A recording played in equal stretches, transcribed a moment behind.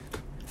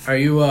Are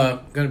you going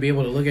to be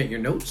able to look at your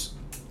notes?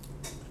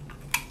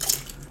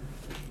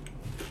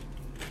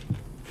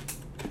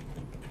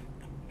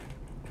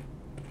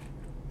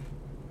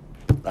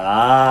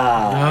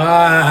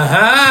 Ah.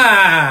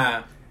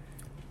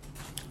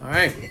 All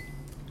right.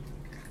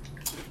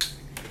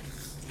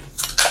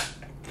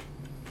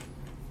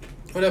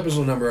 What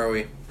episode number are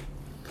we?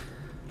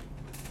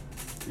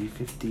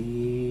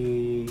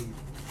 359?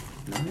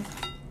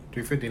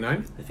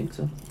 359? I think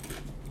so.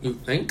 You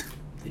think?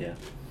 Yeah.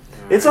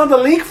 It's on the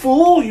link,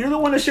 fool. You're the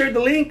one that shared the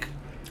link.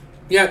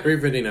 Yeah,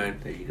 359.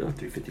 There you go,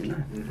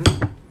 359.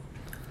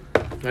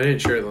 Mm-hmm. I didn't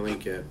share the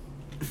link yet.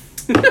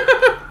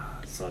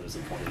 So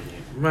disappointed in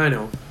you. I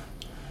know.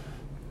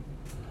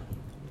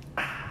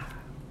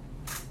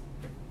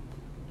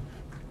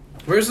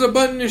 Where's the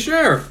button to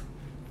share?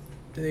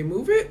 Did they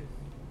move it?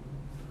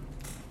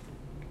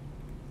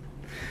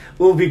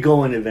 We'll be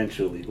going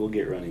eventually. We'll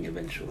get running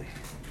eventually.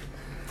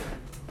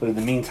 But in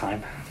the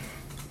meantime...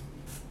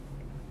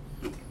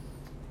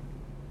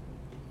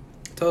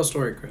 Tell a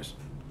story, Chris.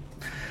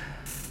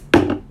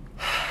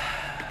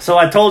 So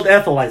I told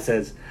Ethel, I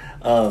says,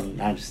 I don't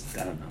know.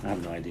 I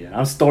have no idea.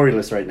 I'm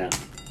storyless right now.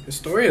 You're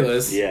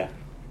storyless? Yeah.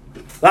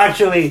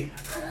 Actually,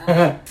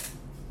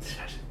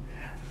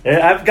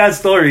 I've got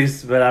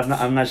stories, but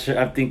I'm not sure.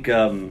 I think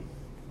I'm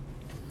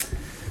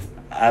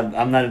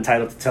not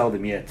entitled to tell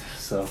them yet.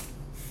 So.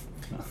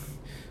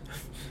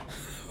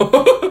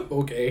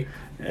 Okay.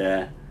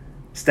 Yeah.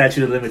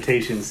 Statute of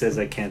limitations says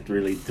I can't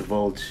really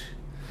divulge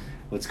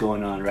what's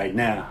going on right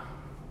now.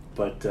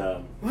 But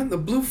what the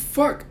blue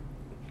fuck?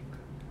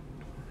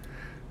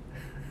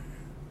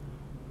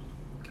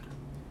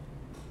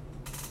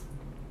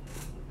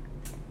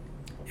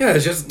 Yeah,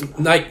 it's just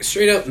like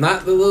straight up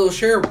not the little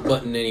share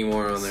button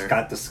anymore on there.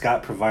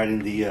 Scott providing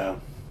the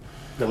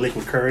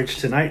liquid courage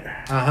tonight.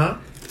 Uh-huh.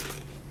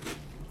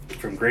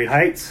 From Great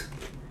Heights.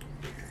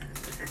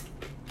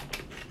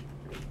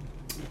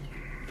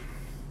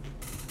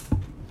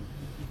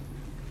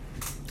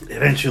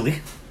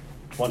 Eventually,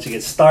 once you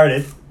get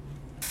started.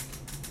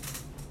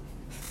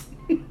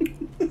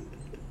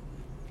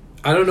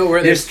 I don't know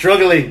where they're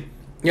struggling.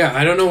 Yeah,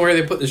 I don't know where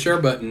they put the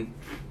share button.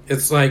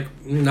 It's like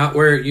not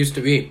where it used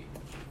to be.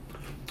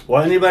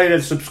 Well, anybody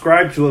that's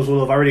subscribed to us will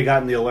have already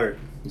gotten the alert.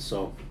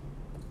 So.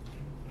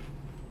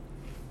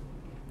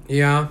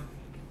 Yeah.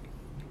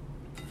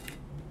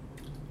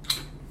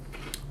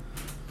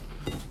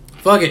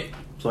 Fuck it.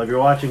 So if you're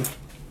watching,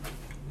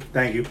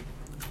 thank you.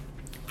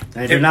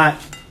 And if you're not.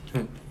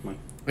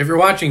 If you're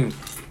watching,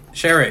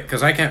 share it,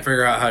 because I can't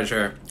figure out how to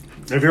share it.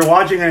 If you're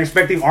watching and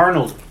expecting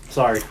Arnold,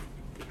 sorry.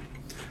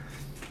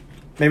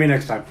 Maybe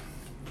next time.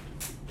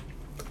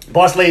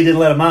 Boss lady didn't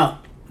let him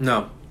out.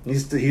 No.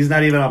 He's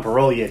not even on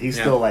parole yet. He's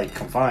still like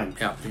confined.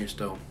 Yeah, he's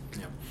still.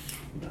 Yeah.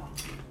 No.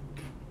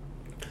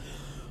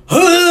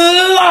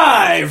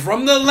 Live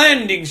from the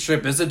landing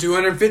strip is the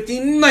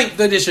 259th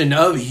edition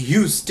of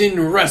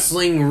Houston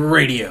Wrestling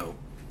Radio.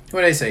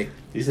 What did I say?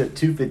 You said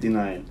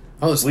 259.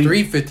 Oh, it's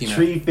 359.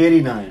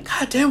 359.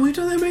 God damn, we've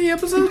done that many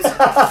episodes?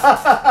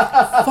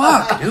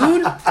 Fuck,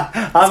 dude.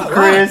 I'm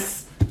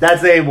Chris.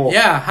 That's Abel.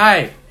 Yeah,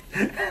 hi.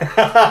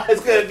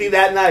 It's going to be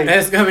that night.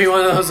 It's going to be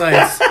one of those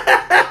nights.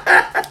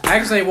 I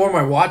actually wore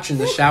my watch in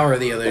the shower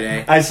the other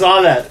day. I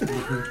saw that.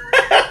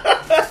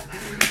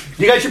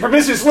 You got your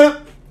permission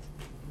slip?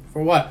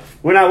 For what?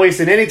 We're not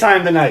wasting any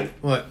time tonight.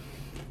 What?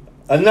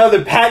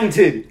 Another patent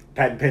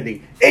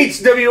pending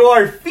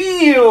HWR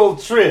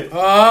field trip.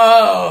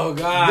 Oh,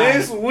 God.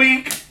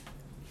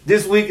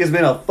 This week has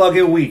been a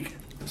fucking week.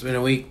 It's been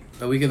a week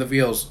of the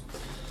feels.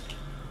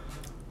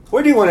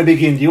 Where do you want to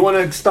begin? Do you want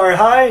to start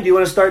high? Do you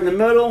want to start in the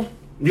middle?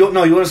 You want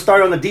to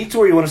start on the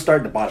detour or you want to start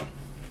at the bottom?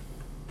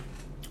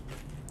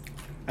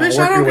 Bitch,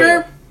 I don't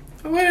care.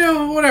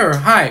 Whatever.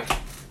 Hi.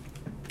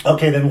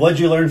 Okay, then what'd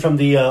you learn from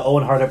the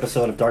Owen Hart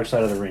episode of Dark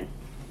Side of the Ring?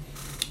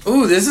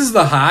 Ooh, this is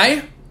the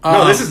high?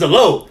 No, this is the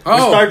low. Oh.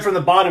 We'll start from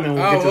the bottom and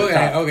we'll get to the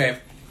top. Okay.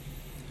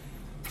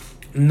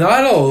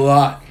 Not a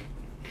lot,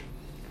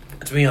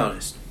 to be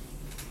honest.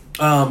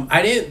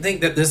 I didn't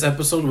think that this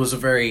episode was a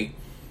very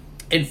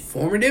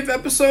informative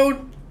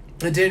episode.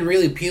 It didn't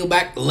really peel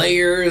back the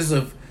layers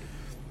of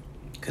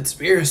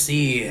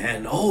conspiracy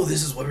and,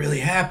 this is what really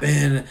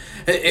happened.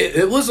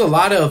 It was a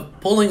lot of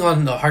pulling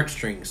on the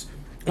heartstrings,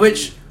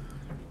 which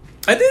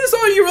I think that's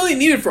all you really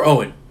needed for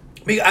Owen.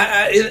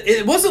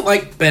 It wasn't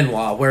like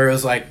Benoit, where it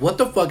was like, what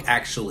the fuck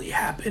actually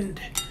happened?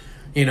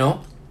 You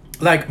know?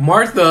 Like,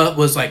 Martha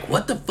was like,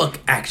 what the fuck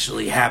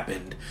actually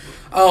happened?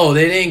 Oh,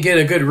 they didn't get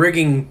a good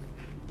rigging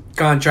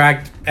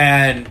contract,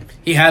 and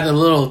he had a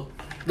little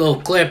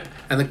clip,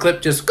 and the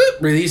clip just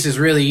releases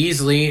really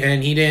easily,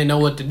 and he didn't know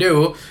what to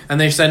do,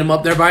 and they sent him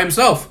up there by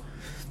himself.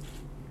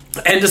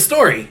 End of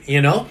story,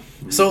 you know?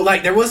 So,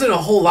 like, there wasn't a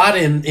whole lot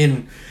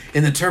in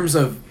the terms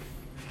of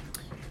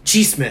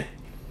chisme,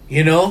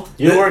 you know?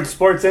 You weren't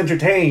sports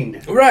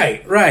entertained.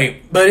 Right.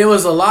 But it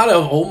was a lot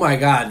of, oh my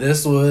God,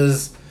 this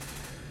was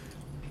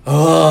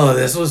oh,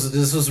 this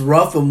was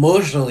rough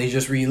emotionally,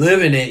 just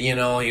reliving it. You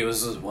know, he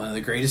was one of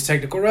the greatest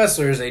technical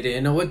wrestlers. They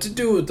didn't know what to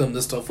do with him.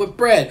 The stuff with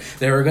Brett,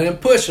 they were gonna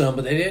push him,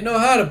 but they didn't know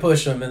how to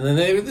push him, and then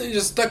they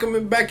just stuck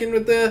him back in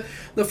with the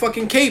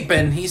fucking cape,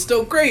 and he's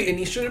still great, and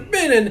he should have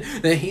been, and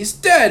then he's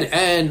dead,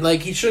 and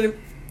like he should have.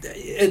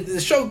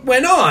 The show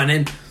went on,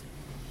 and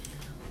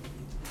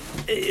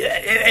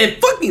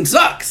it fucking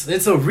sucks.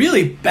 It's a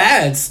really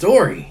bad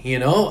story, you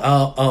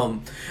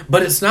know.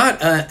 But it's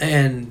not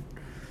a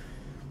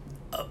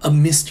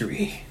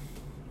mystery.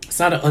 It's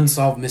not an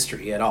unsolved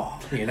mystery at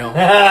all, you know.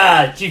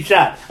 Cheap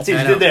shot. I see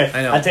what you did there.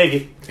 I know. I take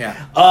it. Yeah.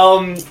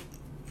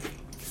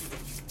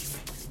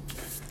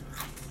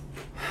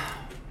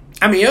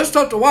 I mean, it was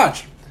tough to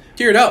watch.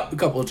 Teared up a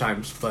couple of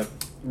times, but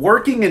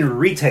working in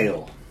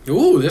retail.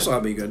 Ooh, this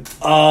will be good.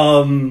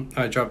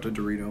 I dropped a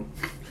Dorito.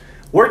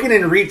 Working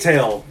in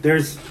retail,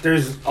 there's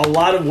a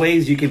lot of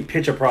ways you can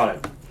pitch a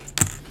product,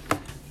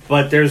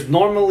 but there's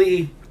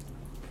normally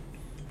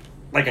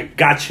like a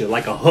gotcha,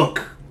 like a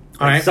hook,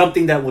 like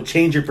something that will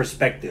change your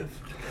perspective.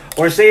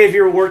 Or say if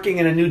you're working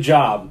in a new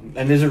job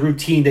and there's a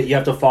routine that you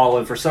have to follow,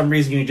 and for some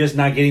reason you're just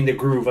not getting the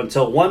groove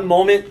until one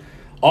moment,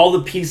 all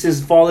the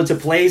pieces fall into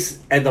place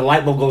and the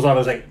light bulb goes on. I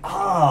was like,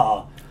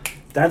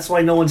 that's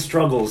why no one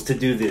struggles to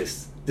do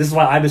this. This is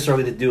why I've been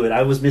struggling to do it.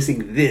 I was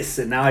missing this,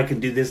 and now I can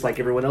do this like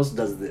everyone else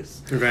does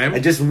this. Okay.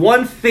 And just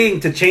one thing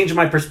to change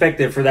my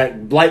perspective for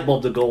that light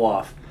bulb to go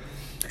off.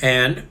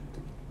 And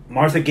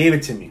Martha gave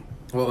it to me.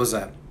 what was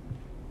that?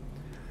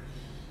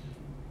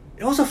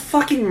 It was a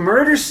fucking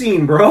murder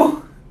scene,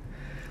 bro.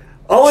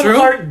 Owen True?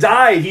 Hart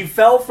died. He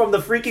fell from the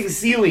freaking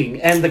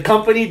ceiling, and the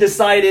company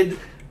decided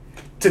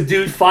to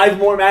do 5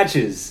 more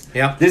matches.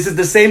 Yeah. This is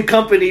the same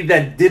company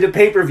that did a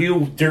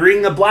pay-per-view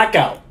during the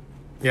blackout.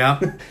 Yeah.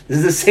 This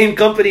is the same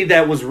company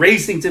that was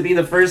racing to be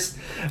the first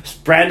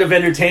brand of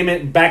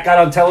entertainment back out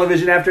on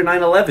television after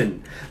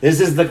 9/11. This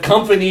is the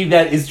company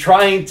that is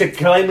trying to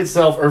claim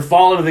itself or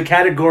fall into the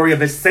category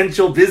of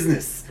essential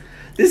business.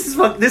 This is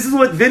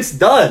what Vince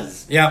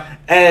does. Yeah.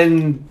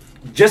 And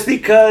just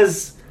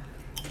because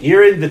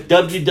you're in the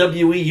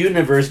WWE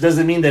universe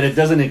doesn't mean that it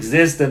doesn't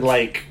exist in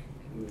like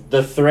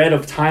the thread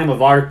of time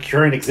of our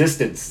current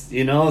existence.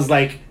 You know, it's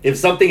like if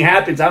something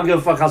happens, I don't give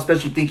a fuck how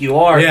special you think you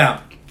are.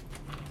 Yeah.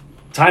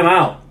 Time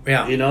out.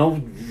 Yeah. You know,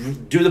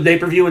 do the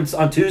pay-per-view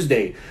on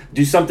Tuesday.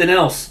 Do something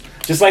else.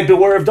 Just like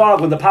Beware of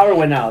Dog when the power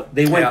went out.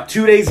 They went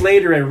 2 days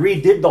later and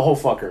redid the whole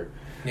fucker.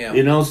 Yeah.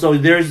 You know, so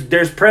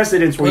there's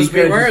precedence where Was you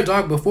could Beware a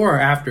Dog before or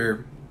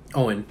after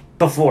Owen?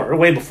 before, or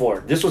way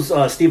before. This was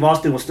Steve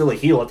Austin was still a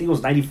heel. I think it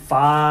was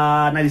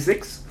 95,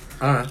 96?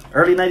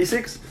 Early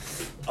 96?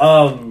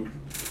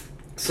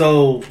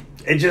 So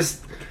it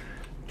just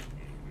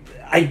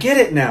I get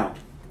it now.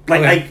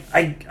 Like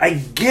Okay. I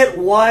get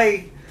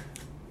why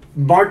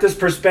Martha's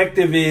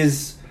perspective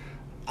is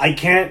I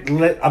can't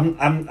let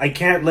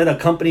a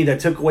company that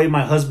took away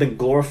my husband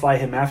glorify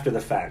him after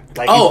the fact.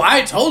 Like,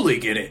 I totally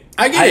get it.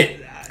 I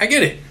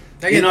get it.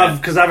 You know,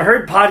 because I've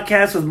heard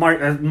podcasts with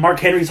Mark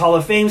Henry's Hall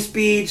of Fame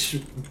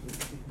speech,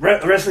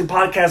 wrestling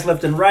podcasts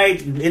left and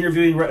right,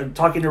 interviewing,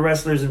 talking to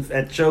wrestlers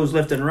at shows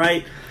left and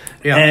right,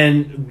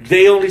 and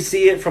they only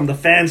see it from the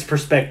fans'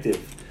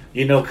 perspective.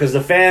 You know, because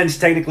the fans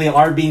technically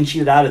are being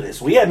cheated out of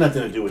this. We had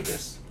nothing to do with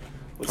this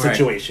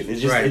situation.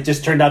 It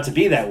just turned out to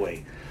be that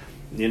way.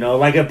 You know,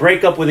 like a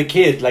breakup with a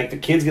kid. Like the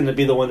kid's going to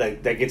be the one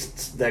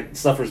that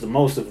suffers the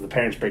most if the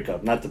parents break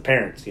up, not the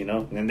parents. You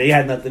know, and they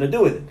had nothing to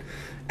do with it.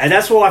 And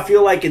that's what I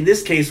feel like in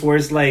this case, where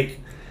it's like,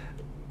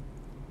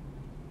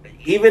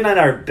 even at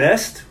our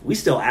best, we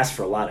still ask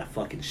for a lot of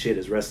fucking shit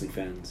as wrestling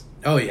fans.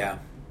 Oh yeah.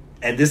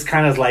 And this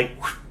kind of like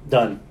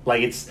done.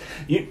 Like it's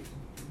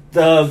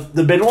the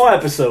Benoit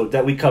episode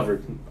that we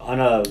covered on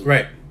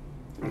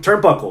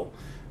Turnbuckle.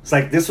 It's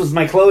like, this was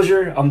my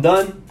closure. I'm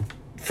done.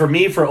 For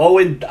me, for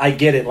Owen, I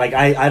get it. Like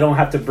I don't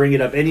have to bring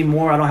it up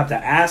anymore. I don't have to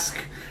ask.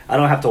 I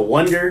don't have to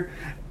wonder.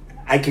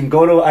 I can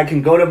go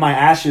to my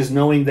ashes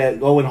knowing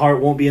that Owen Hart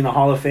won't be in the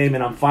Hall of Fame,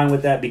 and I'm fine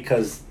with that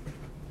because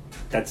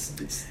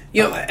it's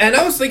you know. And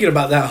I was thinking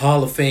about that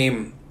Hall of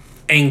Fame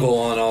angle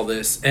on all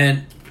this,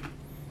 and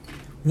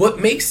what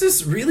makes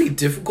this really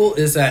difficult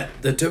is that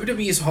the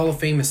WWE's Hall of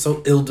Fame is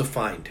so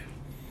ill-defined,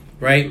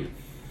 right?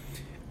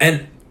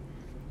 And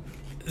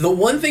the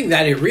one thing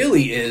that it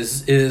really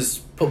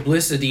is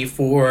publicity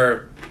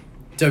for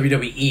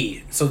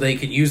WWE, so they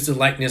could use the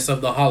likeness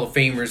of the Hall of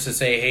Famers to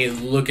say, "Hey,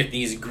 look at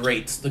these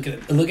greats! Look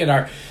at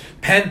our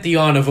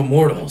pantheon of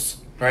immortals!"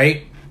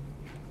 Right?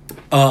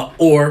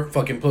 Or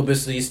fucking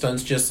publicity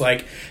stunts, just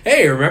like,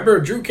 "Hey, remember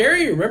Drew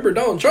Carey? Remember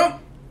Donald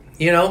Trump?"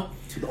 You know,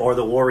 or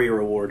the Warrior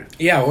Award.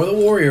 Yeah, or the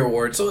Warrior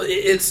Award. So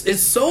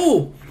it's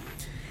so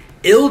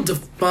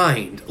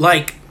ill-defined.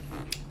 Like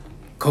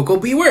Coco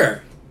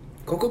Beware.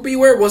 Coco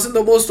Beware wasn't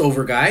the most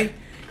over guy.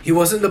 He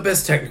wasn't the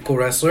best technical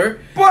wrestler.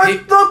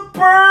 But the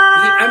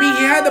bird!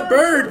 He had the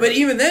bird, but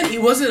even then, he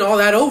wasn't all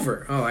that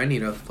over. Oh, I need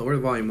to lower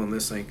the volume on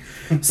this thing.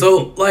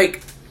 So,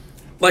 like,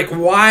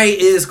 why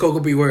is Coco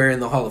Beware in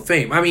the Hall of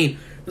Fame? I mean,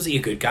 was he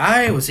a good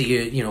guy? Was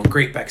he,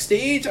 great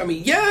backstage? I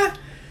mean, yeah.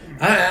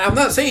 I'm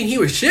not saying he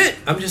was shit.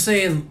 I'm just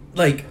saying,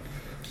 like,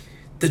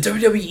 the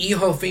WWE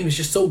Hall of Fame is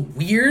just so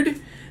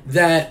weird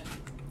that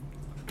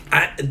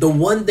the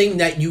one thing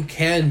that you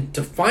can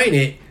define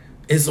it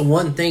is the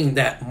one thing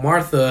that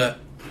Martha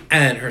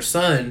and her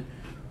son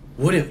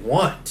wouldn't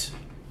want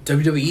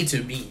WWE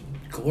to be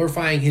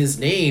glorifying his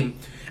name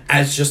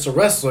as just a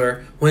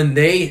wrestler when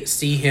they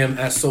see him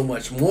as so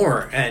much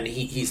more, and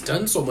he's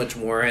done so much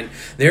more, and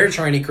they're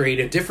trying to create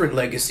a different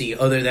legacy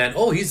other than,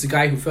 oh, he's the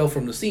guy who fell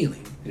from the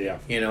ceiling. Yeah.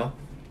 You know,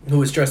 who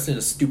was dressed in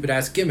a stupid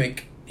ass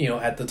gimmick, you know,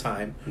 at the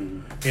time.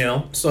 Mm-hmm. You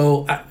know,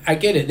 so I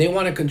get it. They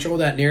want to control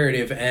that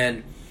narrative,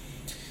 and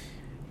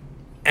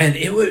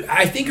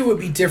I think it would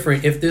be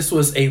different if this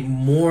was a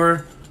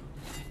more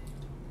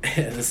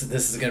this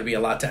is going to be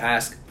a lot to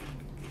ask,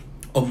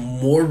 a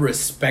more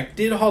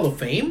respected Hall of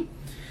Fame.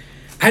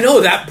 I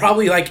know that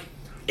probably, like,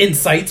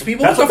 incites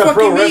people. That's what the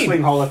Pro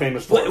Wrestling Hall of Fame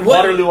is for.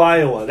 Waterloo,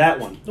 Iowa, that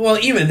one. Well,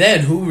 even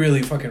then, who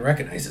really fucking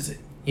recognizes it?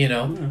 You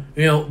know?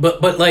 Yeah. You know,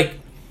 but like,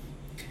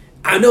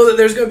 I know that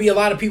there's going to be a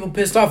lot of people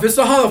pissed off. It's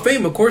the Hall of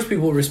Fame. Of course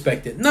people will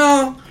respect it.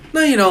 No,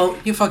 you know,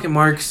 you fucking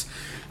marks.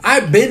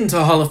 I've been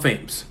to Hall of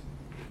Fames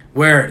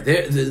where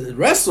the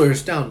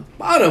wrestlers down the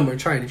bottom are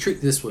trying to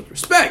treat this with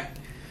respect.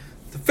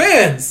 The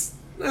fans...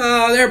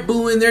 they're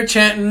booing, they're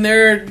chanting,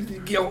 they're,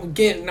 you know,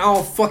 getting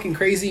all fucking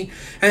crazy,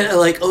 and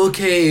like,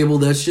 okay, well,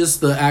 that's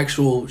just the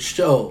actual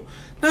show.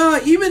 No,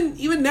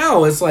 even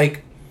now, it's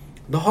like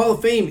the Hall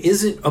of Fame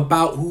isn't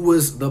about who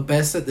was the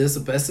best at this, the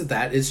best at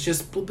that. It's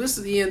just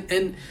publicity,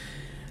 and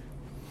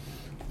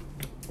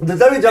the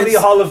WWE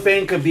Hall of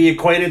Fame could be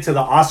equated to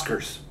the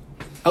Oscars.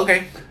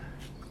 Okay,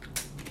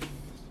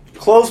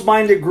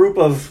 close-minded group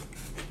of,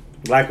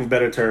 lack of a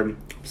better term,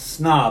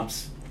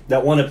 snobs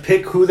that want to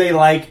pick who they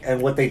like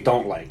and what they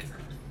don't like.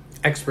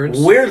 Experts.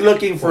 We're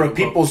looking for a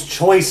people's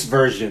choice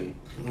version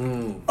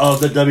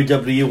of the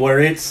WWE, where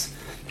it's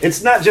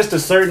not just a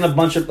certain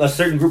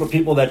group of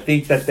people that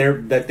think that they're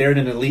at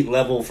an elite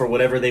level for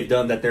whatever they've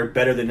done, that they're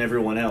better than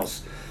everyone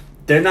else.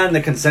 They're not in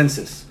the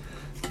consensus.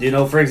 You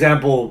know, for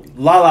example,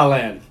 La La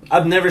Land.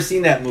 I've never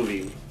seen that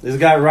movie. This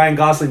guy Ryan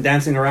Gosling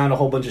dancing around a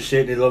whole bunch of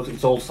shit, and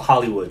it's old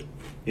Hollywood.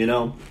 You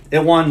know,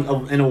 it won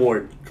an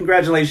award.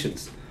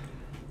 Congratulations,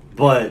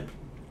 but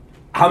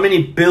how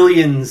many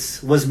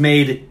billions was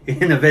made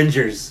in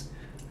Avengers?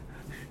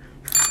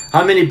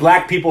 How many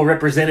black people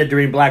represented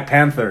during Black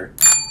Panther?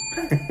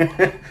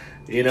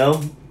 You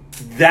know,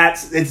 like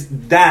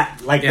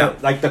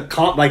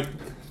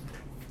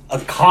a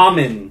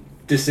common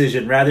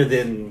decision rather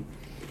than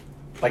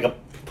like a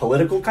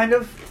political kind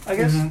of, I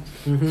guess.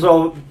 Mm-hmm. Mm-hmm.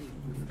 So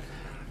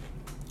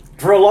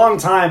for a long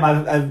time,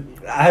 I've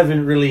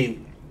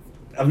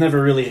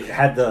never really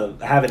had the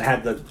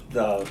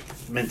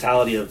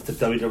mentality of the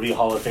WWE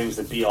Hall of Fame is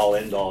the be all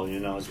end all, you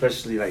know,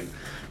 especially like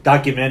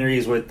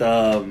documentaries with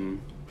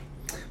Vern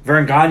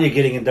Gagne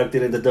getting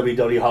inducted into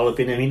WWE Hall of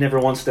Fame, and he never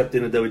once stepped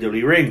in a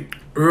WWE ring.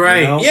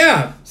 Right? You know?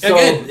 Yeah. So,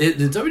 again,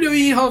 the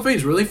WWE Hall of Fame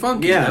is really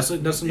funky. Yeah,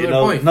 that's another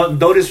point.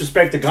 No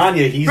disrespect to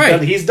Gagne,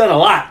 he's done a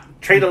lot,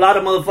 trained a lot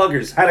of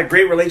motherfuckers, had a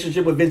great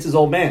relationship with Vince's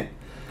old man.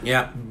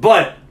 Yeah,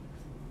 but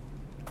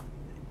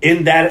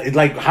in that,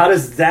 like, how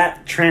does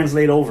that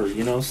translate over?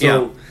 You know,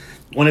 so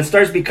when it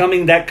starts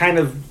becoming that kind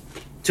of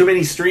too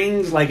many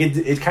strings, like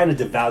it kind of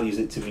devalues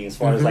it to me as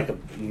far as like a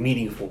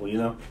meaningful. You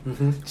know,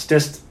 it's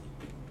just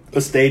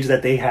a stage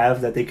that they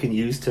have that they can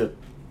use to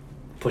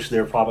push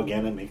their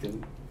propaganda and make their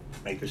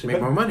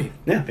shit more money.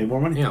 Yeah, make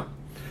more money. Yeah.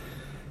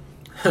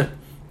 I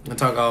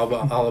talk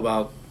all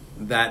about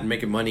that and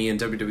making money in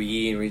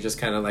WWE, and we just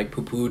kind of like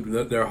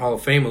poo-pooed their Hall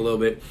of Fame a little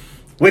bit.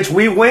 Which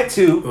we went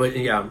to. But,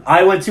 yeah.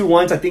 I went to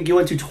once. I think you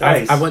went to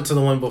twice. I went to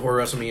the one before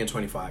WrestleMania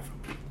 25.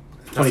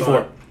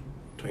 24.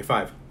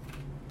 25.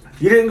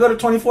 You didn't go to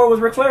 24 with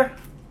Ric Flair?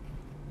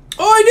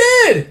 Oh,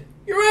 I did!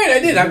 You're right, I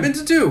did. I've been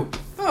to 2.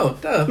 Oh,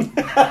 duh.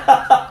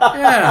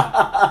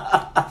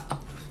 Yeah.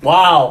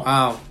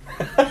 Wow.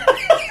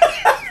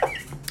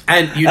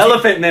 And you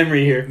elephant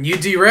memory here. You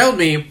derailed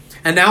me,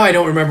 and now I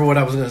don't remember what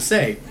I was going to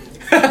say.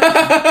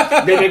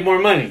 They make more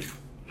money.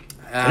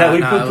 That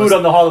we poo-pooed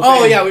on the Hall of Fame.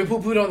 Oh, yeah, we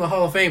poo-pooed on the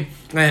Hall of Fame.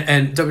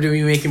 And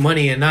WWE making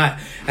money and not.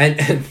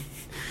 And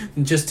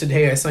just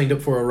today I signed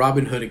up for a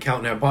Robinhood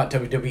account and I bought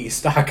WWE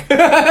stock.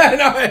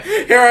 And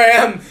here I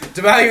am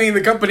devaluing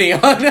the company on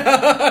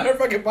our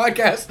fucking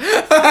podcast.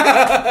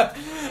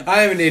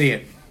 I am an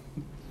idiot.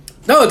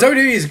 No,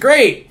 WWE is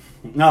great.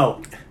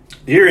 No,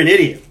 you're an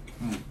idiot.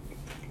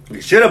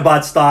 You should have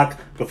bought stock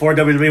before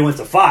WWE went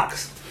to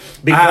Fox.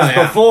 Because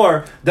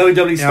before,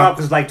 WWE stock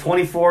was like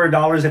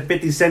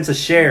 $24.50 a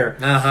share.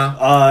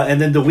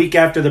 And then the week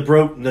after the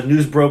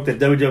news broke that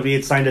WWE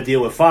had signed a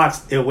deal with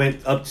Fox, it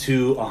went up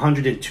to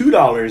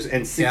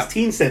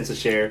 $102.16 a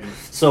share.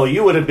 So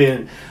you would have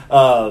been...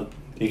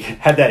 you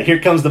had that "Here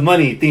Comes the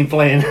Money" theme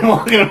playing,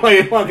 walking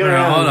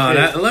around. Hold on,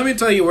 let me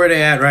tell you where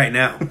they at right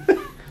now.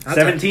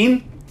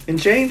 17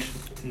 and change?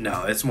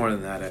 No, it's more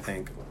than that, I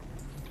think.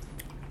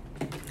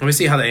 Let me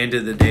see how they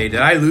ended the day.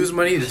 Did I lose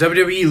money? Did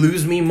WWE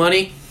lose me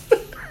money?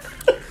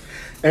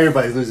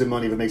 Everybody's losing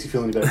money if it makes you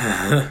feel any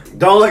better.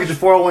 Don't look at your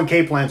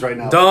 401k plans right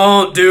now.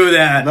 Don't do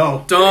that.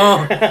 No.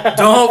 Don't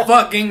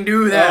fucking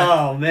do that.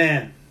 Oh,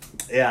 man.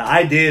 Yeah,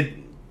 I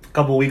did a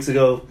couple weeks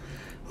ago.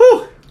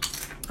 Whew.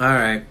 All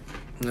right.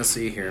 Let's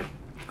see here.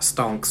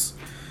 Stonks.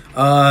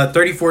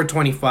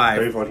 34.25.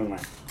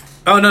 34.29.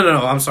 Oh,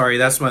 no. I'm sorry.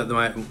 That's my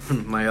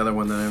other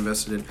one that I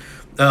invested in.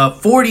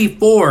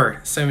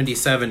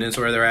 44.77 is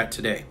where they're at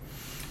today.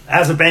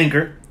 As a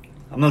banker,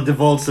 I'm going to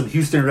divulge some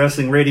Houston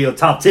Wrestling Radio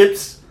top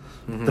tips.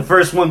 Mm-hmm. The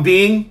first one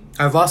being...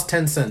 I've lost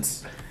 10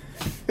 cents.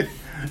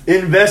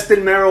 Invest in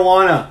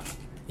marijuana.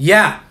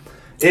 Yeah.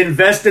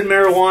 Invest in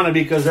marijuana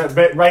because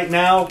right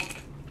now,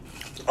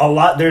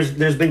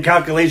 there's been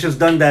calculations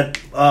done that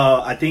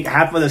I think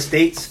half of the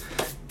states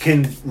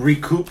can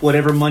recoup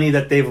whatever revenue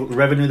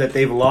that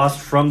they've lost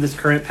from this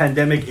current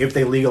pandemic if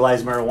they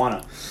legalize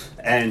marijuana.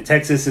 And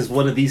Texas is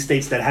one of these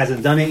states that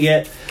hasn't done it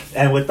yet.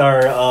 And with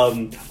our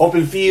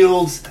open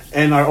fields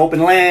and our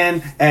open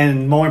land,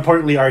 and more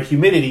importantly, our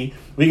humidity,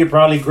 we could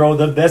probably grow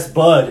the best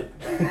bud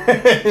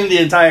in the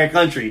entire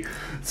country.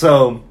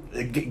 So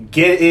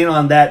get in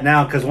on that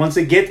now, because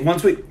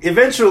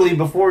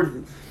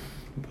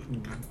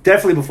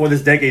definitely before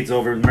this decade's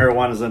over,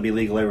 marijuana is going to be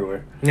legal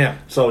everywhere. Yeah.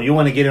 So you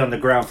want to get it on the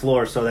ground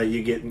floor so that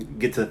you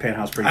get to the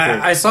penthouse pretty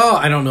quick.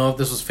 I don't know if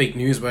this was fake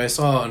news, but I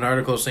saw an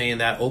article saying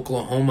that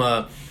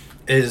Oklahoma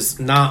is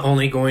not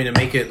only going to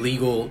make it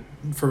legal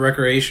for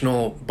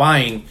recreational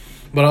buying,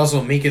 but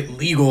also make it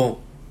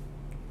legal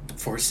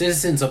for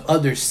citizens of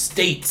other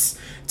states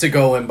to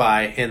go and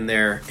buy in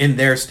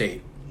their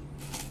state.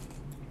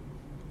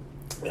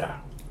 Yeah.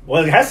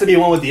 Well, it has to be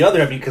one with the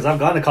other, because I've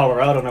gone to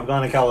Colorado and I've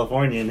gone to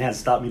California and it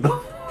hasn't stopped me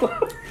before.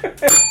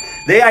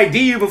 They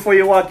ID you before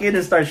you walk in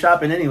and start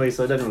shopping anyway,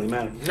 so it doesn't really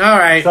matter. All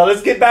right. So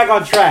let's get back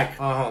on track.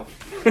 Uh-huh.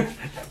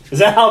 Is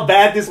that how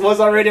bad this was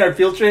already, our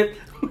field trip?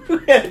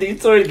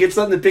 Need to get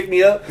something to pick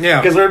me up?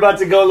 Yeah. Because we're about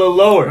to go a little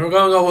lower. We're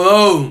going to go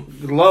low.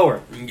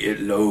 Lower. Get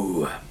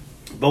low.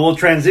 But we'll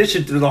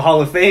transition to the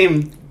Hall of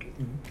Fame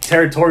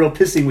territorial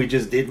pissing we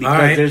just did,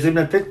 because there's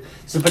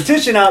a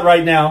petition out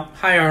right now.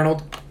 Hi,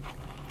 Arnold.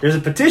 There's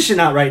a petition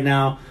out right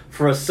now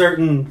for a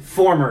certain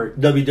former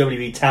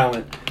WWE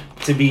talent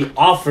to be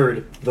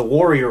offered the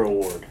Warrior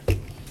Award.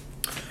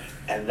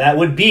 And that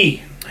would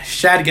be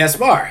Shad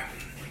Gaspar.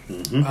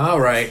 Mm-hmm. All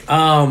right.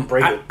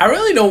 I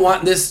really don't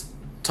want this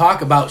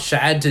talk about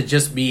Shad to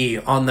just be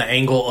on the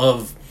angle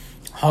of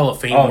Hall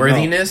of Fame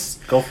worthiness.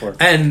 No. Go for it.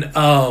 And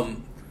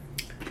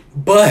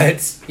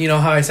but you know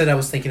how I said I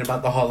was thinking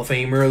about the Hall of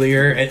Fame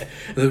earlier.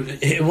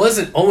 It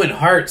wasn't Owen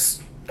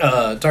Hart's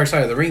Dark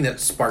Side of the Ring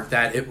that sparked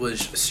that. It was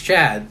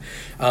Shad.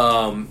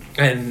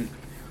 And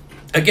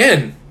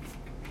again,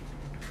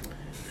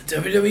 the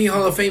WWE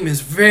Hall of Fame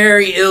is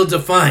very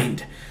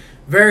ill-defined.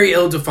 Very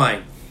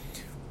ill-defined.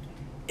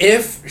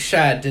 If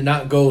Shad did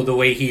not go the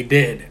way he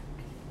did,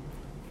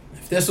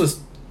 if this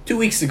was 2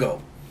 weeks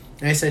ago,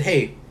 and I said,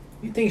 hey,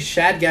 you think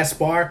Shad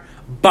Gaspar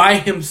by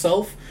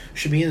himself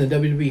should be in the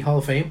WWE Hall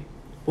of Fame?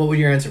 What would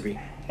your answer be?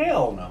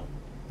 Hell no.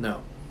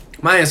 No.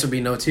 My answer would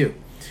be no, too.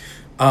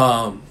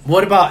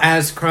 What about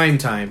As Crime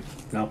Time?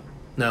 No.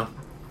 No.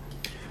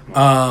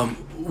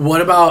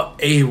 What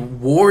about a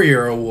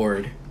Warrior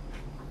Award?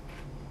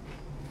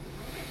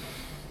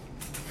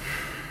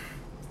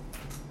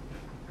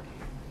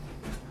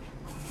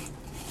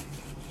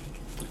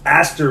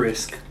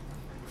 Asterisk.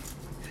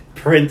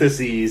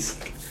 Parentheses.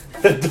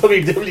 The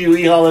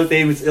WWE Hall of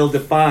Fame is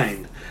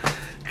ill-defined.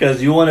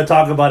 Because you want to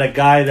talk about a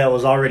guy that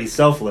was already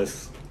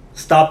selfless.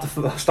 Stop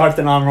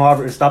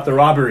the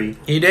robbery.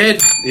 He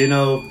did. You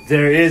know,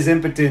 there is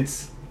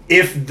impotence.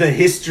 If the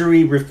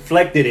history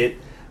reflected it,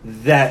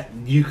 that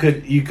you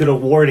could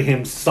award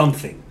him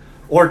something.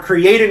 Or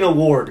create an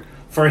award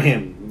for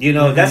him. You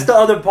know, that's the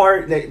other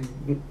part that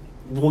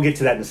we'll get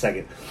to that in a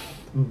second.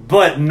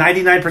 But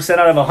 99%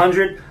 out of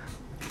 100,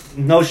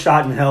 no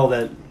shot in hell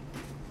that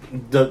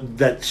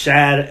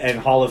Shad and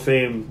Hall of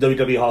Fame,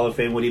 WWE Hall of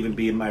Fame would even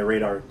be in my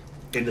radar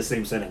in the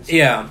same sentence.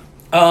 Yeah.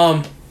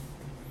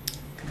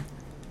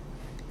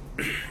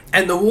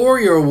 And the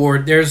Warrior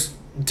Award, there's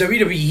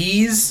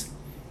WWE's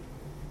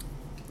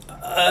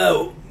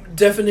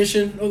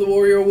definition of the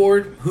Warrior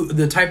Award,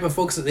 the type of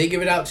folks that they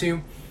give it out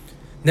to.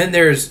 Then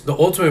there's the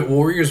Ultimate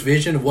Warrior's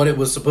vision of what it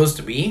was supposed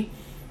to be.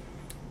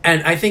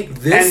 And I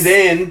think this... And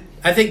then...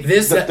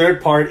 The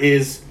third part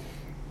is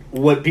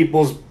what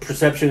people's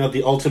perception of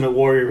the Ultimate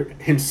Warrior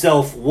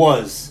himself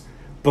was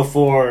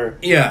before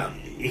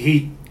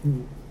he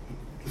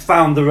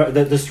found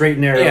the straight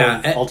and narrow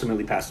and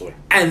ultimately passed away.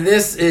 And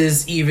this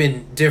is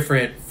even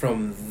different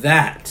from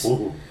that.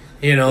 Ooh.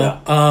 You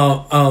know?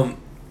 Yeah.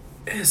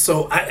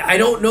 So I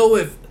don't know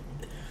if...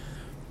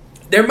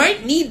 There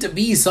might need to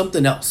be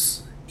something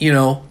else. You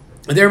know?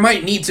 There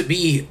might need to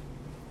be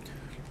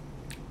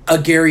a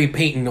Gary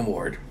Payton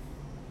Award.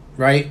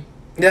 Right?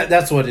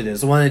 That's what it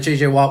is. The one that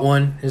J.J. Watt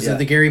won. Is it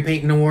the Gary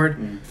Payton Award?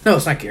 Mm. No,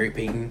 it's not Gary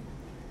Payton.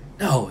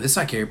 No, it's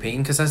not Gary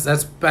Payton because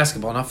that's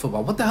basketball, not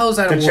football. What the hell is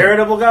that award? The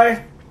charitable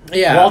guy?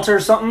 Yeah.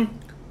 Walter something?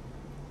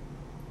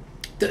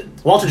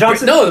 Walter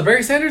Johnson? No, the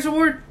Barry Sanders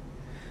Award?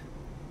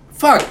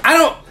 Fuck, I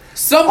don't.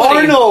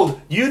 Somebody,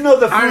 Arnold, you know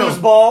the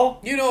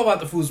foosball. You know about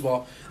the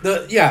foosball.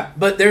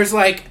 But there's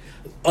like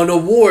an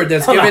award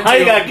that's given to.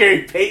 I got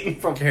Gary Payton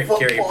from football.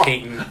 Gary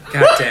Payton,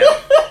 goddamn.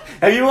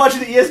 Have you watched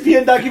the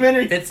ESPN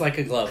documentary? It's like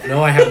a glove.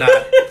 No, I have not.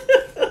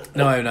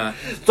 No, I have not.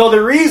 So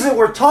the reason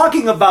we're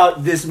talking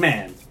about this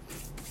man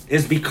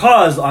is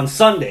because on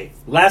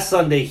last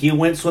Sunday, he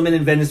went swimming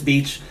in Venice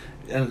Beach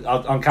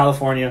on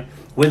California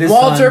with his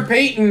Walter son.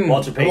 Payton.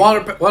 Walter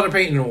Payton. Walter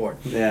Payton Award.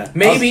 Yeah.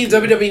 Maybe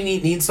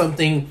WWE needs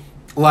something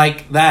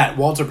like that,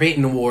 Walter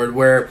Payton Award,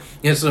 where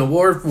it's an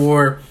award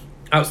for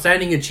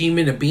outstanding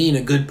achievement of being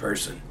a good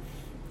person.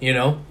 You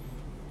know?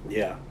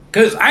 Yeah.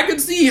 Because I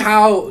could see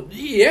how,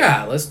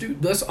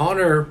 let's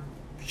honor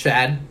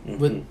Shad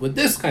with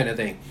this kind of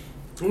thing.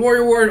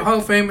 Warrior Award, Hall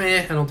of Fame,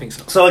 I don't think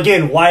so. So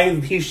again, why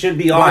he should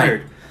be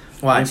honored?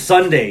 Why? On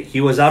Sunday,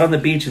 he was out on the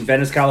beach in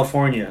Venice,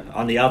 California,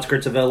 on the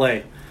outskirts of LA.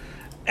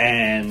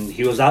 And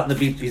he was out in the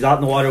beach. He's out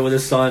in the water with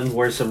his son,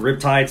 where some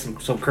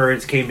riptides, some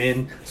currents came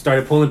in,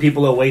 started pulling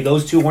people away.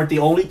 Those two weren't the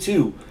only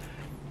two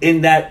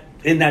in that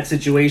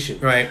situation.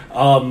 Right.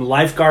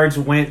 Lifeguards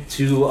went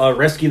to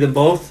rescue them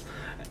both,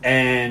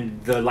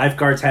 and the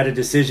lifeguards had a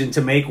decision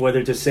to make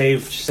whether to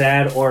save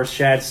Shad or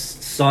Shad's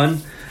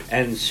son.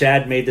 And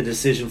Shad made the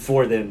decision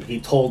for them. He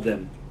told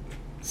them,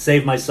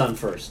 "Save my son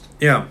first."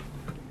 Yeah.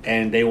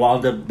 And they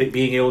wound up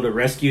being able to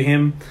rescue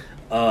him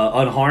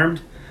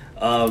unharmed.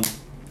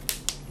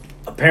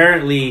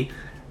 Apparently,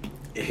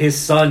 his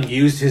son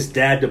used his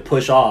dad to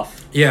push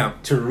off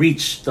to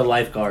reach the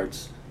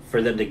lifeguards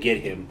for them to get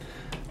him.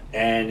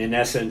 And in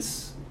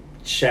essence,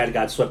 Shad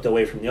got swept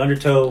away from the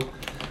undertow.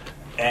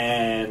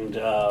 And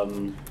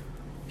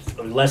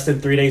less than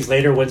 3 days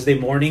later, Wednesday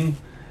morning,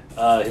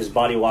 his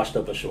body washed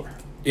up ashore.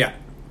 Yeah.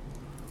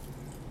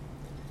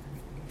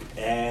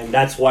 And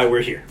that's why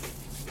we're here.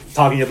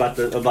 Talking about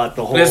the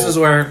whole... This is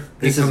where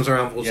it comes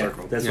around full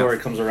circle. That's where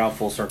it comes around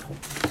full circle.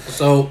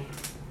 So,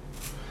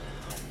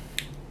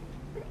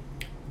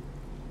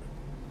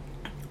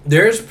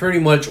 there's pretty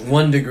much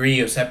 1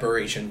 degree of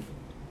separation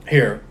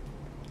here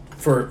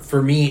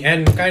for me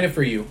and kind of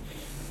for you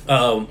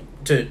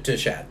to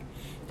Shad,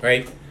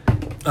 right?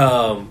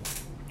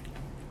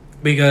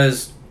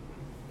 Because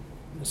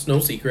it's no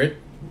secret,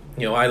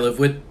 I live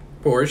with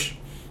Porsche,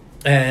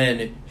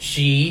 and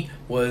she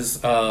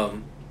was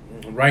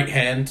right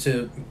hand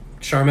to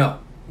Sharmell,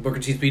 Booker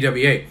T's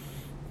PWA.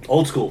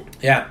 Old school.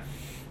 Yeah.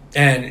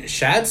 And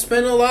Shad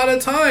spent a lot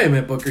of time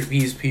at Booker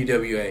T's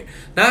PWA.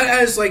 Not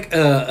as like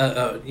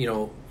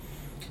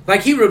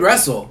like he would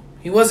wrestle.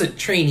 He wasn't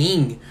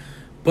training.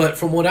 But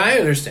from what I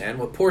understand,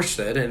 what Porsche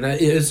said, and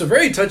it's a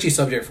very touchy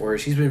subject for her.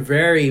 She's been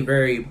very,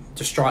 very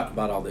distraught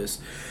about all this.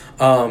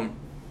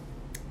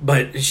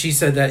 But she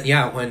said that,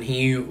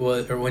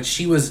 when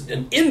she was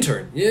an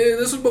intern,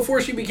 this was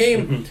before she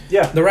became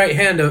the right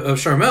hand of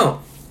Sharmell.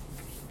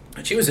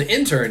 When she was an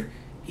intern,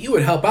 he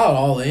would help out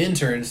all the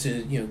interns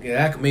to, get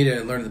acclimated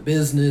and learn the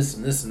business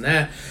and this and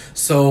that.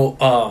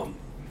 So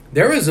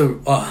there was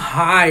a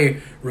high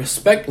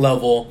respect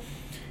level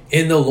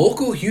in the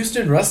local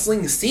Houston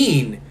wrestling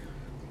scene.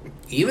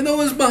 Even though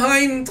it was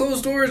behind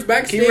closed doors,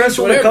 backstage, he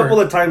wrestled a couple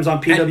of times on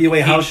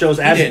PWA house shows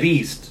as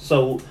Beast.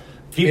 So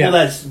people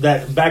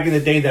that back in the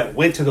day that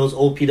went to those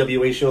old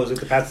PWA shows at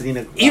the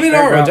Pasadena, even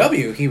ROW,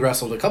 he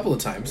wrestled a couple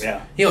of times.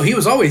 Yeah, he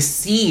was always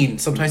seen.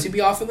 Sometimes he'd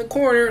be off in the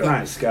corner.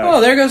 Nice guy.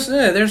 Oh, there goes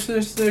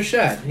there's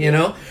Shad. We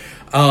were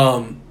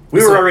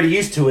already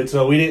used to it,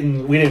 so we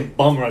didn't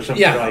bum rush him.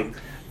 Yeah,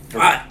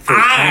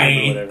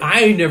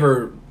 I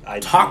never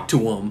talked to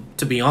him.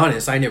 To be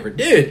honest, I never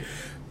did,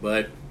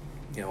 but.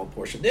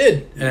 Porsche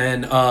did.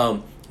 And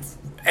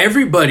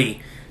everybody,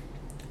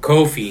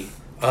 Kofi,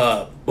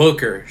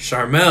 Booker,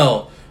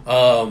 Sharmell,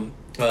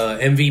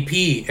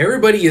 MVP,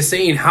 everybody is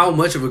saying how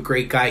much of a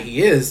great guy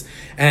he is.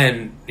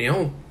 And,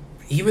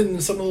 even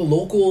some of the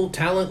local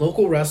talent,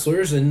 local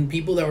wrestlers and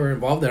people that were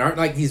involved that aren't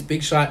like these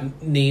big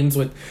shot names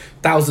with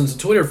thousands of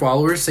Twitter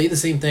followers say the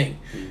same thing,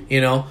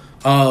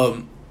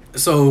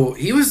 So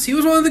he was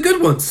one of the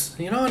good ones,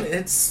 and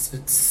it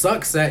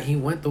sucks that he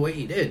went the way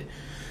he did.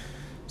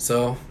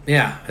 So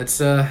it's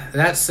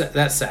that's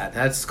sad.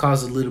 That's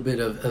caused a little bit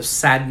of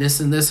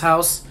sadness in this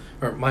house,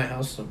 or my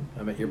house.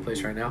 I'm at your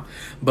place right now,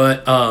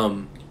 but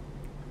I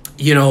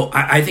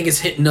think it's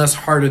hitting us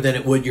harder than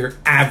it would your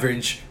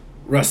average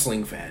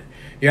wrestling fan.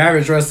 Your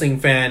average wrestling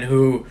fan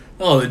who,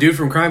 the dude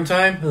from Crime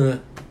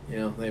Time,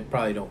 they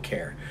probably don't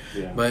care.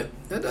 Yeah. But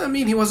that doesn't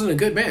mean he wasn't a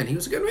good man. He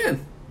was a good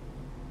man.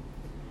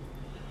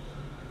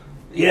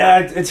 Yeah,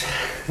 it's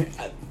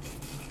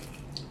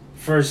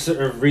for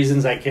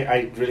reasons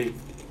I really.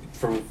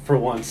 For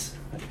once,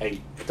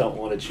 I don't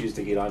want to choose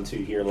to get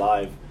onto here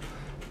live.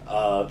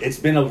 It's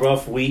been a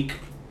rough week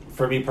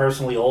for me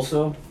personally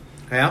also.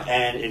 Yeah.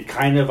 And it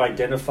kind of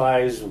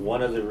identifies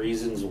one of the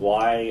reasons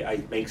why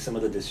I make some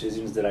of the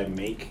decisions that I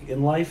make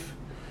in life.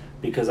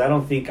 Because I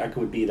don't think I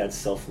could be that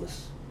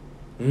selfless.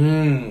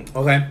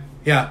 Okay.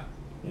 Yeah.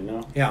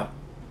 Yeah.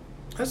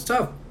 That's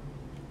tough.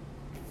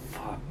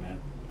 Fuck,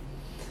 man.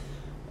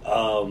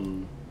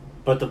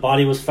 But the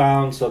body was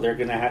found, so they're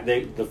gonna have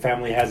the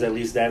family has at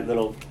least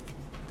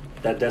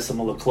that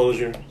decimal of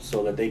closure,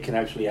 so that they can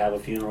actually have a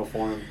funeral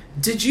for him.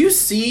 Did you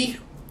see?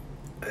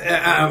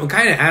 I'm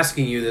kind of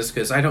asking you this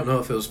because I don't know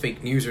if it was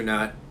fake news or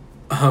not.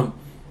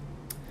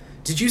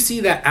 Did you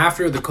see that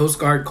after the Coast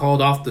Guard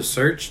called off the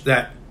search,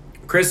 that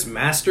Chris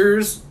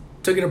Masters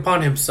took it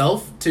upon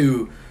himself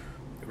to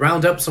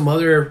round up some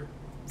other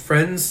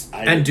friends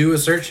and do a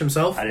search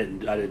himself? I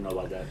didn't know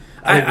about that.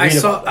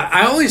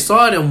 I only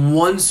saw it in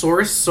one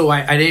source, so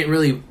I didn't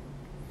really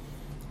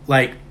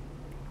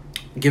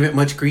give it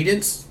much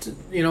credence,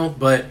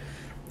 but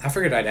I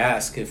figured I'd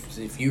ask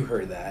if you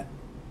heard that.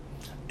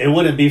 It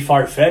wouldn't be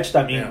far-fetched.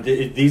 I mean,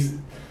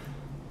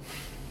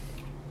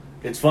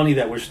 it's funny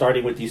that we're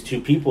starting with these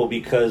two people,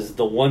 because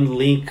the one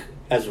link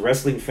as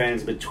wrestling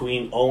fans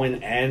between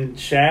Owen and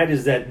Shad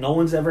is that no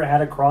one's ever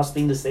had a cross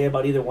thing to say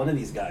about either one of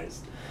these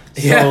guys.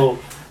 So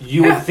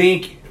you would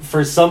think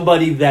for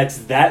somebody that's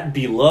that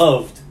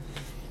beloved,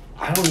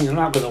 I'm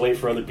not going to wait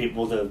for other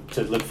people to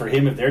look for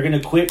him. If they're going to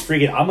quit,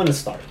 I'm going to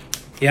start.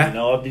 Yeah.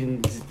 I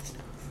mean,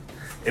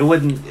 I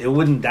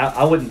wouldn't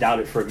doubt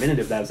it for a minute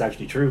if that was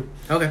actually true.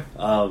 Okay.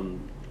 I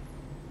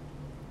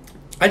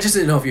just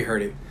didn't know if you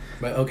heard it,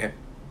 but okay.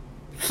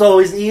 So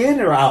is he in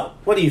or out?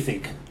 What do you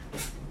think?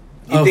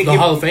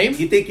 Hall of Fame?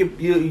 You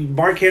think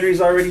Mark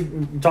Henry's already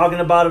talking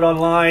about it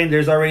online?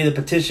 There's already the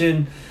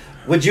petition.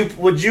 Would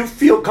you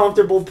feel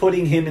comfortable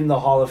putting him in the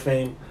Hall of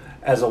Fame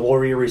as a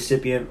Warrior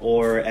recipient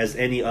or as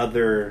in any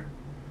other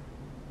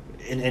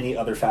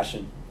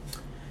fashion?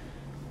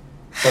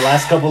 The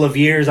last couple of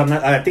years,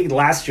 I think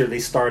last year they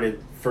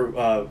started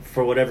for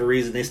whatever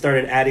reason they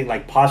started adding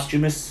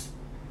posthumous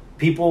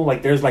people.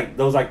 There's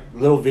those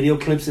little video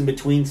clips in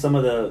between some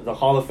of the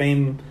Hall of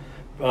Fame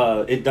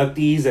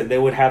inductees, and they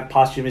would have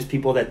posthumous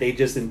people that they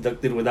just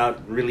inducted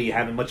without really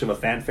having much of a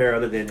fanfare,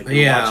 other than if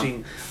you're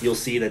watching, you'll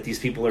see that these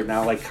people are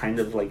now kind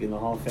of in the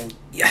Hall of Fame.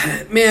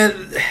 Yeah,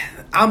 man,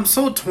 I'm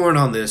so torn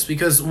on this,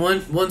 because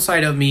one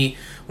side of me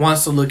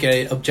wants to look at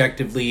it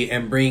objectively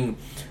and bring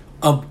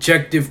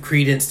objective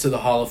credence to the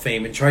Hall of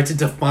Fame and try to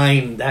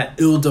define that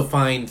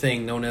ill-defined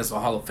thing known as the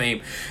Hall of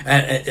Fame.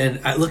 And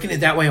looking at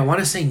it that way, I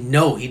want to say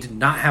no, he did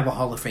not have a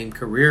Hall of Fame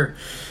career.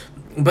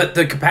 But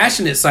the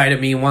compassionate side of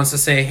me wants to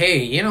say,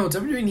 hey,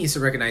 WWE needs to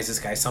recognize this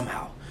guy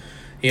somehow.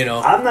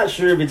 I'm not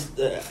sure if it's...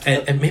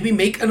 and maybe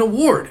make an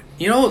award,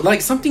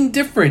 something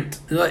different.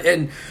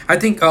 And I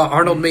think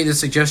Arnold made the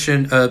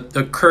suggestion,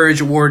 a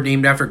Courage Award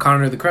named after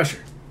Conor the Crusher.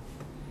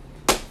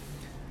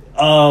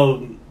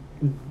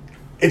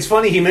 It's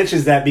funny he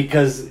mentions that,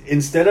 because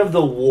instead of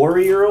the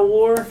Warrior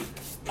Award,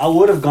 I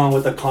would have gone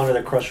with the Conor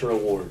the Crusher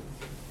Award,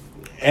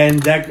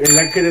 and that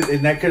could have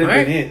been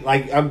it.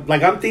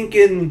 I'm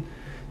thinking,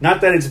 not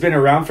that it's been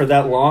around for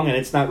that long, and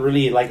it's not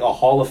really a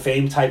Hall of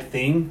Fame type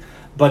thing,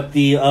 but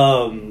the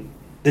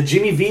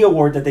Jimmy V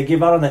Award that they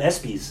give out on the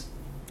ESPYs.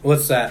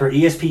 What's that? For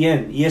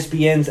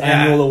ESPN's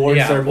annual award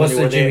ceremony. What's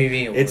the Jimmy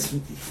V Award? It's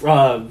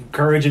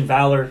Courage and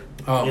Valor.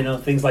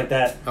 Things like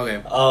that.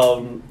 Okay.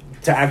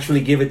 To actually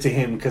give it to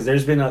him, because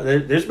there's been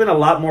a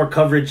lot more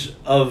coverage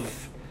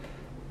of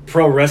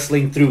pro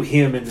wrestling through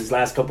him in these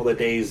last couple of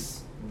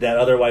days that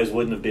otherwise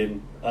wouldn't have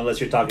been,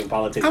 unless you're talking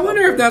politics. I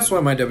wonder if that's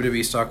why my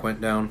WWE stock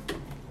went down.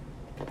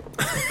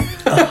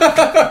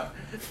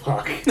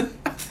 Fuck.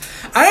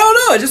 I don't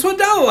know. It just went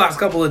down the last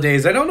couple of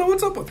days. I don't know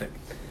what's up with it.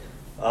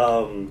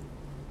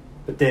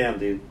 But damn,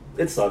 dude,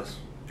 it sucks.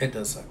 It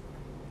does suck.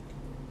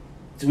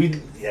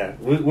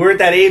 We're at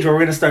that age where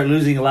we're gonna start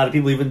losing a lot of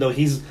people, even though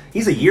he's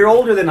a year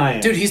older than I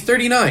am. Dude, he's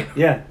 39.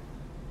 Yeah,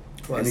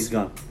 Plus. and he's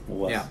gone.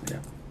 Yeah.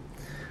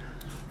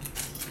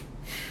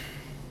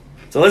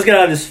 So let's get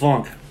out of this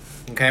funk.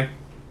 Okay.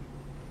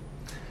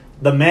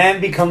 The man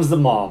becomes the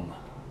mom.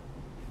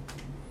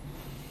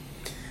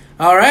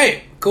 All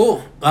right.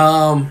 Cool.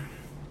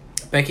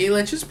 Becky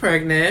Lynch is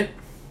pregnant.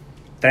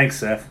 Thanks,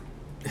 Seth.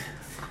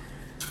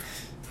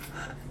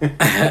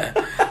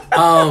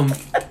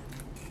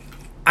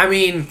 I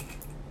mean,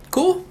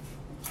 cool.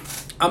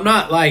 I'm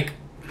not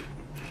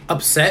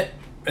upset,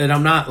 and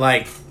I'm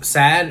not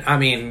sad. I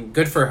mean,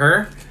 good for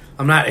her.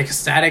 I'm not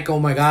ecstatic. Oh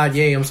my god,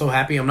 yay! I'm so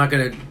happy. I'm not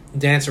gonna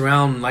dance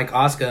around like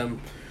Asuka and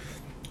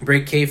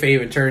break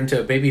kayfabe and turn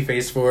to a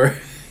babyface for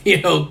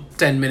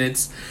 10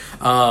 minutes.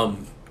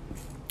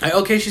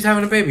 Okay, she's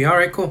having a baby. All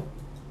right, cool.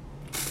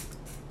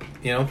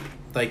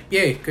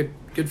 Yay,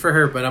 good for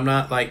her. But I'm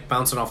not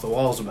bouncing off the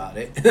walls about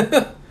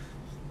it.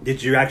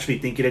 Did you actually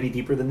think it any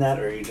deeper than that,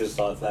 or you just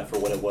thought that for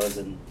what it was?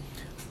 And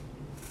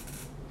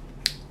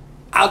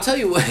I'll tell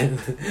you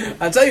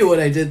what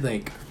I did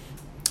think.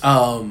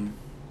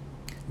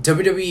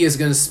 WWE is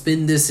going to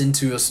spin this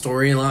into a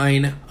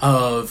storyline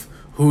of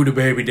who the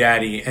baby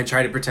daddy and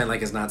try to pretend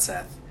like it's not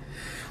Seth.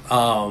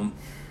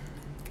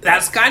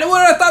 That's kind of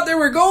what I thought they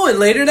were going.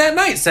 Later that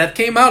night, Seth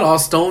came out all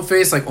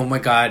stone-faced, oh my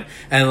god,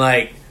 and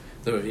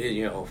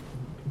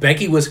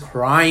Becky was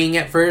crying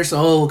at first.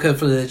 Oh, cause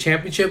for the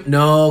championship?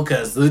 No,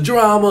 because the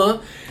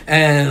drama.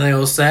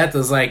 And Seth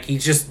was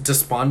he's just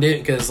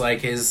despondent because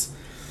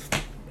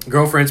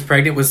girlfriend's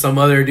pregnant with some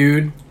other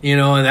dude,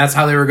 and that's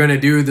how they were going to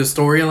do the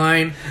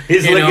storyline.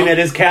 He's looking at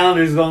his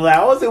calendar, he's going like,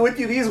 I wasn't with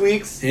you these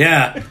weeks.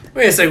 Yeah.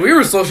 Wait a second, we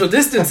were social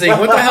distancing.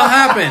 What the hell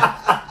happened?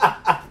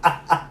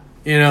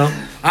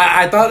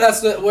 I thought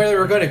that's where they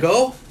were going to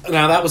go.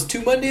 Now, that was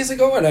 2 Mondays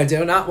ago, and I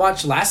did not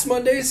watch last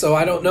Monday, so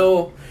I don't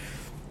know,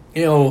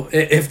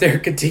 if they're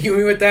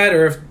continuing with that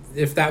or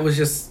if that was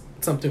just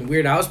something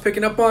weird I was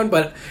picking up on.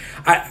 But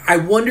I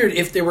wondered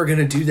if they were going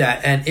to do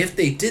that, and if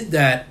they did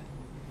that,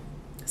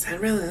 is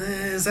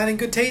that in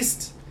good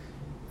taste?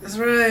 That's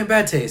really in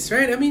bad taste,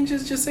 right? I mean,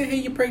 just say, hey,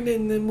 you're pregnant,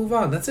 and then move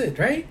on. That's it,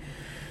 right?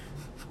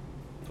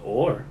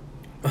 Or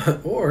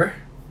we're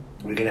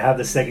going to have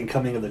the second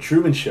coming of the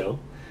Truman Show.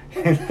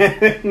 And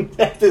then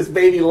have this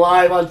baby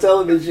live on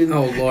television.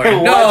 Oh, Lord.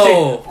 And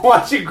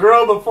watch it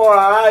grow before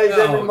our eyes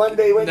every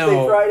Monday,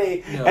 Wednesday,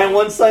 Friday, and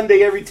one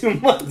Sunday every 2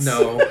 months.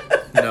 No.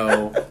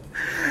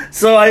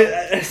 So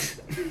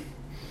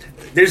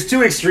there's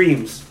two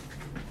extremes.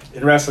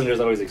 In wrestling, there's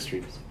always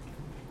extremes.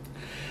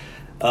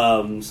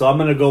 So I'm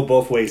going to go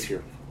both ways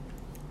here.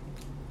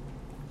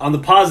 On the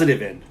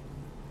positive end,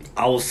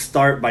 I will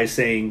start by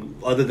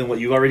saying, other than what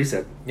you already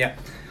said. Yeah.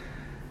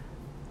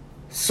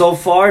 So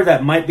far,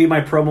 that might be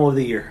my promo of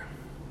the year.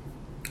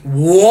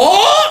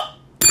 What?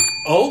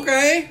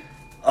 Okay.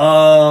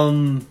 I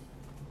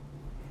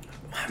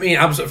mean,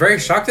 I'm very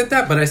shocked at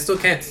that, but I still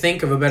can't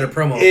think of a better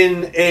promo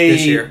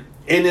this year.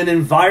 In an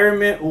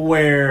environment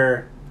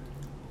where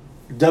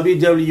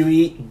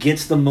WWE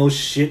gets the most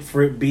shit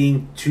for it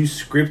being too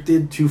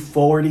scripted, too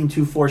forwarding,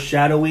 too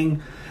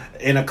foreshadowing,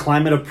 in a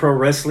climate of pro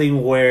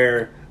wrestling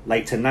where,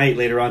 like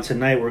later on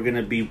tonight, we're going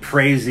to be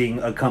praising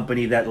a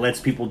company that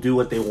lets people do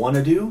what they want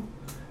to do,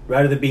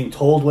 rather than being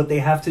told what they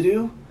have to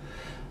do.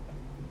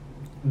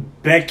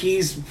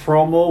 Becky's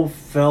promo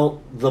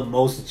felt the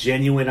most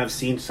genuine I've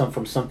seen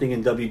from something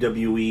in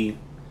WWE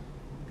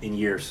in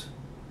years.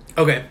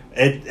 Okay.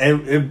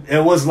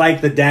 It was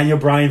like the Daniel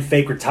Bryan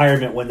fake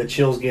retirement when the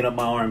chills get up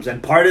my arms.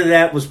 And part of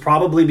that was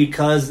probably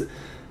because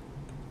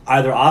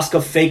either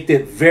Asuka faked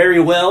it very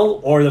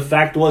well, or the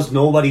fact was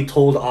nobody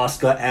told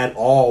Asuka at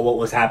all what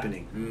was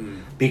happening.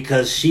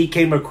 Because she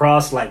came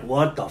across like,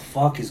 what the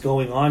fuck is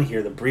going on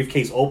here? The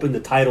briefcase open,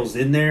 the title's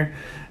in there,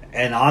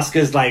 and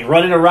Asuka's like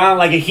running around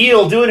like a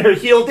heel, doing her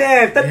heel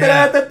dance.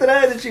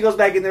 Then she goes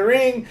back in the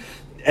ring,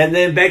 and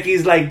then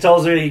Becky's like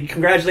tells her,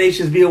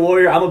 congratulations, be a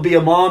warrior, I'm gonna be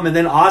a mom. And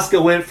then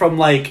Asuka went from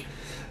like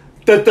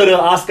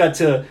Asuka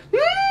to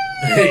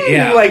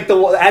like the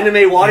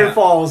anime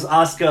waterfalls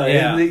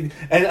Asuka,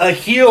 and a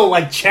heel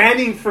like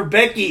chanting for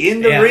Becky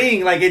in the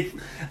ring. Like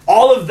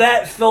all of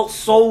that felt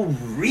so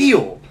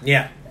real.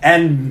 Yeah.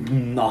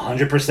 And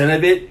 100%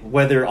 of it,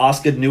 whether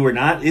Asuka knew or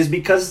not, is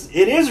because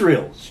it is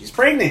real. She's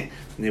pregnant.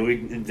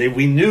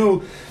 We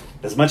knew,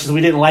 as much as we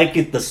didn't like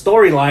it, the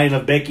storyline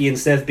of Becky and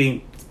Seth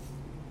being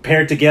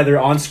paired together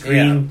on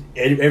screen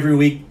every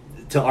week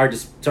to our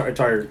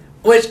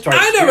which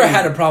I never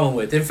had a problem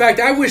with. In fact,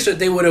 I wish that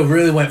they would have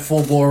really went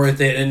full bore with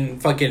it and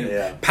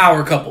fucking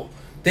power couple.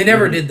 They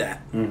never did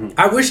that.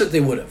 I wish that they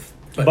would have.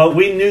 But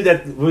we knew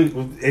that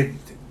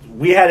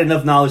we had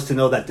enough knowledge to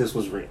know that this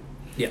was real.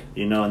 Yeah.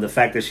 And the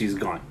fact that she's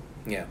gone.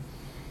 Yeah.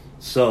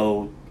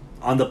 So,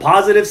 on the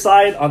positive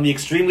side, on the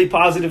extremely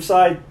positive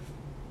side,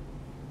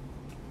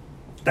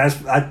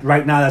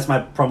 right now that's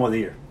my promo of the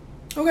year.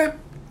 Okay.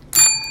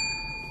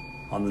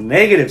 On the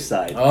negative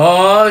side.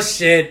 Oh,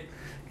 shit.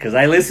 Because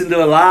I listen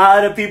to a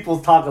lot of people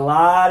talk a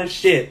lot of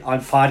shit on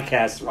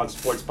podcasts, on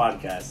sports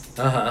podcasts.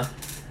 Uh-huh.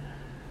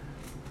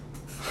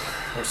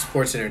 Or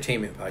sports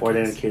entertainment podcasts. Sport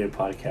entertainment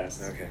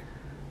podcasts. Okay.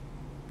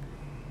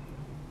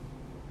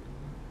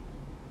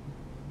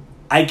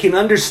 I can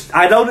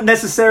I don't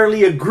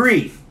necessarily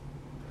agree,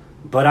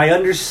 but I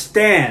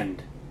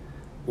understand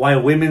why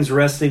women's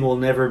wrestling will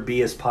never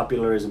be as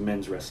popular as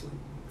men's wrestling.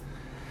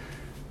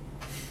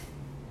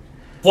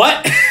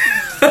 What?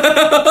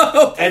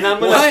 And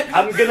I'm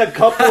gonna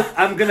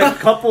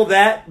couple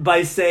that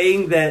by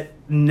saying that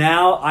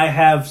now I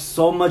have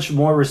so much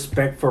more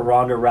respect for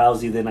Ronda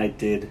Rousey than I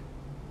did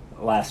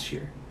last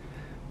year,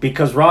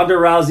 because Ronda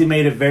Rousey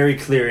made it very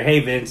clear, hey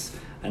Vince,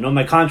 I know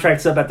my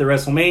contract's up at the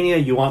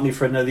WrestleMania. You want me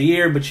for another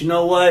year, but you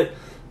know what?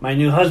 My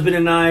new husband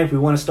and I, we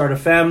want to start a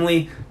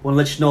family. Want to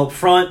let you know up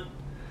front.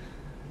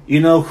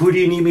 Who do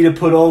you need me to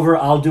put over?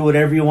 I'll do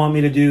whatever you want me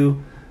to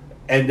do.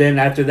 And then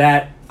after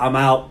that, I'm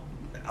out.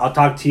 I'll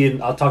talk to you.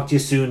 I'll talk to you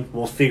soon.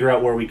 We'll figure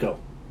out where we go.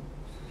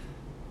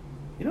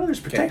 There's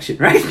protection,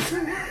 right?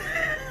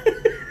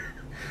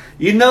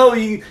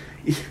 You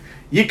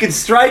can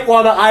strike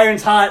while the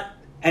iron's hot.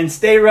 And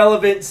stay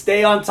relevant,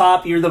 stay on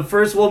top. You're the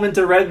first woman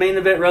to main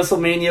event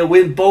WrestleMania,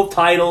 win both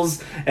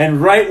titles, and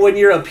right when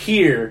you're up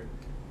here,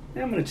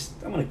 I'm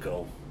gonna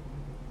go.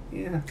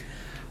 Yeah.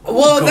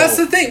 Well, that's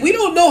the thing. We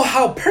don't know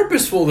how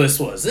purposeful this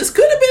was. This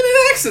could have been an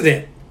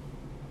accident.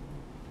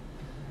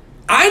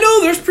 I know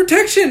there's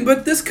protection,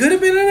 but this could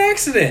have been an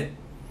accident.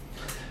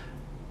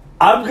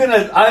 I'm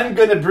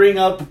gonna bring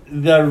up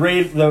the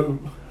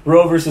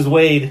Roe versus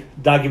Wade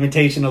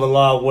documentation of the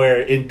law,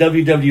 where in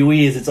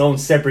WWE is its own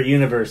separate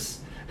universe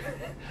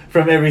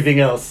from everything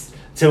else.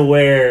 to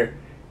where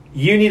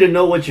you need to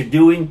know what you're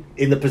doing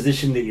in the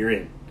position that you're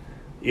in.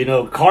 You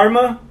know,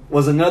 Karma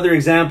was another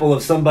example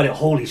of somebody.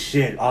 Holy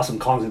shit, Awesome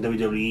Kong's in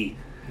WWE.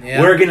 Yeah.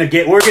 We're gonna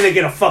get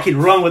a fucking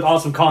run with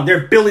Awesome Kong.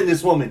 They're building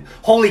this woman.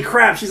 Holy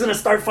crap, she's gonna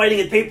start fighting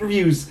at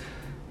pay-per-views.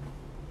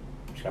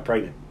 She got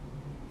pregnant.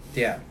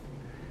 Yeah.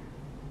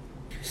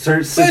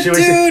 Certain but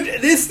dude,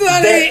 it's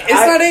not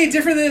any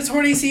different than a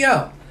torn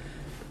ACL.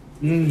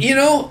 You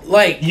know,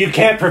 like... You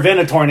can't prevent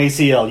a torn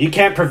ACL. You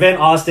can't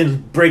prevent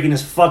Austin breaking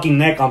his fucking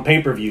neck on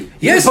pay-per-view.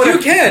 Yes, you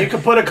can. You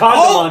can put a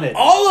condom on it.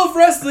 All of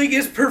wrestling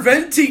is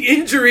preventing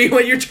injury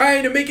when you're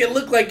trying to make it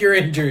look like you're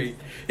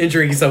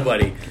injuring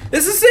somebody.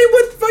 It's the same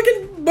with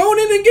fucking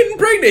boning and getting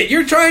pregnant.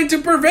 You're trying to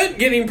prevent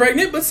getting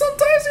pregnant, but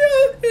sometimes,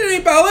 it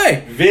ain't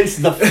ballet. Vince,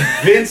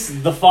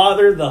 the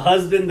father, the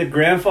husband, the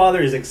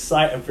grandfather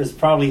is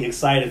probably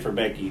excited for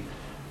Becky.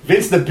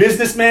 Vince, the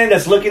businessman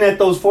that's looking at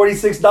those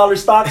 $46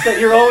 stocks that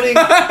you're owning,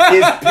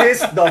 is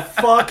pissed the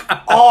fuck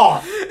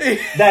off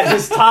that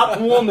his top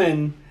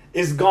woman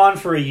is gone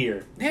for a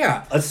year.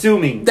 Yeah.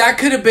 Assuming. That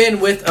could have been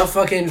with a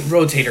fucking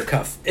rotator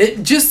cuff.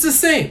 Just the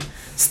same.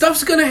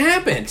 Stuff's gonna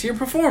happen to your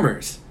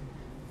performers.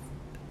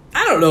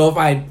 I don't know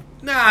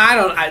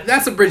if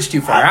that's a bridge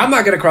too far. I'm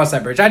not gonna cross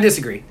that bridge. I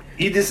disagree.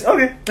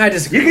 Okay. I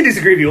disagree. You can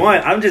disagree if you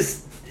want.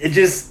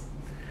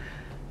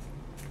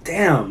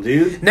 Damn,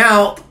 dude.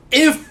 Now...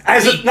 I'm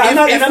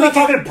not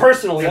talking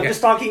personally. Okay. I'm just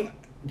talking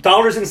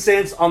dollars and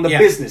cents on the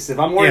business. If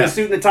I'm wearing a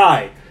suit and a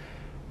tie,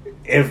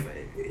 if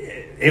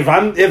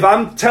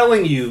I'm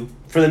telling you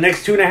for the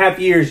next 2.5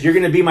 years you're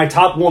going to be my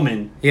top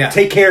woman,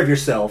 take care of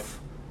yourself,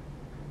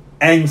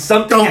 and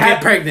something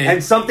get pregnant,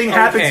 and something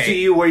happens to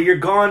you where you're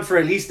gone for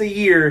at least a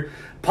year,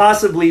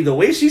 possibly. The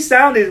way she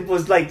sounded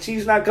was like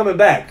she's not coming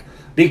back.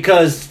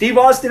 Because Steve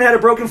Austin had a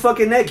broken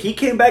fucking neck. He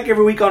came back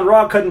every week on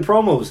Raw cutting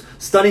promos.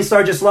 Stunning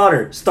Sergeant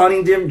Slaughter.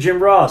 Stunning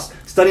Jim Ross.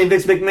 Stunning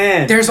Vince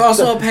McMahon. There's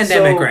also a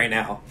pandemic right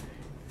now.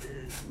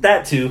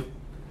 That too.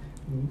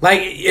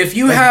 Like, if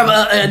you have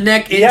a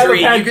neck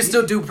injury, you can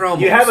still do promos.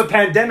 You have a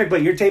pandemic,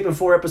 but you're taping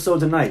 4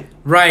 episodes a night.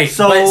 Right.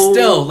 So, but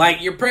still,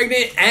 like, you're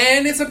pregnant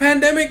and it's a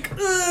pandemic.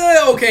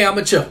 Okay, I'm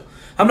going to chill.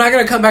 I'm not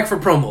going to come back for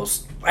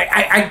promos.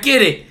 I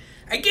get it.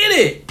 I get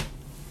it.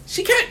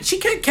 She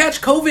can't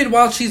catch COVID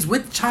while she's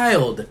with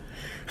child.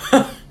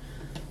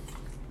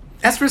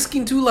 That's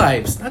risking 2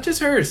 lives, not just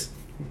hers.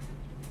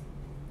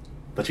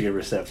 But you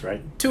get Seth's,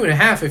 right?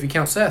 2.5 if you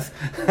count Seth.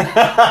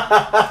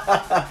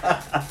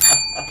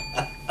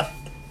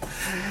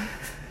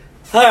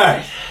 All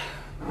right.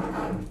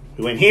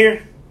 We went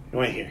here. We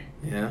went here.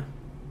 Yeah.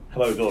 How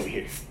about we go over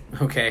here?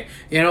 Okay.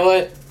 You know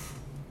what?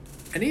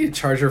 I need a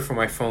charger for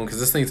my phone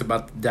because this thing's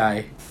about to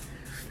die.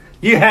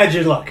 You had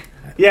your luck.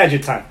 You had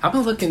your time. I'm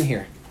gonna look in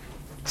here.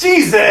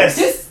 Jesus!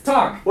 Just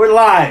talk. We're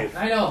live.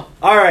 I know.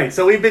 All right,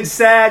 so we've been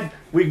sad.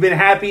 We've been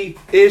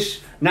happy-ish.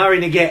 Now we're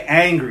going to get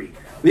angry.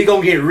 We're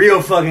going to get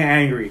real fucking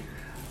angry.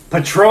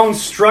 Patron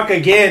struck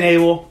again,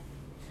 Abel.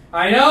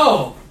 I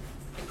know.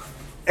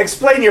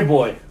 Explain your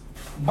boy.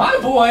 My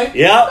boy?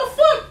 Yep. What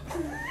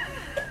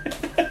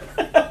the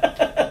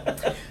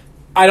fuck?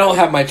 I don't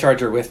have my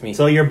charger with me.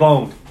 So you're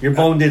boned. You're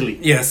bone diddly.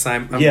 Yes,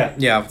 I'm.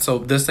 Yeah, so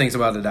this thing's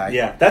about to die.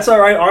 Yeah, that's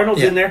all right.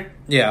 Arnold's in there.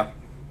 Yeah.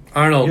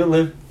 Arnold. You'll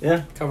live.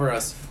 Yeah. Cover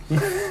us.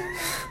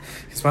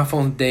 Because my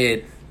phone's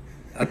dead.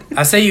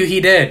 I say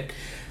he dead.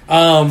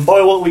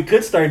 Boy, what we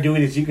could start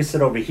doing is you can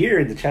sit over here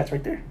and the chat's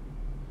right there.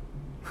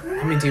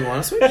 I mean, do you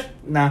want to switch?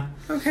 Nah.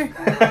 Okay.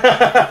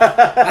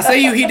 I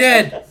say he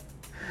dead.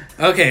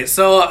 Okay,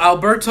 so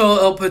Alberto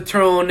El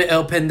Patron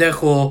El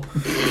Pendejo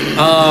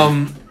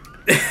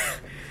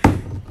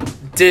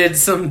did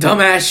some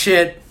dumbass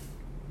shit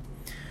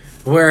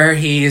where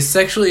he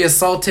sexually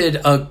assaulted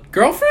a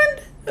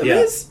girlfriend of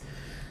his.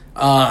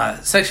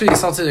 Sexually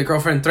assaulted a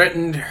girlfriend,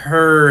 threatened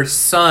her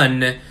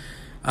son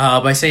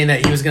by saying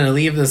that he was going to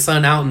leave the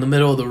son out in the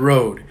middle of the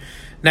road.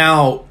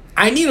 Now,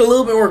 I need a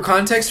little bit more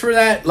context for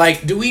that.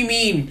 Like, do we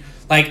mean,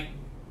 like,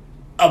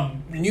 a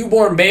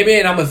newborn baby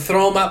and I'm going to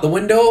throw him out the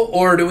window?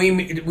 Or do we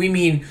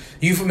mean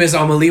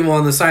euphemism, I'm going to leave him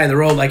on the side of the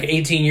road like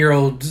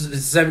 18-year-old,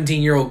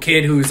 17-year-old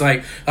kid who's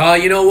like, oh,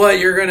 you know what,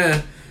 you're going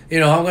to...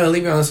 I'm going to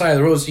leave you on the side of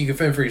the road so you can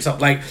fend for yourself.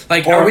 Like,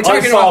 or are we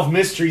talking Unsolved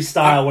Mystery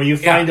style where you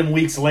find him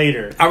weeks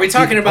later? Are we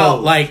talking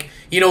about, like,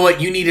 you know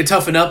what, you need to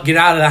toughen up, get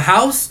out of the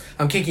house,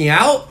 I'm kicking you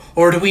out?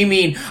 Or do we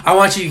mean, I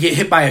want you to get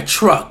hit by a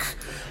truck?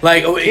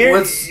 Like,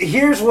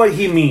 here's what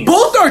he means.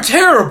 Both are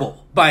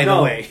terrible, by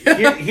the way.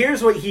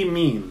 Here's what he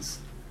means.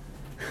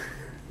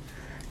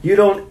 You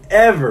don't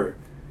ever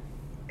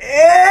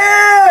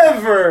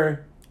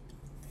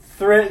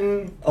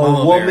threaten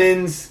a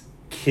woman's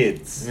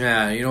kids.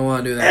 Yeah, you don't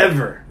want to do that.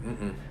 Ever.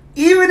 Mm-mm.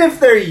 Even if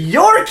they're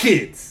your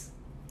kids.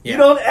 Yeah. You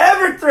don't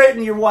ever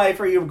threaten your wife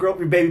or your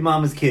baby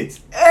mama's kids.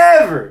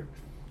 Ever.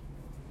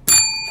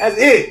 That's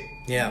it.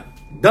 Yeah.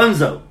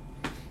 Dunzo.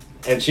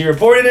 And she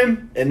reported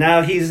him, and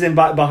now he's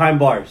behind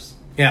bars.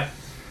 Yeah.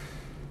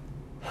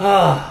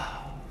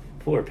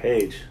 Poor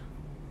Paige.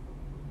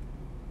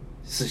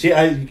 So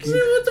what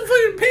the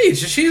fuck, Paige?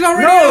 She's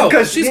already out.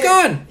 Because she's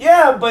gone.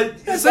 Yeah, but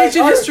it's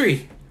ancient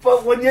history.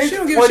 But when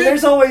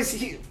there's always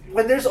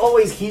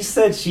he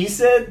said, she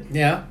said.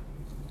 Yeah.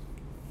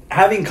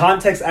 Having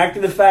context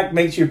after the fact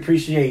makes you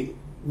appreciate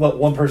what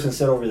one person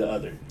said over the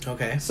other.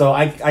 Okay. So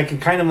I can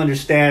kind of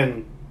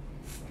understand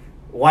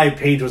why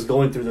Paige was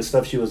going through the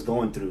stuff she was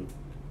going through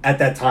at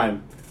that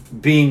time,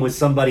 being with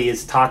somebody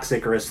as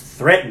toxic or as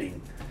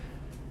threatening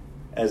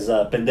as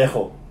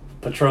Pendejo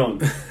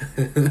Patron.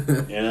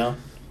 You know,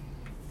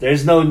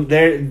 there's no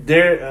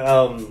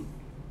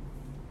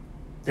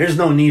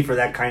need for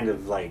that kind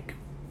of like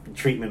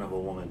treatment of a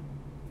woman.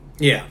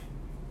 Yeah.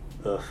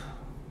 Ugh.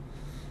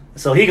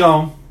 So he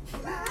gone.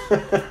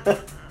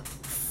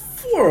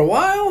 For a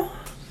while.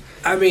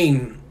 I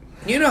mean,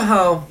 you know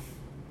how.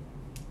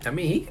 I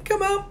mean, he can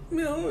come out,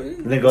 you know.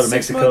 And then go to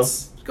Mexico.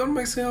 Months, go to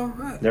Mexico.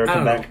 Never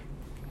come back. Know.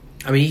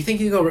 I mean, you think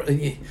he go?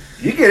 You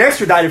get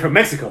extradited from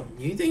Mexico.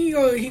 You think he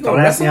go? Don't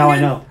ask me how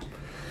again?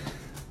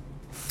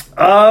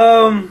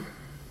 I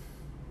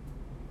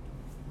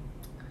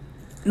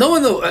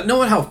know.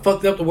 Knowing how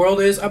fucked up the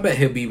world is, I bet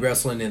he'll be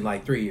wrestling in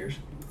like 3 years.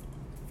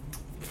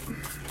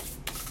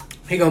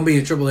 He gonna be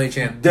a AAA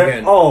champ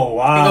again. Oh,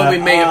 wow. He gonna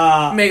be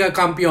mega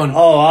campeón.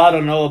 Oh, I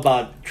don't know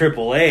about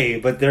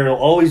AAA, but there will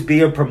always be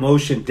a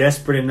promotion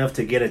desperate enough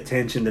to get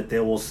attention that they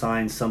will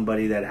sign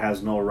somebody that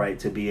has no right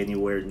to be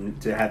anywhere,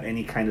 to have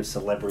any kind of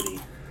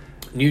celebrity.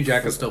 New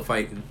Jack is still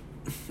fighting,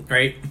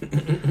 right?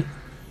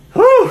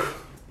 Whew.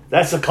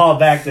 That's a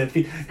callback to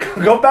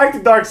go back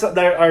to Dark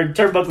or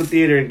Turnbuckle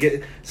Theater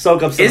and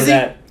soak up some of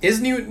that.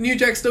 Is New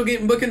Jack still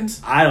getting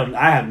bookings? I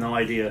have no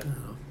idea.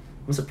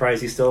 I'm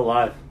surprised he's still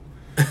alive.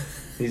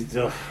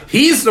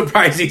 He's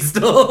surprised he's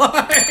still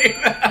alive.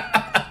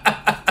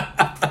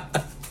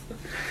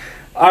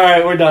 All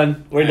right, we're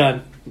done. We're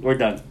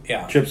done.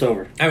 Yeah. Trip's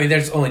over. I mean,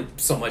 there's only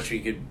so much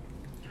you could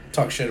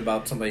talk shit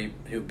about somebody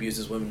who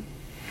abuses women.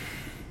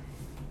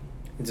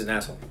 He's an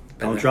asshole.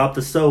 Don't drop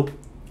the soap.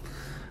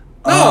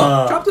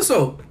 No, drop the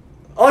soap.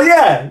 Oh,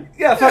 yeah.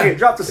 Yeah, fuck it.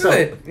 Drop the soap.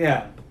 It.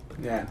 Yeah.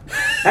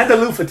 And the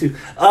loofah, too.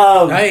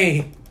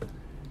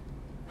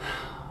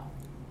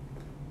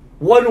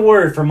 One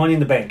word for Money in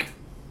the Bank.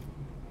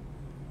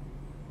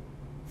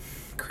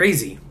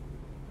 Crazy.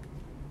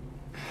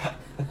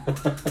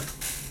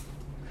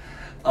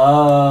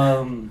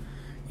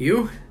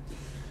 You?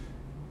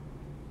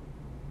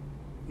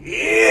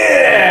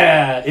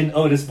 Yeah! In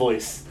Otis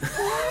voice.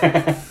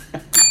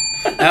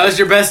 That was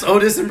your best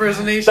Otis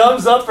impersonation?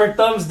 Thumbs up or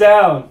thumbs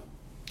down?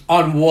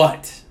 On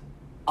what?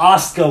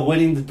 Asuka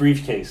winning the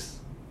briefcase.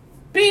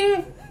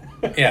 Bing!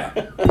 Yeah.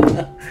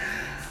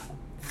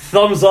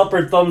 Thumbs up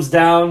or thumbs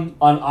down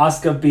on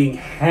Asuka being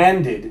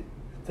handed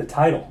the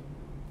title?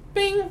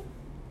 Bing!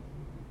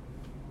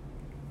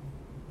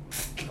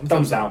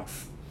 Thumbs down.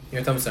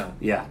 Your thumbs down.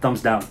 Yeah,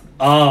 thumbs down.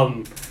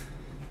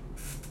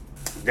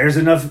 There's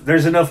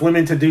enough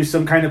women to do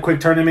some kind of quick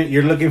tournament.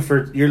 You're looking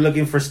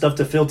for stuff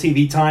to fill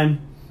TV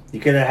time.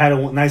 You could have had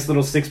a nice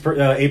little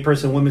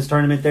 8-person women's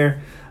tournament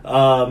there.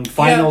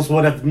 Finals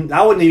would have.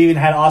 I wouldn't have even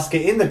had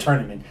Asuka in the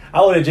tournament.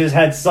 I would have just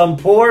had some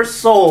poor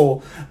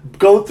soul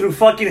go through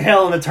fucking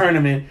hell in the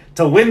tournament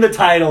to win the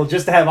title,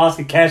 just to have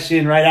Asuka cash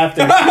in right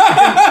after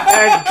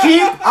and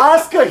keep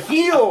Asuka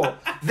heel.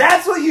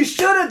 That's what you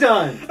should have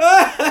done.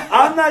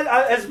 I'm not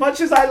as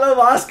much as I love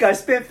Asuka. I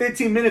spent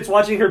 15 minutes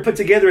watching her put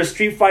together a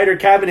Street Fighter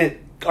cabinet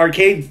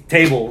arcade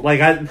table. Like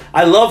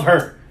I love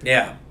her.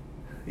 Yeah.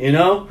 You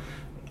know,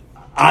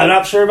 I'm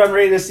not sure if I'm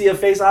ready to see a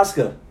face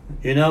Asuka.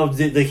 You know,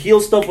 the heel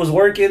stuff was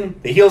working.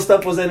 The heel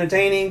stuff was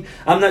entertaining.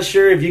 I'm not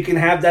sure if you can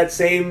have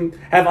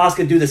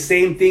Asuka do the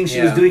same thing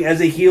she was doing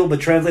as a heel, but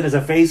translate as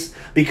a face,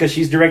 because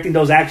she's directing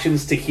those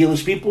actions to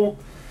heelish people.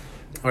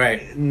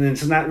 Right. And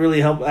it's not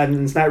really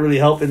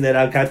helping that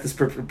I've got this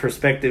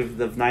perspective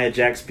of Nia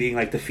Jax being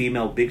like the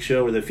female Big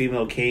Show or the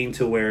female Kane,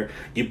 to where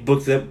you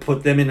put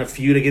them in a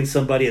feud against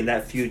somebody, and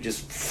that feud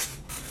just.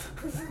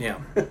 Yeah.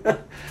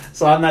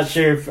 So I'm not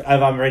sure if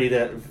I'm ready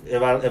to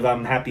if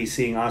I'm happy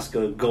seeing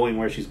Asuka going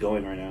where she's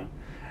going right now.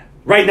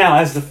 Right now,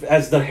 as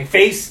the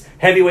face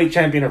heavyweight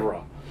champion of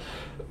Raw.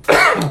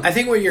 I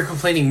think what you're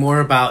complaining more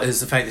about is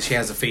the fact that she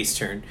has a face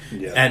turn,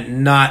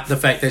 and not the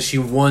fact that she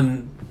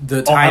won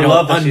the title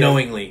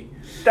unknowingly.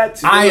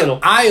 That's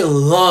I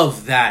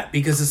love that,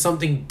 because it's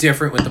something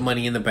different with the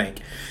Money in the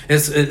Bank.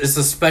 It's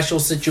a special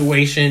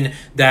situation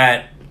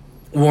that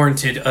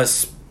warranted a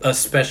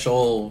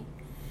special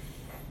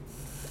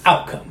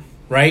outcome,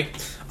 right?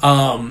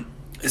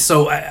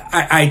 So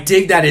I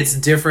dig that it's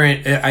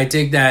different. I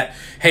dig that,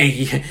 hey,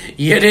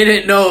 you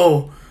didn't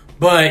know,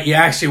 but you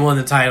actually won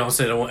the title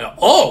instead of,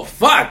 oh,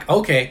 fuck,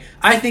 okay.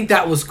 I think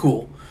that was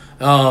cool.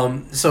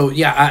 So,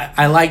 yeah,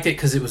 I liked it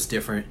because it was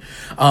different.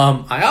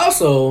 I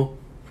also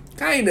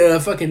kind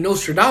of fucking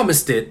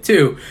Nostradamus did,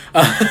 too.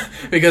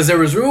 Because there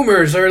was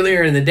rumors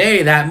earlier in the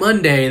day, that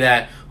Monday,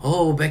 that,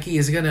 oh, Becky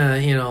is going to,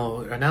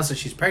 announce that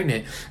she's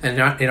pregnant. And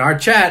in our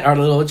chat, our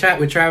little chat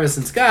with Travis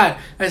and Scott,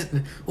 I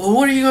said, well,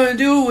 what are you going to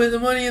do with the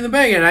Money in the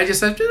Bank? And I just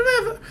said,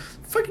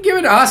 fucking give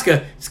it to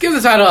Asuka. Just give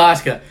the title to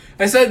Asuka.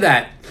 I said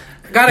that.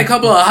 Got a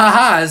couple of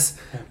ha-has,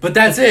 but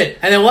that's it.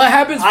 And then what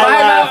happens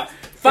 5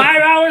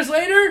 hours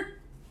later?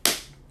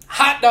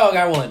 Hot dog,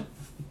 I won.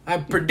 I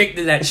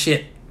predicted that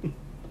shit.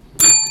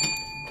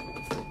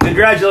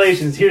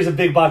 Congratulations. Here's a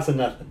big box of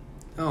nothing.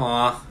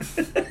 Aw.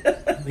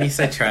 At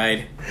least I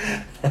tried.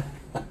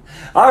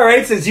 All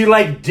right, since you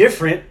like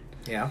different.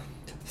 Yeah.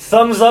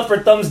 Thumbs up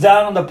or thumbs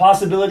down on the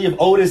possibility of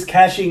Otis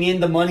cashing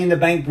in the Money in the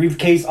Bank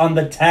briefcase on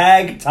the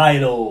tag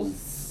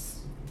titles.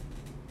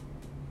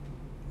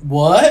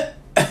 What?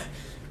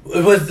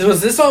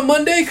 Was this on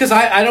Monday? Because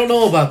I don't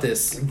know about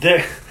this.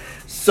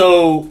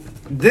 So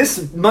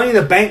this Money in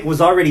the Bank was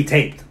already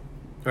taped.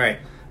 Right.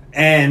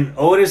 And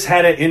Otis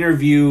had an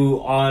interview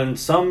on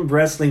some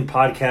wrestling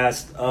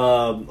podcast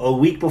a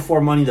week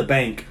before Money in the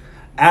Bank,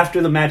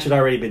 after the match had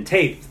already been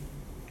taped.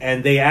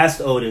 And they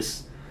asked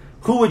Otis,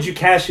 who would you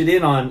cash it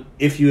in on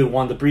if you had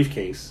won the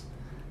briefcase?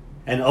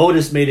 And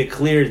Otis made it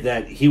clear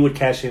that he would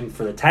cash in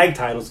for the tag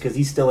titles because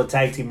he's still a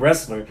tag team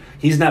wrestler.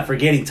 He's not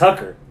forgetting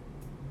Tucker.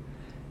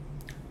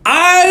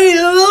 I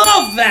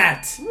love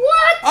that!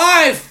 What?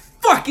 I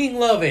fucking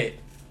love it!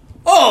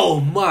 Oh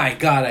my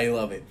god, I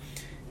love it.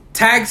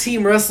 Tag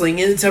team wrestling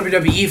in the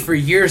WWE for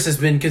years has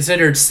been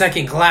considered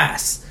second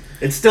class.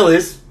 It still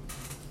is.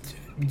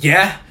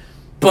 Yeah,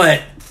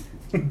 but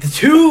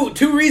the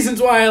two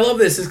reasons why I love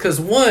this is because,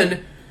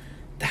 one,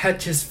 that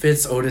just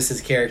fits Otis's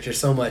character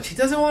so much. He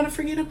doesn't want to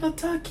forget about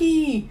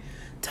Tucky.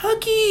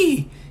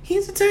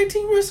 He's a tag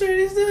team wrestler.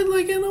 He's not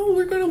like,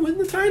 we're going to win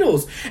the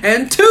titles.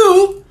 And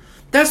two,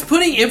 that's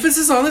putting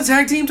emphasis on the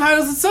tag team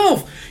titles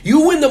itself.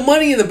 You win the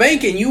Money in the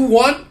Bank and you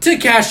want to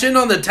cash in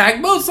on the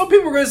tag belts. Some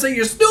people are going to say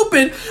you're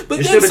stupid,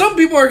 but then some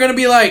people are going to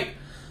be like,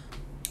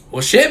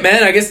 well, shit,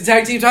 man, I guess the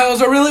tag team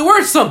titles are really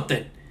worth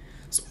something.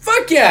 So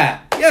fuck yeah.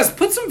 Yes,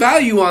 put some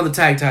value on the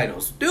tag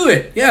titles. Do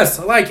it. Yes,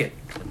 I like it.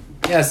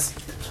 Yes.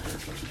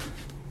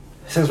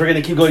 Since we're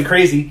going to keep going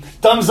crazy,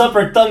 thumbs up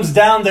or thumbs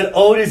down that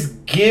Otis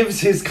gives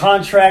his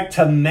contract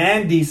to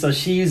Mandy so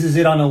she uses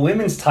it on a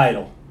women's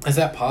title. Is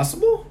that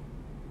possible?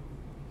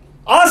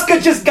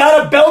 Asuka just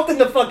got a belt in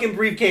the fucking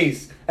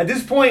briefcase. At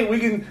this point, we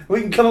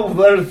can come up with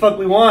whatever the fuck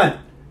we want.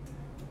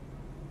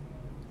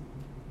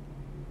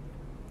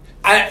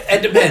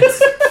 It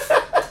depends.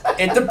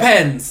 It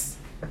depends.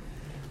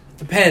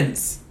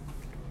 Depends.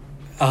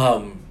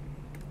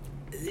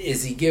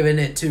 Is he giving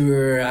it to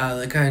her out of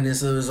the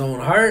kindness of his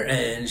own heart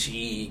and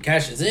she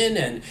cashes in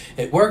and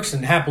it works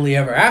and happily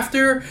ever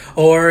after?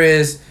 Or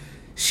is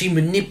she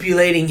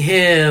manipulating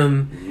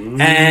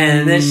him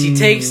and then she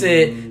takes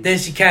it, then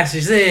she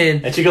cashes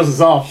in and she goes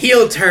off.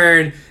 Heel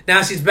turn,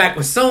 now she's back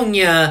with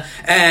Sonya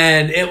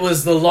and it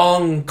was the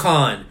long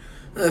con.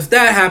 If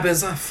that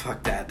happens,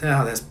 fuck that.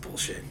 Oh, that's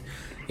bullshit.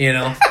 You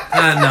know?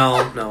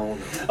 No.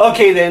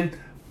 Okay, then.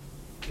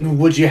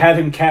 Would you have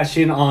him cash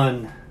in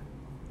on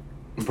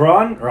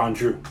Braun or on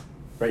Drew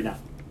right now?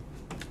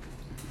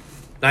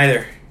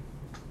 Neither.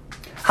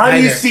 How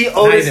do you see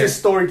Otis'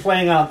 story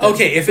playing out?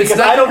 Okay, if it's because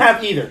not, I don't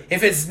have either.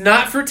 If it's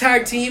not for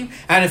tag team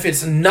and if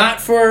it's not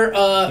for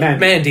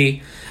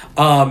Mandy,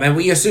 and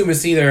we assume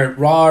it's either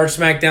Raw or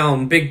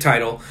SmackDown big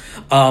title,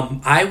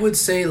 I would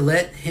say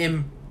let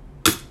him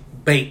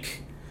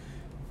bake.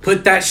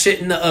 Put that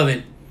shit in the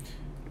oven.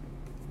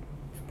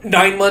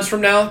 9 months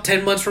from now,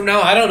 10 months from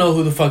now, I don't know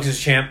who the fuck's his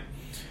champ.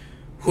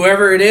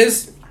 Whoever it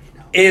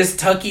is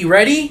Tucky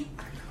ready?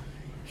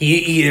 He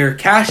either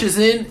cashes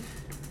in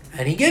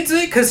and he gets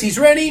it because he's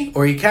ready,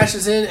 or he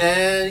cashes in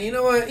and you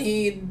know what?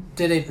 He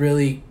didn't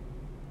really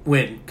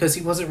win because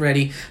he wasn't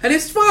ready. And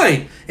it's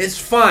fine. It's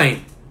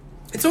fine.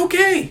 It's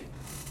okay.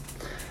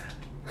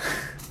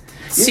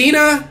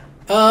 Cena,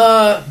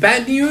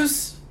 bad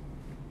news?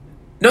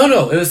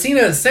 No, it was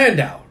Cena and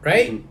Sandow,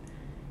 right? Mm-hmm.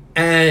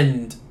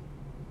 And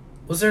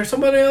was there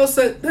somebody else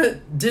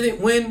that didn't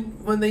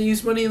win when they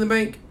used Money in the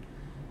Bank?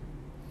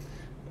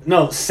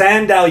 No,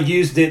 Sandow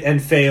used it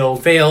and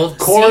failed. Cena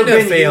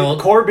failed.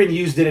 Corbin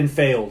used it and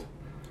failed.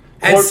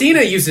 And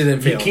Cena used it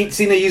and failed.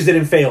 Cena used it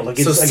and failed.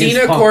 So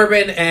Cena, Punk.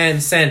 Corbin,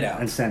 and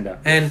Sandow.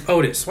 And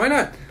Otis. Why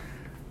not?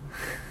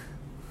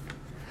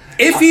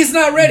 If he's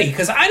not ready.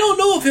 Because I don't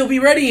know if he'll be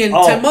ready in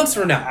 10 months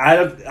from now.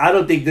 I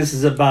don't think this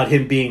is about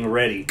him being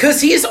ready.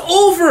 Because he's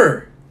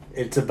over.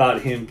 It's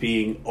about him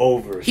being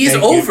over. He's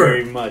Thank over. You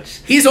very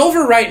much. He's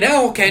over right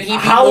now. Can he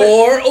be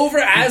more over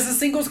as a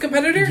singles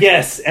competitor?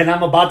 Yes, and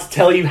I'm about to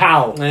tell you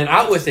how. And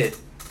out with it.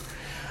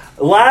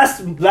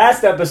 Last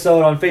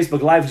episode on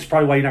Facebook Live, which is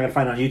probably why you're not going to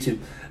find it on YouTube,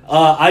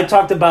 I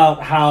talked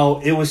about how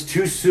it was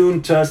too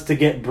soon to us to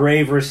get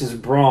Bray versus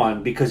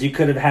Braun because you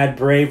could have had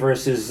Bray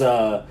versus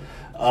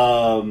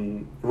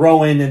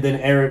Rowan and then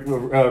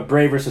Eric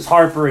Bray versus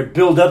Harper and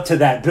build up to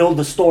that, build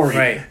the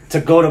story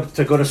to go to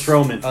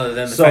Strowman. Other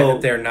than the fact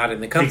that they're not in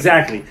the company.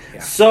 Exactly.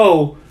 Yeah.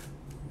 So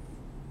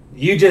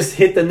you just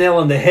hit the nail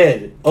on the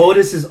head.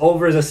 Otis is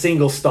over as a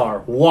single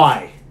star.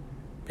 Why?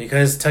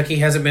 Because Tucky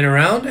hasn't been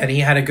around and he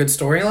had a good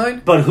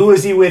storyline. But who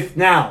is he with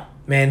now?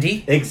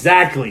 Mandy.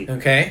 Exactly.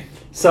 Okay.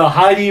 So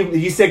how do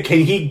you said, can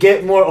he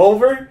get more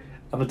over?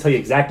 I'm going to tell you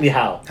exactly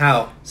how.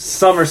 How?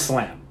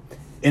 SummerSlam.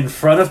 In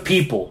front of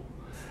people.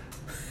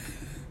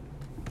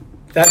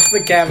 That's the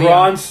caveat.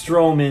 Braun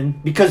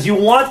Strowman, because you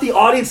want the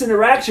audience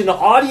interaction. The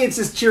audience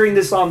is cheering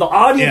this on. The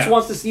audience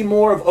wants to see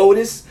more of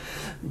Otis,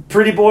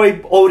 Pretty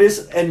Boy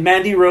Otis, and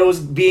Mandy Rose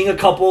being a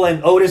couple,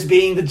 and Otis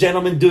being the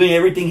gentleman doing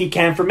everything he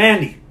can for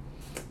Mandy.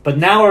 But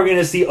now we're going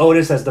to see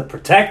Otis as the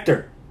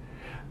protector,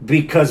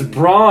 because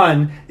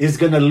Braun is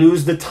going to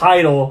lose the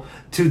title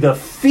to the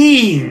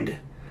Fiend.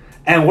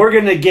 And we're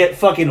going to get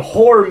fucking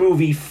horror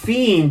movie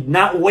Fiend,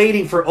 not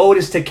waiting for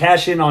Otis to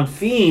cash in on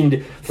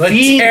Fiend. But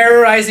Fiend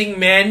terrorizing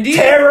Mandy?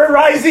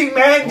 Terrorizing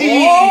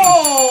Mandy!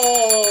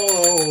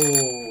 Whoa!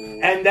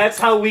 And that's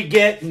how we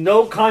get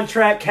no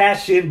contract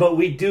cash in, but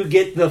we do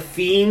get the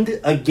Fiend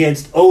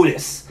against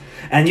Otis.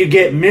 And you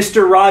get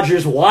Mr.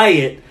 Rogers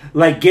Wyatt,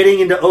 like, getting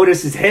into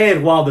Otis's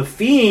head while the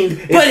Fiend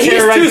is But he's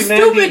terrorizing too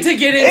Mandy. stupid to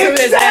get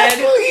into his head.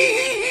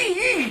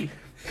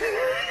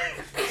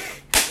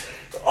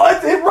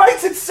 It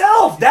writes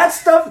itself. That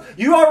stuff,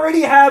 you already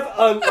have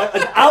an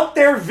out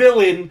there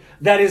villain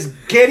that is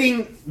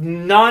getting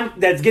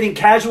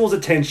casuals'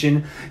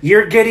 attention.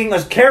 You're getting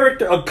a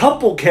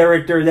couple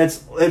character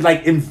that's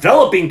like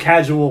enveloping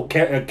casual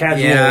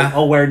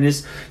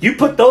awareness. You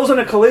put those on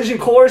a collision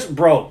course,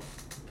 bro.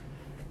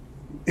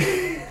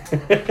 He's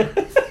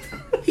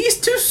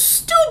too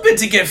stupid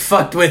to get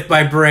fucked with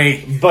by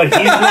Bray. But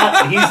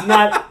he's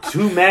not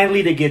too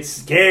manly to get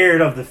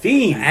scared of the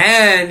Fiend.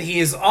 And he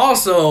is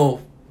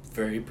also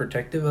very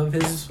protective of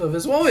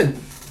his woman.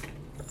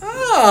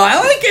 Oh, I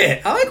like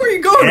it. I like where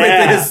you're going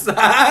with this.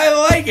 I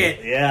like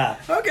it. Yeah.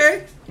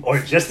 Okay. Or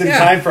just in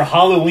time for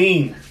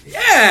Halloween.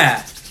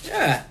 Yeah.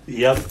 Yeah.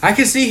 Yep. I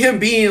can see him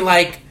being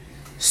like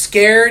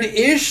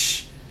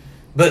scared-ish,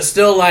 but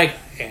still like,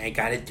 I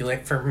gotta do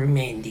it for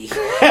Mandy.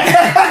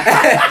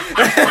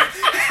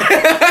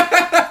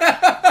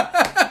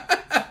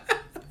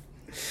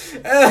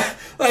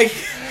 Like...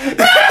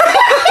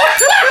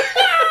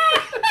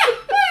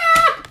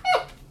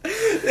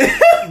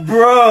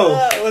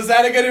 Bro, was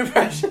that a good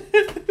impression?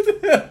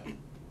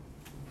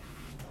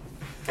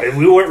 If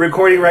we weren't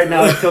recording right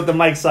now, I'd tilt the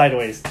mic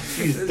sideways.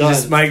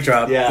 Just mic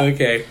drop. Yeah.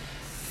 Okay.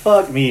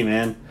 Fuck me,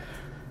 man.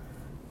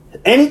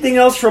 Anything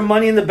else from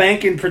Money in the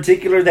Bank in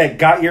particular that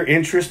got your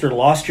interest or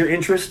lost your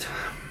interest?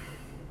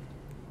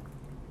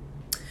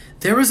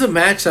 There was a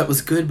match that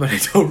was good, but I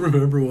don't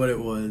remember what it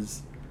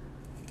was.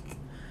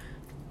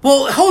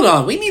 Well, hold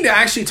on. We need to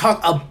actually talk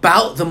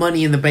about the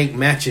Money in the Bank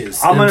matches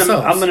I'm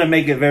themselves. gonna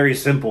make it very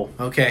simple.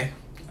 Okay.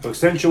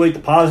 Accentuate the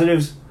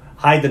positives,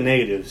 hide the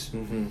negatives.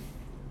 Mm-hmm.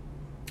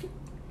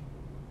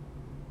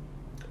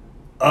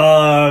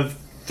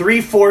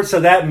 3/4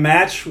 of that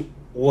match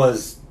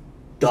was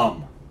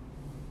dumb.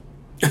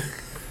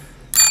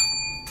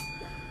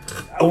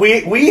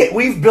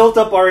 We've built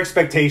up our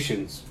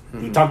expectations.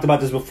 Mm-hmm. We talked about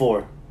this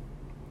before.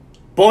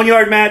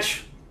 Boneyard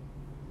match,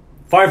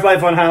 Firefly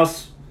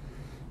Funhouse,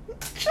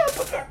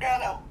 Ciampa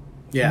Gargano.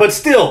 Yeah. But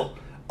still,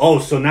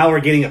 so now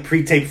we're getting a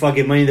pre-taped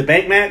fucking Money in the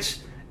Bank match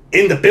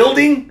in the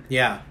building?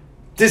 Yeah.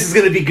 This is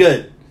going to be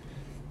good.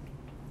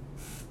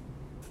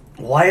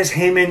 Why is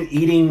Heyman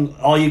eating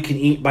all you can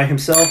eat by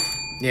himself?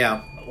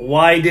 Yeah.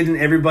 Why didn't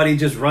everybody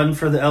just run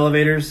for the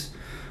elevators?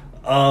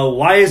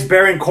 Why is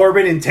Baron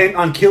Corbin intent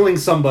on killing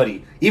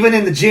somebody? Even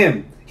in the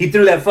gym. He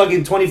threw that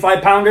fucking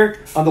 25-pounder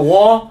on the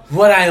wall.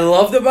 What I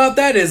loved about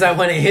that is that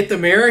when it hit the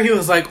mirror, he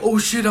was like, oh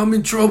shit, I'm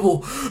in trouble.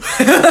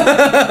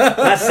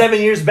 That's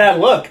 7 years bad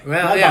luck.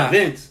 Well, not about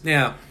Vince.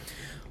 Yeah.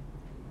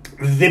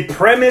 The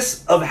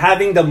premise of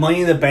having the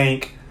Money in the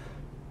Bank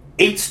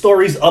 8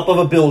 stories up of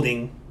a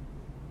building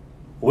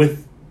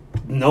with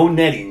no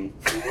netting,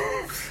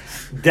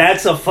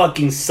 that's a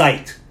fucking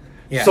sight.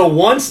 Yeah. So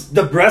once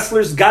the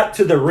wrestlers got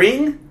to the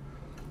ring,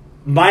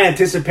 my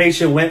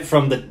anticipation went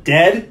from the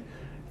dead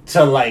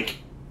to like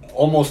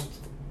almost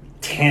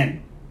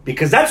 10.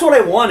 Because that's what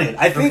I wanted.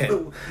 I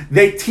think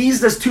they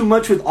teased us too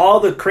much with all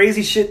the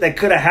crazy shit that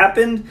could have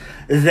happened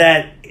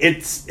that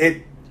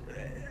it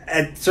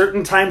at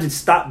certain times it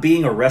stopped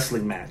being a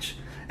wrestling match.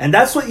 And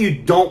that's what you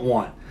don't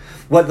want.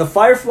 What the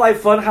Firefly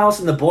Funhouse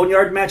and the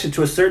Boneyard match, and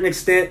to a certain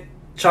extent,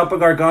 Ciampa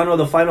Gargano,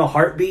 the final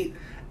heartbeat,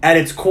 at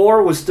its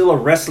core was still a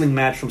wrestling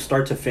match from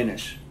start to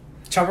finish.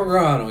 Ciampa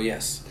Gargano,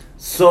 yes.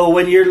 So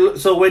when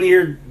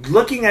you're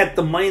looking at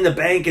the Money in the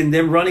Bank and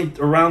them running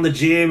around the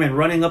gym and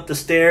running up the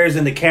stairs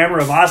and the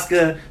camera of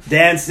Asuka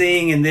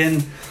dancing and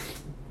then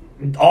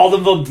all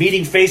of them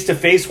meeting face to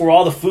face where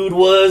all the food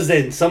was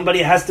and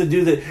somebody has to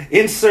do the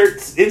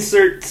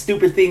insert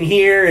stupid thing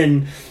here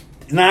and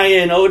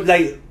Nia and Otis,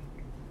 like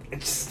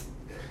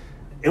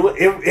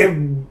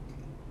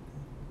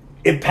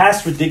it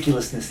passed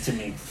ridiculousness to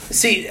me.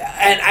 See,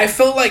 and I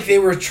felt like they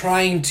were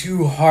trying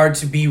too hard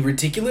to be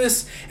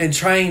ridiculous and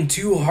trying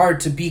too hard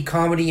to be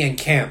comedy and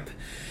camp.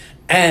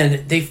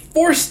 And they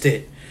forced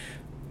it.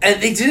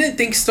 And they didn't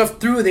think stuff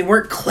through and they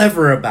weren't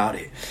clever about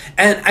it.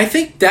 And I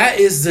think that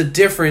is the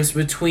difference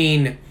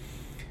between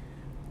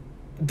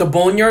the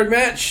Boneyard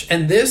match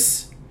and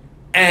this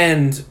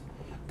and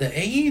the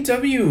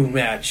AEW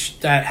match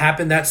that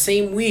happened that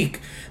same week.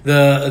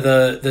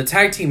 The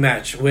tag team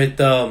match with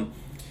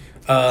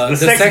the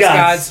Sex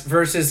Gods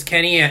versus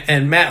Kenny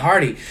and Matt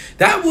Hardy.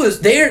 That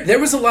was there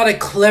was a lot of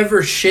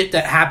clever shit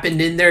that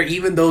happened in there,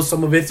 even though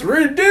some of it's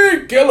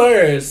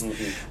ridiculous.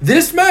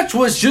 This match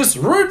was just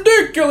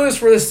ridiculous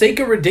for the sake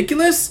of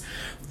ridiculous.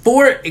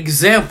 For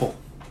example,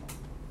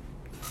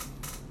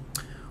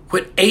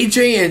 when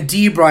AJ and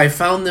D-Bry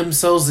found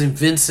themselves in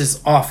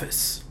Vince's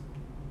office,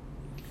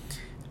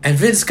 and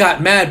Vince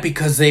got mad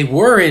because they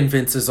were in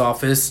Vince's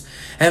office,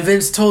 and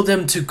Vince told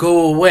them to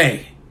go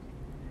away.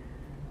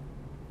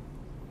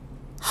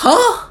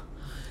 Huh?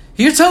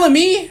 You're telling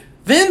me,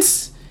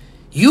 Vince,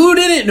 you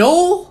didn't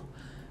know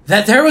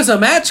that there was a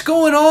match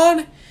going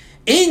on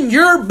in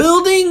your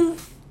building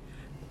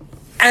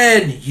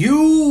and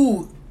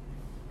you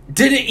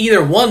didn't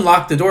either, one,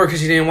 lock the door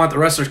because you didn't want the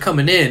wrestlers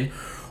coming in,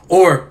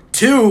 or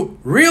two,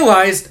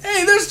 realized,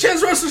 hey, there's a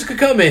chance wrestlers could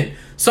come in.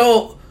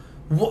 So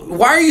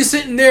why are you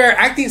sitting there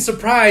acting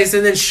surprised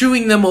and then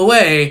shooing them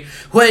away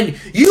when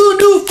you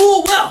knew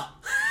full well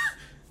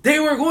they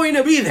were going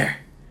to be there?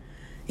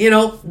 You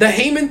know, the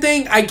Heyman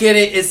thing, I get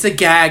it. It's a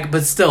gag,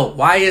 but still,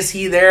 why is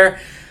he there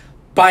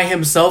by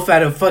himself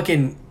at a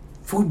fucking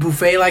food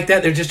buffet like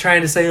that? They're just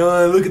trying to say,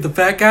 oh, look at the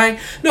fat guy.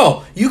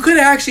 No, you could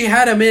have actually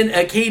had him in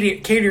a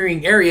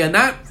catering area,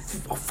 not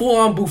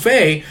full-on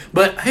buffet,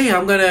 but hey,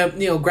 I'm going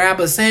to,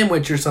 grab a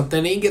sandwich or something,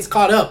 and he gets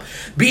caught up.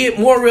 Be it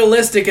more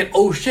realistic and,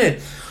 oh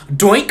shit,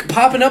 Doink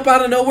popping up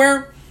out of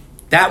nowhere,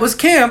 that was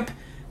camp.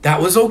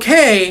 That was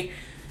okay.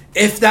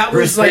 If that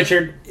was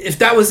if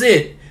that was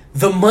it.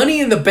 The Money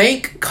in the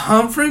Bank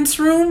conference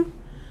room?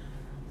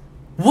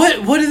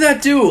 What did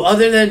that do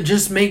other than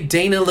just make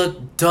Dana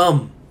look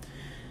dumb?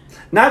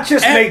 Not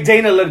just make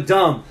Dana look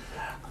dumb.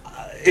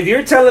 If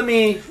you're telling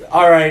me,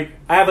 all right,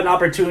 I have an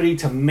opportunity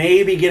to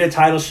maybe get a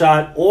title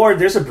shot, or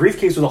there's a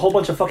briefcase with a whole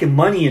bunch of fucking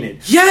money in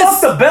it. Yes!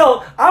 Fuck the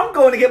belt. I'm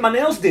going to get my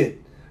nails did.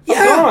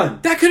 Yeah,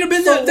 that could have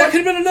been that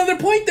could have been another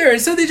point there.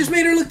 Instead, they just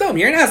made her look dumb.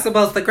 You're not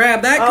supposed to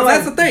grab that because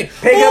that's the thing.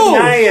 Pick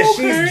up Nia. Okay.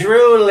 She's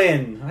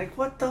drooling. Like,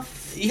 what the?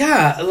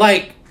 Yeah,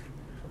 like,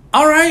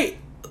 all right,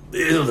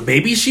 the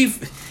baby sheep.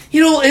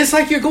 It's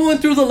like you're going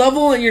through the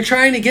level and you're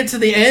trying to get to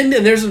the end,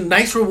 and there's a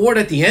nice reward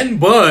at the end,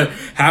 but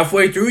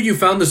halfway through you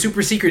found the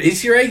super secret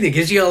Easter egg that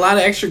gives you a lot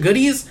of extra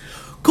goodies.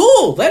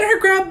 Cool, let her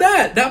grab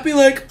that. Not be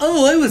like,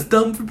 oh, I was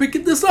dumb for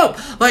picking this up.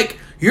 Like,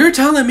 you're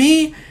telling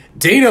me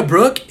Dana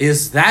Brooke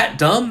is that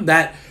dumb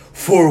that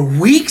for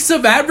weeks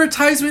of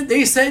advertisement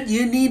they said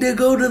you need to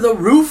go to the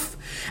roof,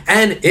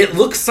 and it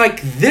looks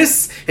like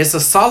this is a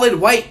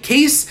solid white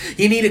case,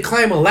 you need to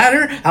climb a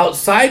ladder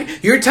outside.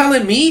 You're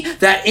telling me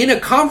that in a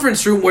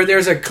conference room where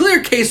there's a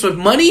clear case with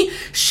money,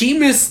 she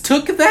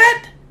mistook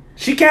that?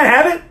 She can't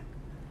have it?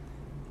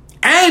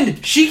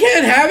 And she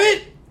can't have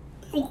it?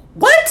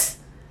 What?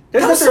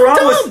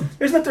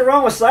 There's nothing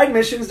wrong with side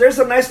missions. There's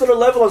a nice little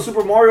level of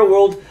Super Mario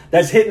World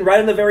that's hidden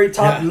right in the very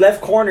top left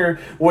corner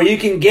where you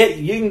can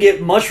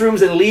get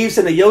mushrooms and leaves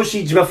and the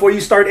Yoshi before you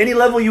start any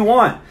level you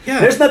want. Yeah.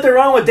 There's nothing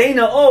wrong with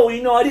Dana. Oh,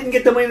 I didn't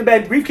get the money in the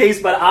bag briefcase,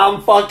 but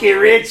I'm fucking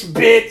rich,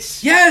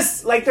 bitch.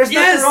 Yes. Like, there's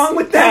nothing wrong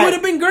with that. That would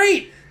have been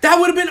great. That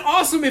would have been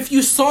awesome if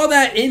you saw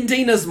that in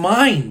Dana's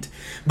mind.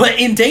 But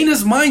in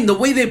Dana's mind, the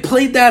way they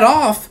played that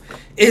off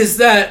is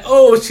that,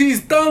 oh, she's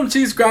dumb,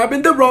 she's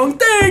grabbing the wrong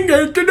thing.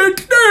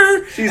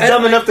 She's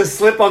dumb enough to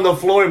slip on the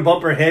floor and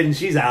bump her head and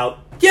she's out.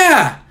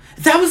 Yeah.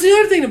 That was the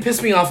other thing that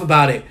pissed me off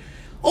about it.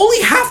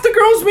 Only half the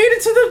girls made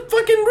it to the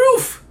fucking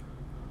roof.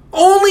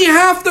 Only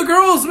half the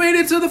girls made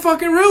it to the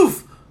fucking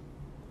roof.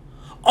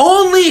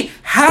 Only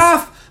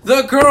half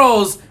the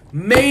girls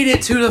made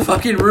it to the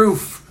fucking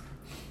roof.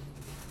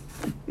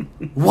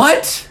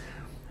 What?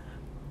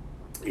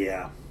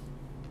 Yeah.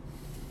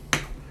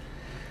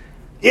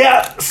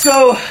 Yeah,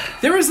 so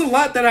there was a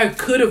lot that I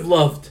could have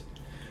loved,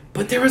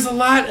 but there was a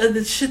lot of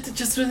the shit that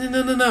just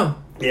no.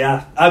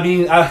 Yeah, I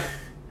mean, at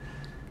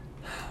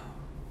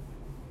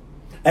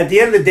the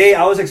end of the day,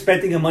 I was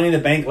expecting a Money in the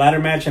Bank ladder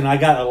match, and I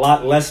got a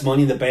lot less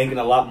Money in the Bank and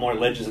a lot more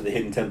Legends of the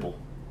Hidden Temple.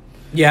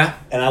 Yeah,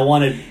 and I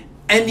wanted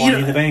Money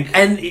in the Bank.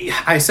 And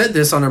I said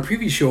this on our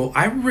previous show.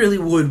 I really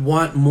would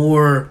want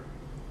more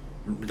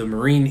the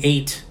Marine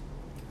 8.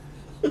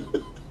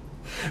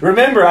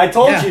 Remember, I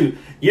told you.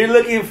 You're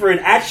looking for an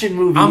action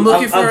movie. I'm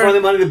looking for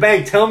the Money in the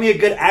Bank. Tell me a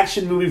good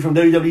action movie from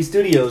WWE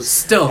Studios.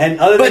 Still. And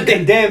other than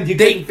Condemned, you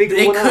couldn't figure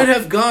one out. They could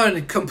have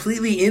gone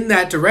completely in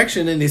that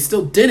direction, and they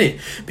still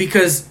didn't.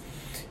 Because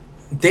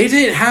they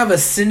didn't have a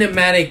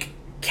cinematic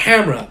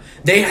camera.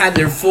 They had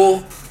their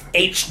full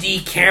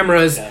HD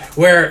cameras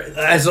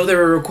as though they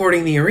were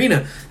recording the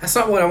arena. That's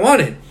not what I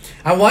wanted.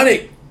 I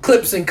wanted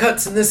clips and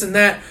cuts and this and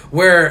that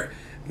where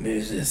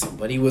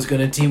somebody was going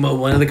to team up.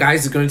 One of the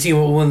guys is going to team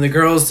up with one of the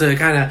girls to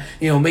kind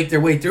of, make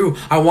their way through.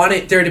 I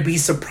wanted there to be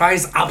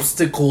surprise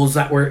obstacles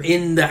that were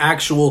in the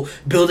actual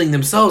building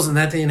themselves, and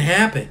that didn't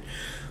happen.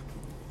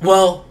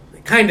 Well,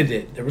 it kind of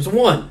did. There was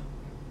one.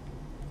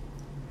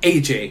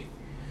 AJ.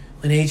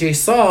 When AJ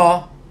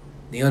saw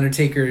The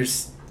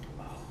Undertaker's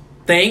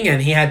thing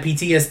and he had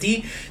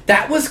PTSD,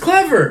 that was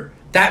clever.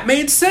 That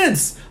made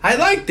sense. I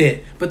liked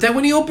it. But then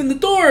when he opened the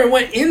door and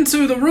went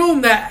into the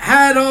room that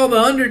had all the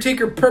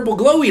Undertaker purple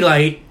glowy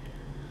light,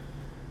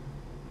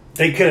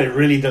 They could have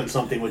really done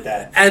something with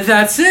that. And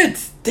that's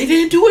it. They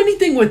didn't do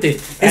anything with it.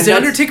 Is the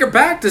Undertaker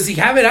back? Does he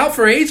have it out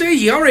for AJ?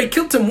 He already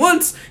killed him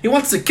once. He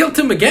wants to kill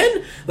him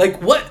again?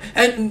 Like, what?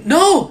 And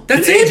no,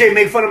 that's Did it. AJ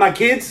make fun of my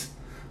kids?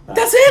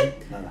 That's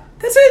it.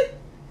 That's it.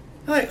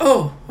 Like,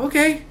 oh,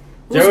 okay.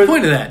 What's the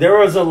point of that? There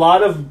was a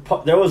lot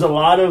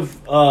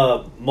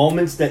of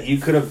moments that you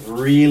could have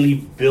really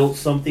built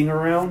something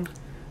around,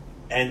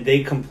 and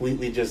they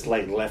completely just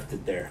like left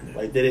it there.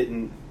 Like they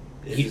didn't.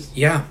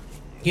 Yeah.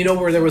 You know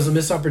where there was a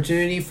missed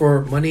opportunity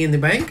for Money in the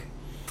Bank?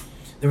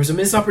 There was a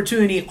missed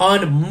opportunity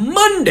on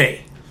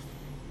Monday.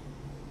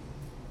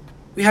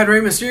 We had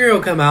Rey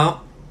Mysterio come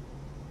out.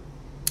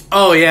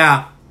 Oh,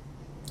 yeah.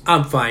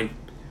 I'm fine.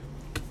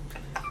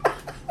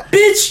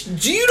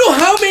 Bitch, do you know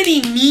how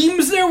many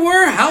memes there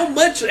were? How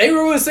much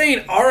everyone was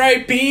saying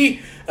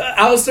R.I.P.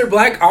 Aleister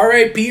Black,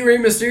 R.I.P. Rey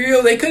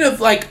Mysterio? They could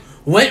have, like,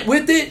 went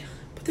with it,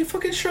 but they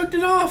fucking shrugged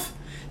it off.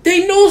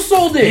 They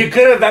no-sold it. You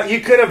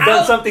could have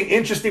done something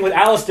interesting with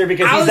Aleister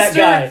because he's that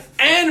guy.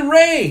 And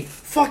Ray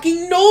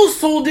fucking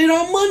no-sold it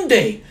on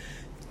Monday.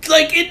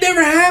 Like, it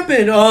never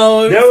happened.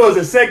 Oh, there was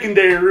a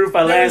secondary roof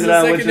I landed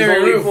on, which is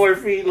only 4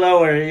 feet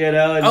lower, you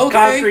know, and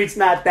concrete's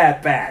not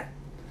that bad.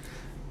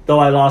 Though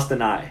I lost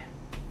an eye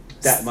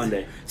that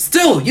Monday.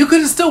 Still, you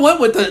could have still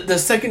went with the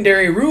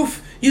secondary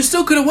roof. You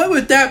still could have went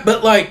with that,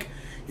 but, like,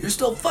 you're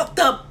still fucked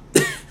up.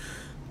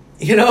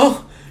 You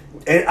know?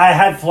 I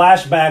had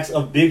flashbacks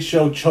of Big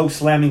Show choke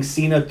slamming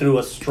Cena through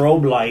a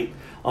strobe light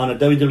on a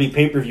WWE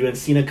pay-per-view, and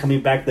Cena coming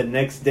back the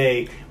next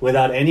day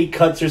without any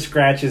cuts or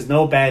scratches,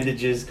 no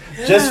bandages,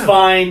 just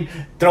fine,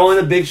 throwing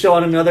the Big Show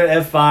on another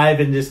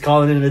F5 and just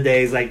calling it a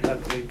day. It's like,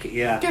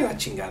 yeah. Que la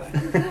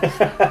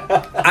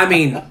chingada. I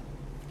mean,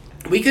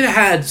 we could have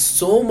had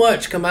so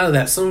much come out of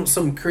that,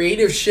 some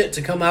creative shit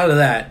to come out of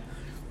that.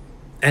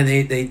 And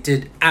they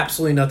did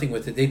absolutely nothing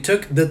with it. They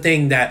took the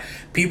thing that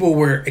people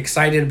were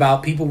excited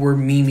about, people were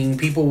memeing,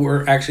 people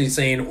were actually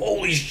saying,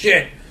 holy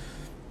shit.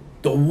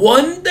 The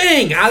one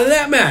thing out of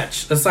that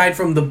match, aside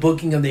from the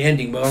booking of the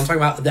ending, but I'm talking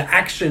about the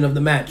action of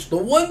the match, the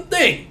one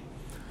thing.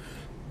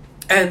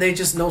 And they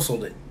just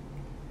no-sold it.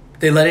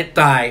 They let it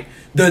die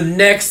the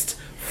next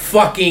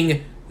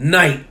fucking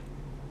night.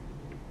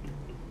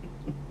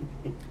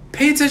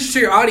 Pay attention to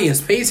your audience.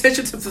 Pay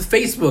attention to the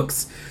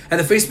Facebooks and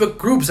the Facebook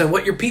groups and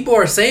what your people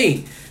are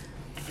saying.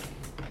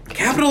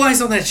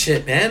 Capitalize on that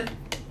shit, man.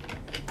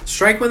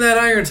 Strike when that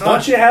iron's hot.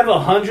 Don't you have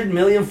 100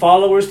 million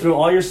followers through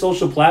all your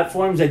social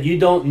platforms that you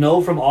don't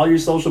know from all your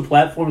social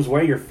platforms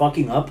where you're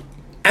fucking up?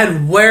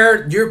 And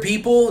where your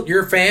people,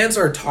 your fans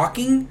are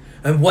talking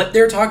and what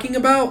they're talking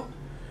about?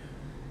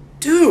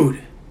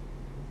 Dude.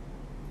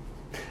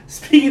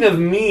 Speaking of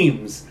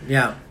memes.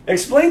 Yeah.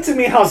 Explain to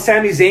me how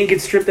Sami Zayn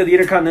gets stripped of the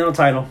Intercontinental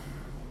title.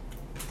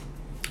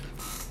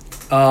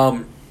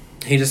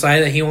 He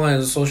decided that he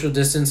wanted a social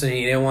distance and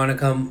he didn't want to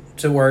come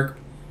to work.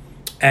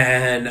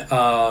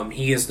 And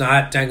he is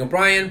not Daniel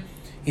Bryan.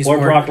 He's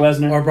Brock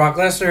Lesnar. Or Brock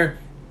Lesnar.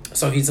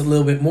 So he's a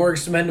little bit more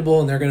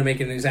expendable and they're going to make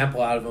an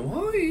example out of him.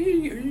 Oh,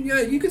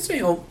 yeah, you can stay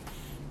home.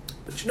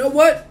 But you know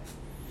what?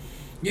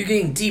 You're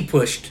getting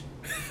de-pushed.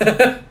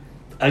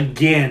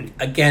 Again.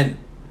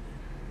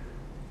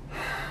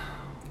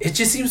 It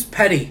just seems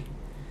petty.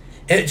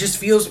 It just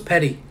feels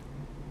petty.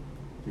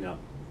 No.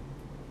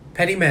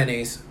 Petty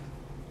mayonnaise.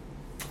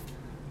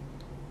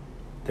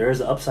 There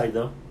is an upside,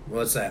 though.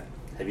 What's that?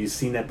 Have you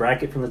seen that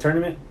bracket from the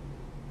tournament?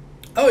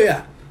 Oh,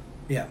 yeah.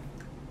 Yeah.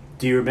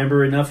 Do you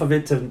remember enough of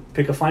it to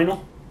pick a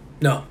final?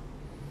 No.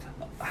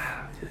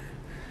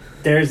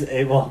 There's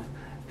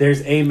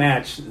a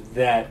match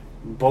that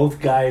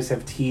both guys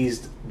have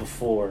teased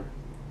before.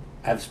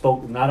 Have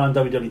spoken not on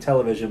WWE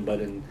television, but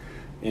in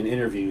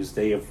interviews.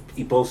 They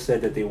both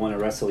said that they want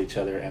to wrestle each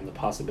other, and the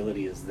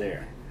possibility is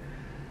there.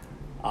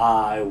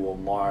 I will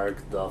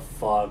mark the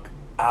fuck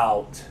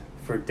out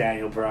for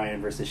Daniel Bryan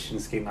versus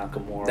Shinsuke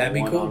Nakamura. That'd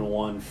be cool.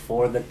 1-on-1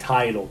 for the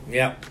title.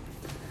 Yep.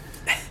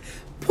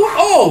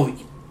 Oh,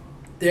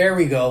 there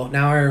we go.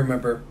 Now I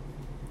remember.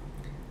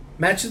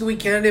 Match of the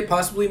week candidate,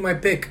 possibly my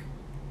pick.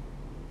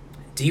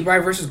 D-Bry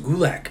versus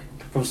Gulak.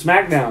 From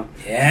SmackDown.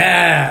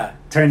 Yeah.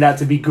 Turned out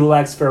to be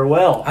Gulak's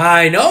farewell.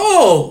 I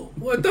know.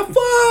 What the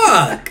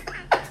fuck?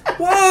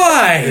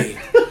 Why?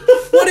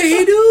 What did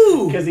he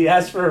do? Because he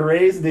asked for a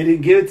raise and they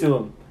didn't give it to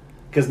him.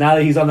 Because now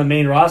that he's on the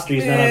main roster,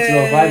 he's not on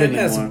 205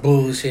 anymore. That's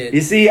bullshit.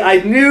 You see,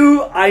 I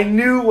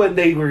knew when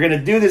they were going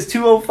to do this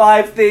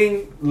 205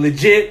 thing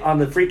legit on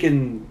the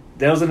freaking...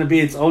 That was going to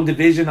be its own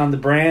division on the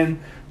brand.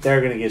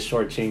 They're going to get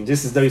shortchanged.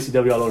 This is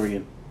WCW all over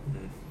again.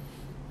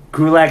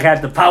 Gulak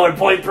had the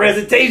PowerPoint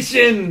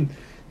presentation.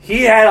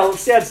 He had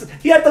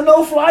the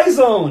no-fly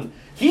zone.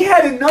 He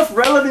had enough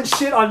relevant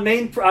shit on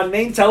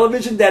main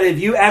television that if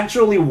you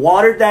actually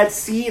watered that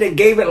seed and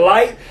gave it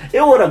light,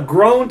 it would have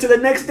grown to the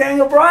next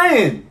Daniel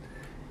Bryan.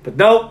 But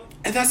nope.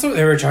 And that's what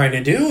they were trying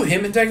to do.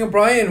 Him and Daniel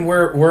Bryan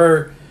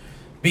were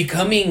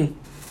becoming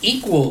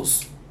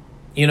equals.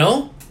 You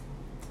know?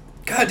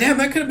 God damn,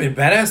 that could have been a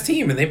badass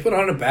team. And they put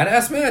on a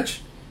badass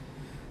match.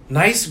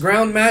 Nice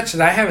ground match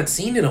that I haven't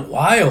seen in a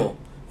while.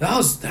 That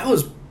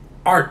was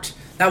art.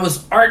 That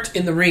was art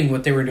in the ring,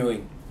 what they were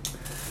doing.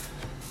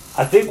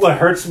 I think what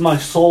hurts my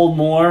soul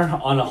more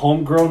on a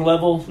homegrown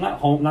level,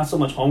 not so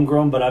much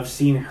homegrown, but I've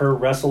seen her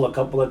wrestle a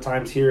couple of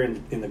times here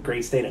in the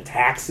great state of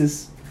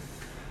Texas.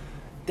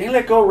 They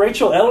let go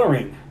Rachel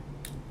Ellering.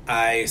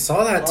 I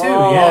saw that too,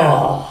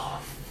 yeah.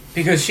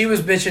 Because she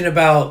was bitching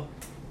about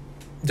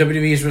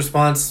WWE's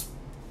response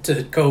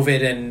to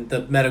COVID and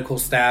the medical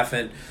staff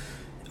and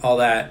all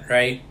that,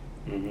 right?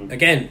 Mm-hmm.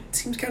 Again, it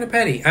seems kind of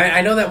petty.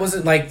 I know that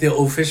wasn't like the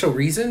official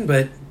reason,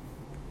 but it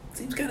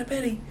seems kind of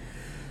petty.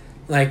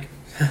 Like,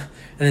 and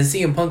then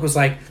CM Punk was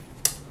like,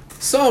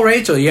 "So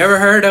Rachel, you ever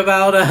heard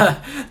about?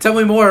 Tell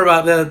me more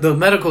about the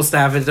medical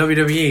staff at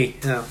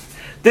WWE." No.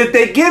 Did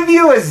they give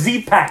you a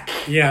Z-Pack?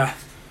 Yeah.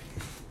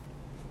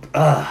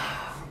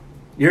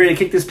 You ready to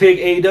kick this pig,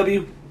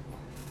 AEW?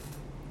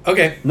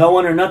 Okay. No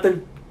one or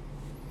nothing?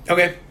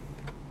 Okay.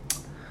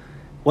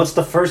 What's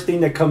the first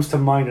thing that comes to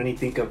mind when you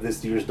think of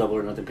this year's Double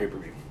or Nothing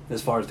pay-per-view,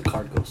 as far as the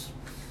card goes?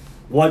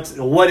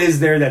 What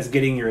is there that's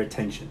getting your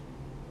attention?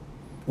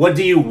 What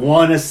do you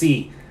want to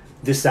see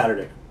this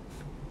Saturday?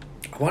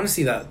 I want to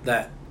see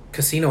that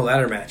casino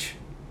ladder match.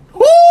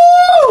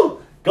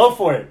 Woo! Go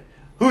for it.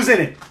 Who's in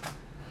it?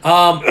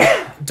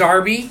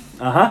 Darby.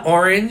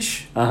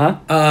 Orange.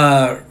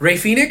 Ray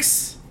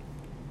Phoenix.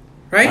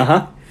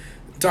 Right?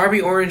 Darby,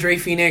 Orange, Ray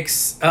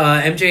Phoenix,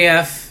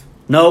 MJF.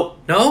 Nope.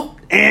 No?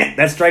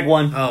 That's strike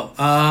one.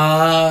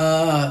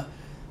 Oh.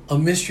 A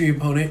mystery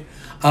opponent.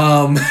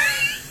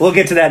 We'll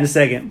get to that in a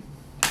second.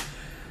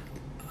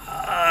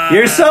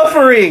 You're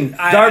suffering.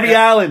 Darby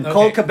Allin, okay.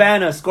 Colt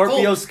Cabana,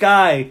 Scorpio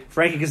Sky,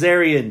 Frankie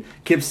Kazarian,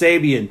 Kip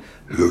Sabian,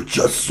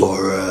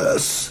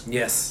 Luchasaurus.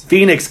 Yes.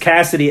 Phoenix,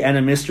 Cassidy, and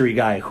a mystery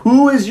guy.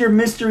 Who is your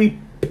mystery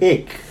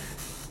pick?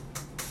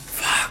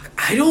 Fuck,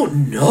 I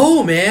don't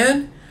know,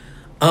 man.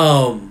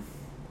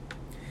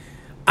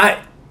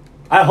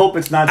 I hope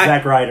it's not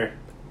Zack Ryder.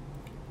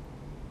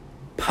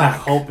 Pac. I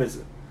hope it's...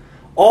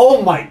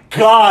 Oh my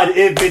God,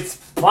 if it's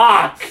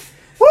Pac.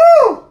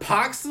 Woo!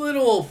 Pac's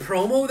little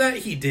promo that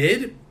he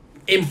did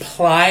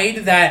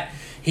implied that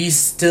he's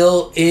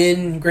still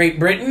in Great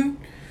Britain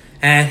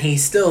and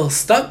he's still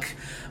stuck,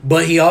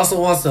 but he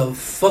also wants to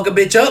fuck a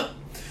bitch up.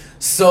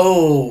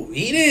 So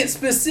he didn't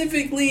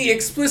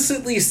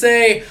explicitly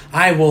say,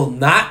 I will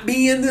not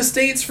be in the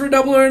States for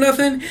Double or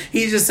Nothing.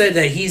 He just said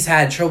that he's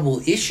had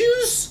trouble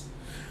issues.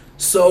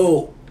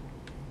 So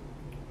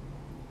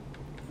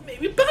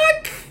maybe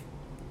Pac.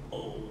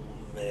 Oh,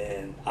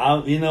 man.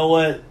 You know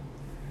what?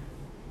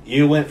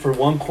 You went for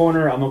one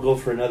corner. I'm going to go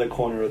for another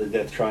corner of the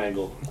Death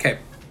Triangle. Okay.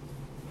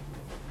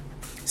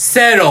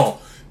 Cero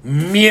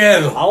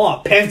Miedo. I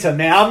want Penta,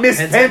 man. I'll miss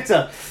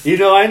Penta. You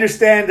know, I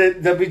understand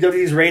that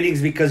WWE's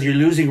ratings because you're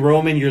losing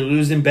Roman, you're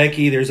losing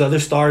Becky. There's other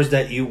stars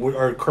that you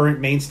are current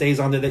mainstays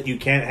on there that you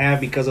can't have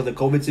because of the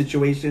COVID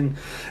situation.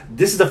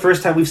 This is the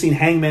first time we've seen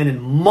Hangman in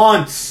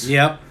months.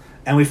 Yep.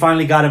 And we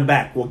finally got him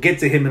back. We'll get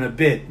to him in a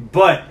bit.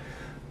 But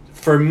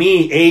for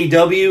me,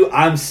 AEW,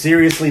 I'm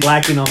seriously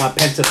lacking on my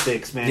Penta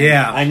fix, man.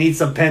 Yeah. I need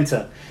some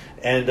Penta.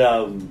 And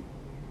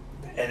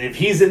if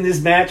he's in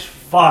this match,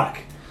 fuck.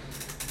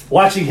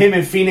 Watching him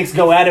and Phoenix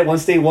go at it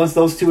once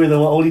those two are the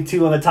only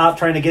two on the top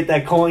trying to get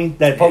that coin,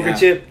 that poker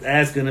chip,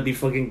 that's going to be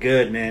fucking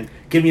good, man.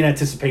 Give me an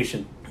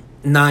anticipation.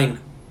 9.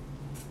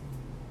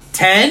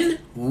 10?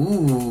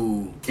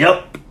 Ooh.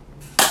 Yep.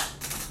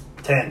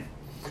 10.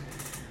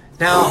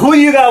 Now, who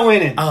you got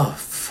winning? Oh,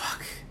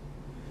 fuck.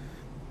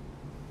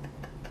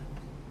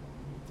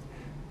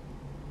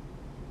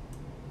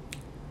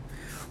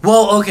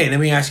 Well, okay, let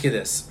me ask you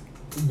this.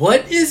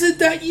 What is it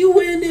that you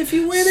win if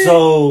you win it?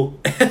 So...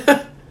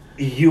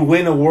 You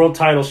win a world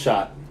title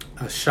shot.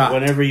 A shot.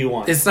 Whenever you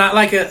want. It's not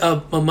like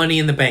a Money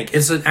in the Bank.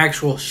 It's an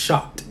actual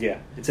shot. Yeah.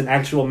 It's an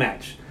actual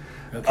match.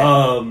 Okay.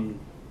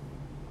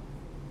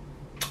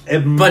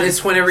 But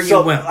it's whenever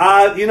you win.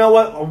 You know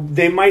what?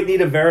 They might need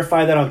to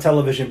verify that on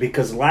television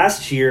because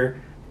last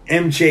year,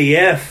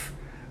 MJF...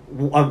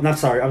 I'm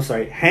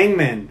sorry.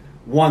 Hangman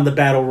won the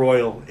Battle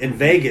Royal in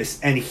Vegas.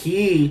 And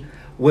he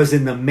was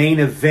in the main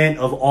event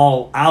of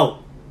All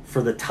Out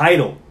for the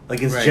title.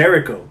 Against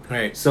Jericho.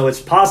 Right. So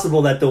it's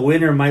possible that the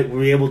winner might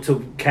be able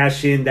to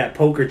cash in that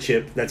poker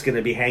chip that's going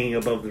to be hanging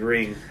above the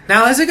ring.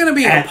 Now, is it going to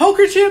be a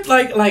poker chip?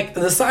 Like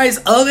the size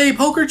of a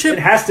poker chip? It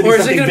has to be. Or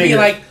is it going to be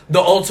like the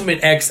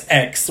Ultimate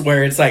XX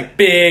where it's like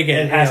big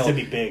and... It has to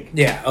be big.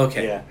 Yeah,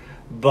 okay. Yeah.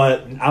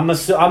 But I'm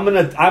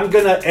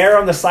gonna err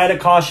on the side of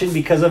caution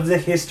because of the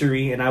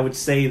history, and I would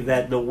say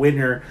that the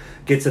winner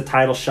gets a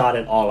title shot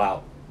at All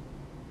Out.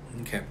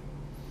 Okay.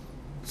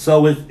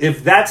 So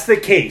if that's the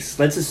case,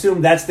 let's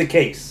assume that's the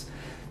case.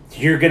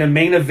 You're going to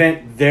main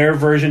event their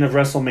version of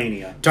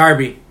WrestleMania.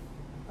 Darby.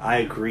 I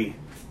agree.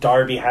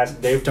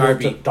 They've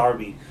built up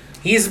Darby.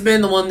 He's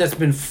been the one that's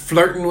been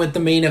flirting with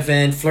the main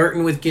event,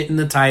 flirting with getting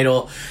the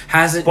title.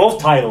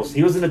 Both titles.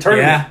 He was in the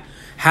tournament.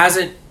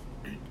 Yeah.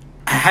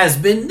 Has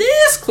been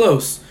this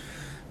close.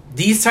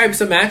 These types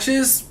of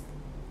matches,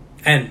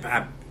 and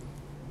I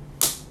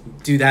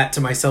do that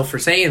to myself for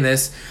saying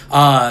this,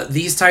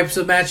 these types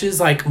of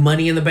matches, like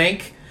Money in the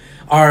Bank,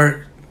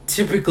 are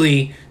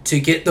typically to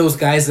get those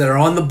guys that are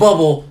on the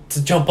bubble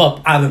to jump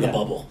up out of the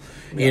bubble.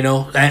 Yeah. You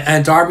know,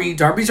 and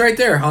Darby's right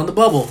there on the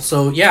bubble.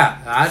 So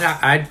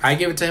yeah, I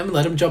give it to him.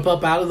 Let him jump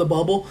up out of the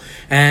bubble,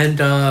 and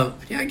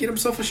get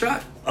himself a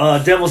shot.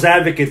 Devil's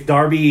advocate,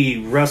 Darby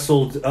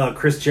wrestled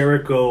Chris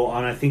Jericho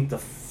on I think the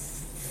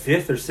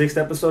 5th or 6th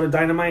episode of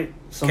Dynamite,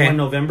 somewhere in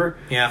November.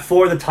 Yeah,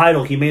 for the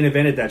title, he main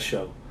evented that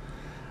show,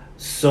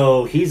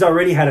 so he's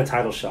already had a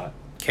title shot.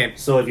 Okay,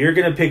 so if you're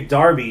gonna pick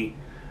Darby,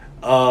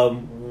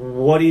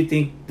 what do you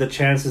think the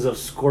chances of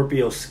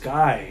Scorpio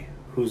Sky,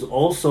 who's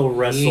also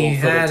wrestled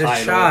for the title,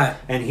 shot.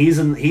 And he's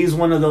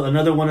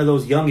another one of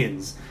those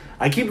youngins.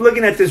 I keep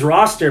looking at this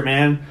roster,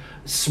 man.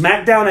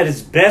 SmackDown at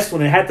its best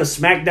when it had the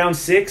SmackDown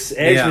 6,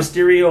 Edge,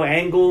 Mysterio,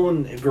 Angle,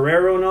 and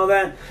Guerrero and all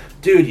that.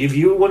 Dude, if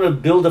you want to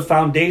build a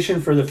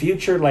foundation for the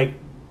future, like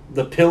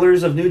the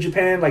pillars of New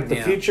Japan, like the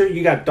future,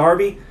 you got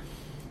Darby,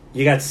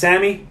 you got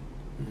Sammy,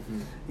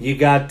 you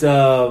got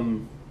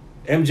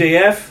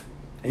MJF,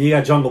 and you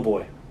got Jungle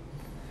Boy.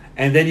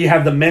 And then you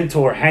have the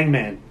mentor,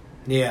 Hangman,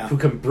 who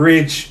can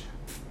bridge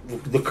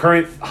the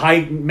current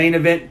high main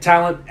event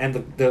talent and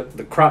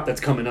the crop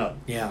that's coming up.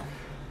 Yeah.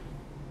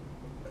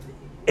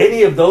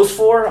 Any of those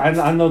four,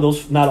 I know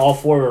those not all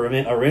four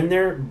are in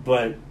there,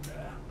 but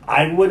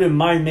I wouldn't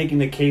mind making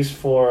the case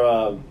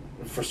for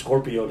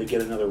Scorpio to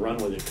get another run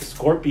with it. Because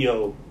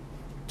Scorpio,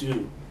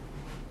 dude,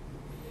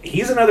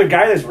 he's another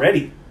guy that's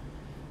ready.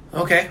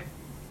 Okay.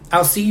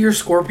 I'll see your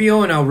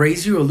Scorpio and I'll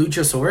raise you a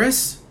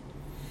Luchasaurus.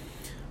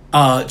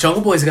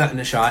 Jungle Boy's gotten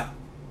a shot.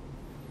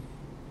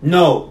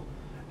 No.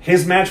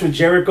 His match with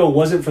Jericho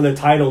wasn't for the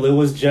title. It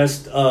was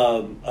just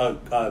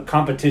a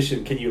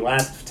competition. Can you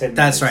last 10 minutes?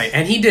 That's right.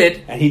 And he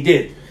did.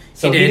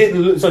 So he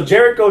didn't. So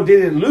Jericho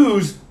didn't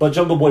lose, but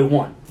Jungle Boy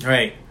won.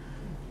 Right.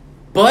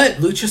 But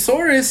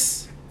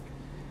Luchasaurus,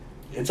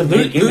 it's a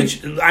good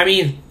gimmick. I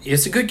mean,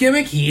 it's a good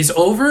gimmick. He's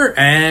over,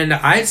 and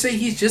I'd say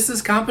he's just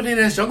as competent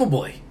as Jungle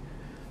Boy.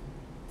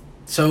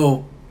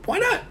 So why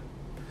not?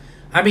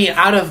 I mean,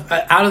 out of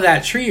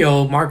that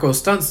trio, Marco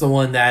Stunt's the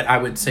one that I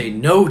would say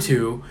no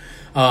to.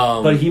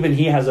 But even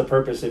he has a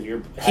purpose. If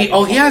you're he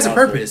has a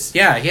purpose.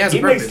 Yeah, he has a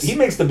purpose. He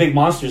makes the big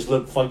monsters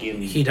look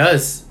fucking. He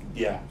does.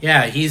 Yeah.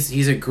 Yeah,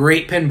 he's a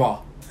great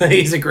pinball.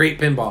 He's a great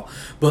pinball.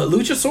 But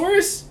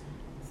Luchasaurus,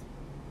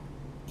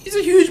 he's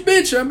a huge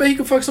bitch. I bet he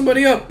could fuck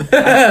somebody up.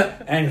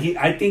 And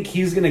I think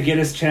he's gonna get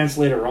his chance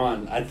later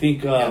on. I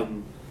think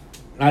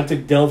not to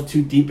delve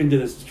too deep into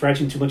this,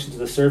 stretching too much into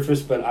the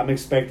surface, but I'm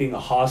expecting a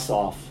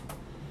Hoss-off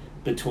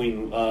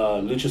between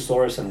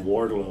Luchasaurus and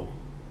Wardlow.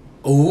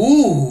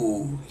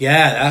 Ooh,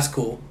 yeah, that's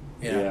cool.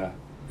 Yeah.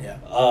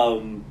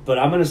 But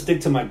I'm gonna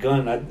stick to my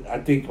gun. I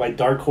think my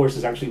dark horse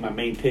is actually my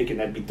main pick, and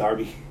that'd be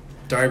Darby.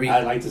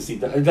 I'd like to see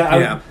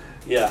that.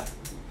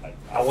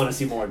 I want to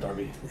see more of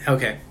Darby.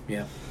 Okay,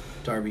 yeah,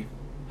 Darby.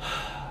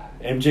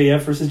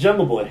 MJF versus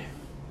Jungle Boy.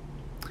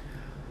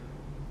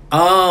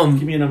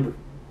 Give me a number.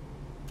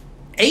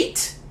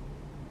 8.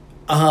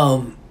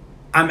 I'm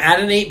at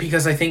an 8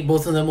 because I think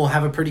both of them will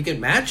have a pretty good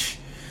match.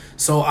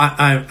 So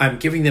I'm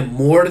giving them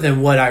more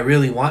than what I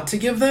really want to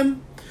give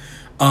them.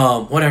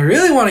 What I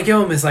really want to give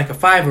them is like a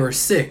 5 or a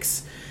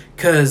 6.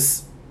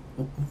 Because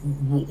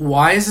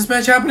why is this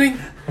match happening?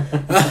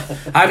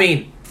 I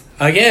mean,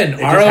 again,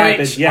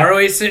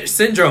 ROH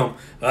syndrome.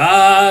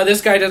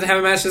 This guy doesn't have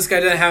a match. This guy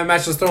doesn't have a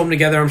match. Let's throw them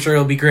together. I'm sure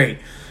it'll be great.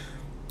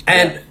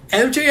 And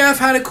MJF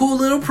had a cool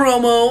little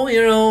promo,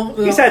 you know.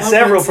 He's had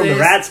several from the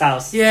Rat's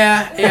house.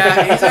 Yeah,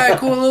 he's had a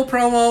cool little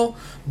promo.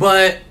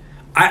 But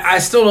I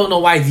still don't know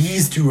why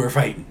these two are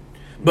fighting.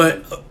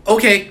 But,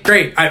 okay,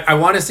 great. I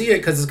want to see it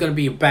because it's going to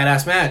be a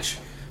badass match.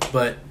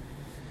 But,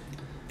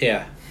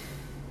 yeah.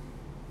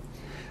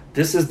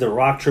 This is The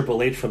Rock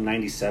Triple H from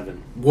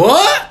 97.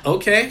 What?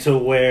 Okay. To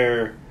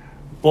where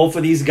both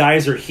of these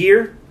guys are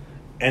here,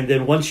 and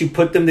then once you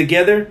put them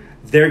together,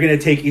 they're going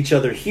to take each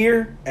other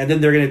here, and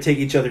then they're going to take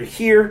each other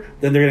here,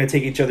 then they're going to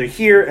take each other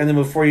here, and then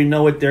before you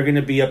know it, they're going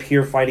to be up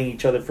here fighting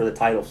each other for the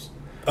titles.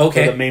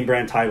 Okay. For the main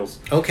brand titles.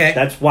 Okay.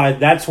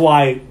 That's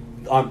why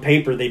on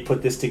paper they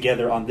put this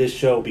together on this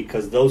show,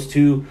 because those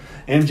two,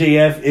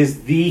 MJF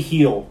is the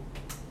heel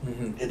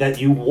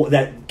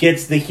that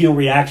gets the heel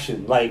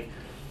reaction. Like,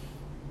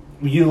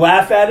 you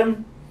laugh at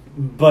him,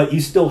 but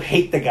you still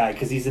hate the guy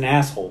because he's an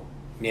asshole.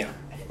 Yeah.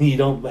 You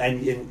don't,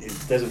 and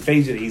it doesn't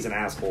faze you that he's an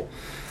asshole.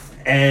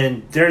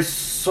 And there's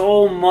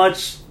so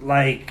much,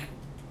 like,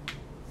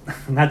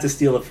 not to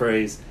steal a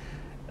phrase,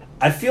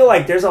 I feel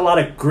like there's a lot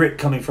of grit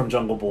coming from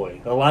Jungle Boy.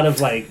 A lot of,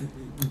 like,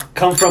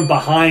 come from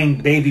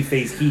behind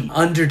babyface heat.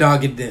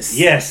 Underdoggedness.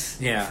 Yes.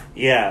 Yeah.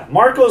 Yeah.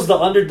 Marco's the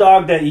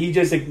underdog that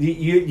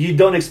you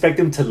don't expect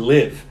him to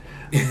live.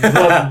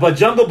 but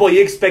Jungle Boy,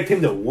 you expect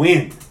him to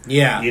win.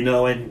 Yeah. You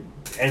know, and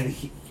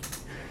he,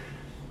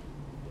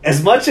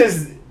 as much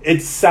as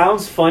it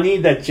sounds funny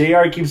that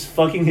JR keeps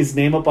fucking his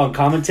name up on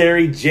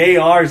commentary,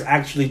 JR is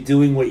actually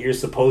doing what you're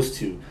supposed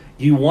to.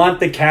 You want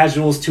the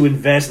casuals to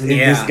invest in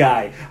this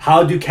guy.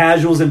 How do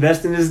casuals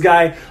invest in this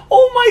guy?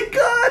 Oh my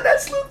god,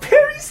 that's Luke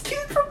Perry's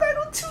kid from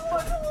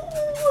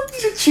 90210. You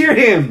should cheer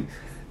him.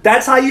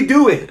 That's how you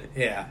do it.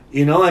 Yeah.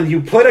 You know, and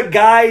you put a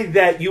guy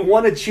that you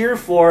want to cheer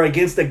for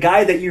against a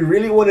guy that you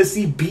really want to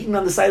see beaten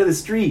on the side of the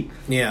street.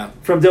 Yeah.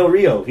 From Del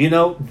Rio, you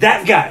know,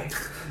 that guy.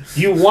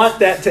 You want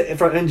that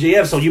from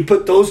MJF, so you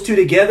put those two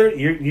together,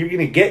 you're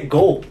gonna get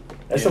gold.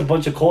 That's a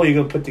bunch of coal you're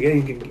gonna put together.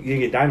 You can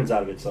get diamonds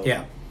out of it. So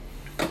Yeah.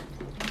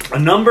 A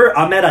number,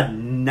 I'm at a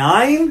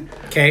 9.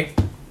 Okay.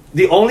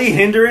 The only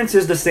hindrance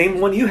is the same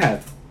one you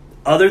have,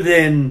 other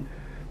than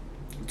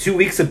 2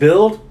 weeks of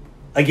build.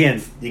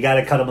 Again, you got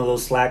to cut them a little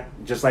slack,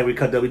 just like we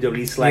cut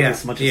WWE slack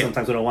as much as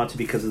sometimes we don't want to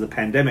because of the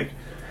pandemic.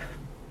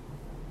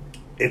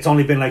 It's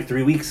only been like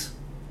 3 weeks,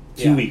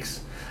 2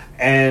 weeks.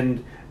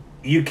 And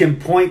you can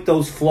point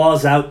those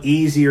flaws out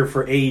easier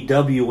for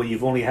AEW when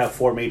you've only have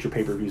 4 major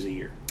pay-per-views a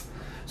year.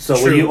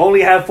 So when you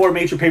only have 4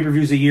 major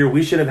pay-per-views a year,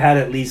 we should have had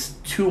at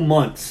least 2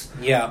 months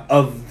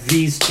of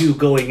these two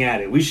going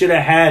at it. We should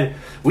have had...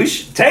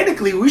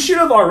 Technically, we should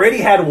have already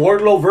had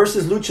Wardlow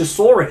versus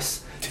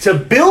Luchasaurus to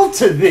build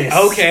to this.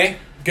 Okay,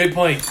 good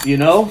point. You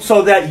know,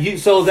 so that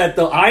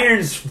the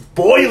iron's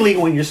boiling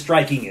when you're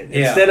striking it,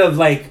 instead of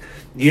like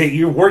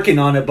you're working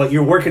on it, but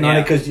you're working on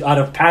it because out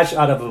of passion,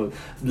 out of a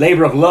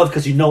labor of love,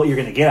 because you know what you're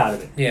going to get out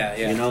of it. Yeah.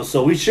 You know,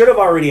 so we should have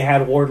already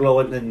had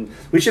Wardlow, and then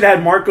we should have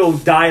had Marco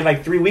die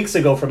like 3 weeks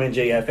ago from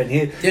NJF, and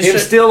him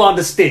still on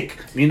the stick.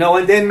 You know,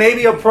 and then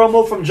maybe a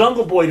promo from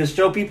Jungle Boy to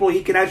show people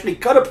he can actually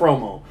cut a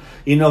promo.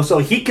 You know, so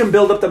he can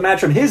build up the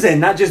match from his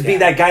end, not just be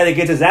that guy that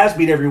gets his ass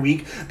beat every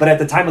week, but at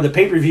the time of the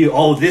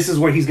pay-per-view, this is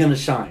where he's going to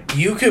shine.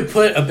 You could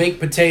put a baked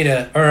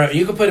potato, or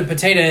you could put a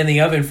potato in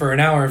the oven for an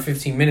hour and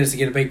 15 minutes to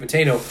get a baked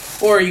potato,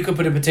 or you could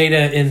put a potato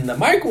in the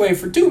microwave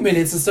for 2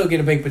 minutes and still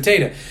get a baked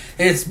potato.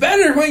 It's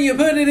better when you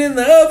put it in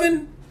the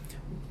oven,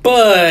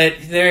 but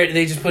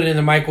they just put it in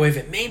the microwave,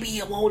 and maybe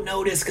you won't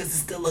notice because it's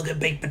still a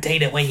good baked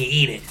potato when you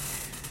eat it.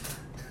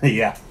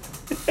 Yeah.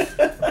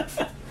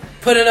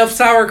 Put enough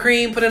sour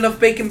cream, put enough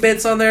bacon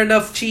bits on there,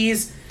 enough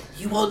cheese.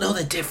 You won't know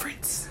the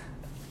difference.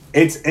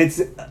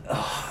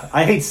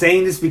 I hate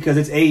saying this because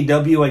it's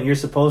AEW and you're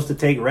supposed to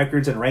take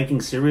records and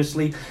rankings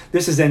seriously.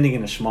 This is ending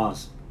in a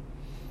schmoz.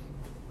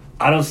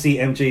 I don't see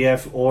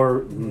MJF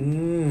or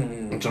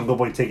Jungle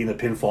Boy taking the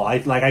pinfall.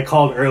 I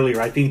called earlier.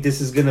 I think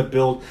this is going to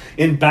build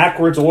in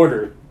backwards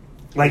order.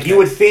 Like, you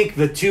would think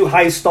the two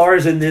high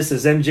stars in this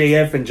is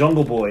MJF and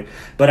Jungle Boy,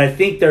 but I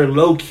think they're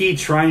low-key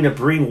trying to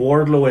bring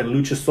Wardlow and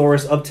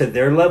Luchasaurus up to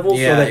their level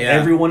so that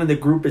everyone in the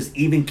group is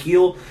even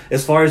keel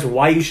as far as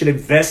why you should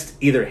invest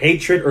either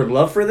hatred or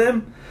love for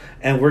them.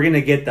 And we're going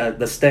to get the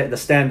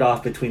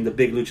standoff between the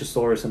big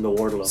Luchasaurus and the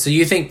Wardlow. So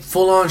you think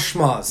full-on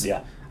schmoz?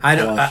 Yeah.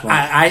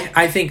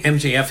 I think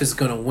MJF is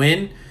going to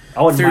win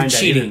through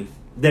cheating.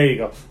 There you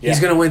go. Yeah. He's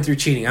going to win through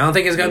cheating. I don't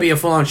think it's going to be a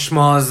full-on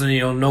schmoz,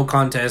 no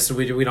contest.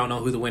 We don't know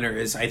who the winner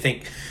is. I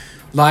think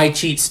lie,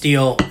 cheat,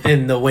 steal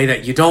in the way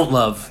that you don't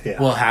love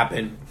will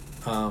happen.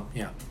 I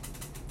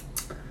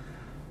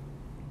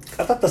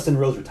thought Dustin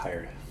Rhodes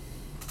retired.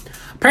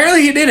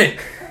 Apparently he didn't.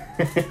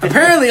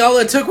 Apparently all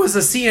it took was a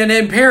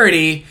CNN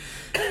parody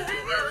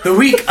the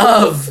week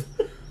of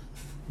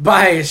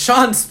by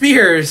Shawn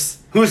Spears.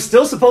 Who's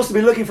still supposed to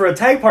be looking for a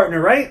tag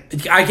partner, right?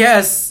 I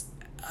guess.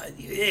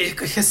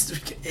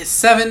 It's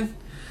 7.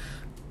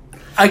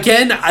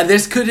 Again,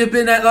 this could have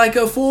been at like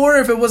a 4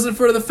 if it wasn't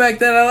for the fact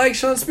that I like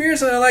Shawn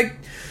Spears and I like,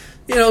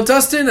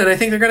 Dustin, and I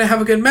think they're going to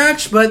have a good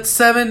match. But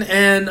 7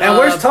 and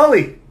where's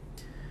Tully?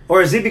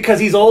 Or is it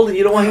because he's old and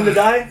you don't want him to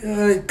die?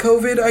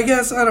 COVID, I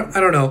guess. I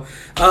don't know.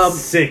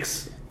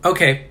 6.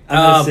 Okay.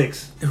 I'm at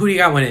 6. Who do you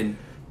got winning?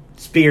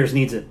 Spears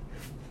needs it.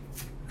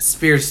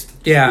 Spears.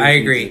 Yeah, I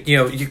agree.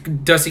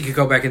 Dusty could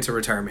go back into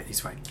retirement. He's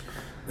fine.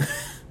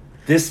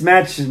 This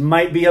match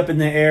might be up in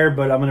the air,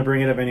 but I'm going to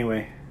bring it up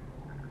anyway.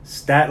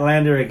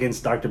 Statlander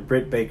against Dr.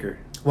 Britt Baker.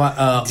 What?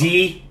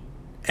 DMD.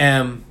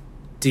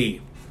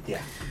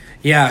 Yeah.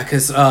 Yeah,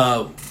 because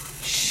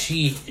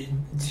she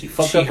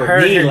fucked up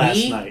her knee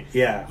last night.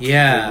 Yeah.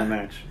 Yeah. The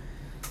match.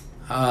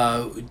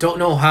 Don't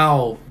know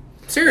how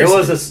serious it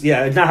was.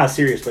 Not how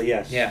serious, but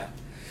yes. Yeah.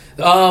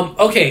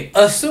 Okay.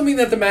 Assuming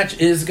that the match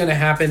is going to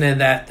happen and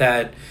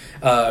that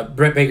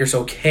Britt Baker's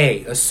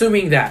okay.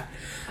 Assuming that.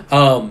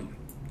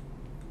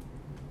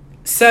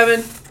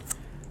 7.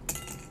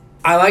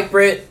 I like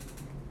Britt.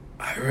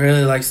 I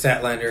really like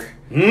Statlander.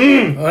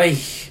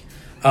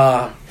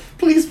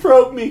 Please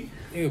probe me.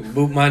 You can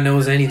boot my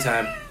nose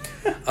anytime.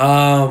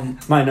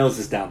 My nose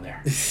is down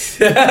there.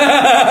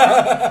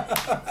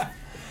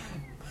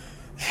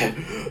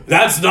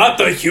 That's not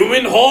the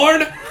human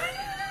horn?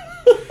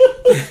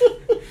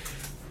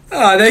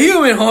 The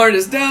human horn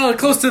is down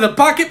close to the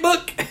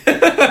pocketbook.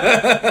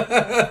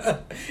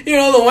 The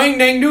wang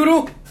dang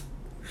doodle.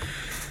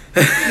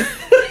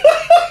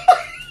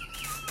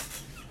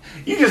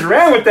 You just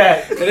ran with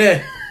that. I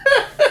did.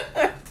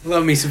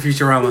 Love me some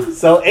Futurama.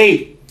 So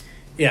 8.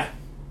 Yeah.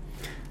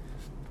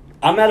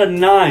 I'm at a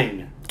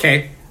 9.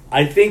 Okay.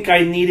 I think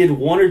I needed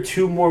 1 or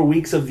 2 more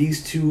weeks of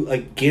these two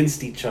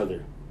against each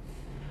other.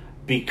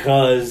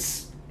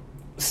 Because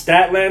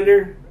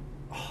Statlander...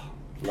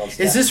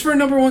 Is this for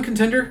number 1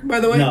 contender,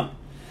 by the way? No.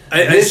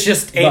 It's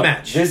just a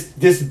match.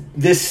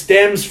 This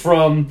stems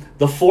from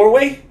the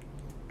 4-way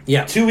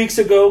 2 weeks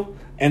ago,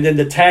 and then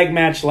the tag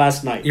match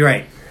last night. You're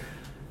right.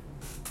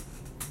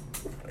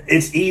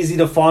 It's easy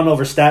to fawn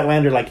over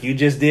Statlander like you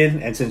just did,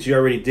 and since you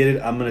already did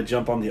it, I'm going to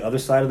jump on the other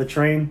side of the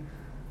train.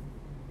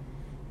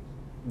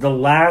 There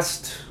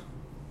was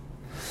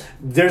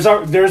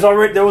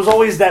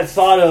always that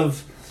thought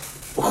of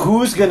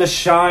who's going to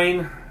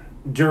shine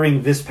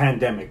during this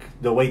pandemic,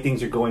 the way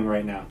things are going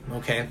right now.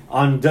 Okay.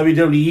 On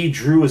WWE,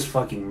 Drew is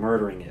fucking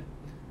murdering it.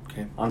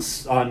 Okay. On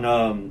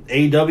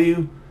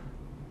AEW,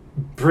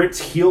 Britt's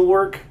heel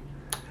work.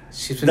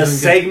 The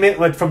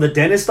segment from the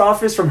dentist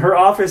office, from her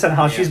office, and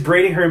how she's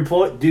braiding her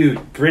employee.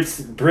 Dude,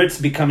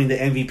 Britt's becoming the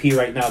MVP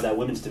right now, that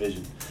women's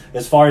division.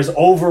 As far as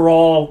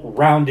overall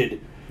rounded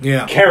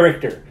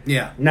character.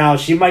 Yeah. Now,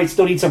 she might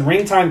still need some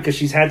ring time because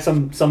she's had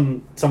some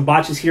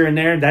botches here and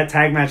there. That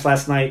tag match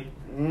last night.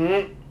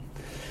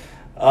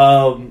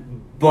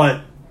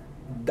 But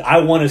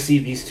I want to see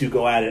these two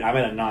go at it. I'm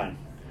at a 9.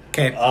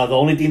 Okay. The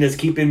only thing that's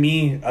keeping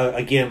me,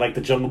 again, like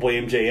the Jungle Boy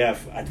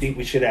MJF, I think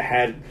we should have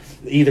had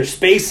either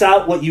space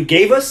out what you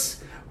gave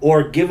us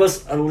or give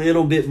us a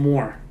little bit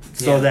more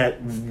so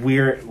that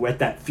we're at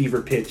that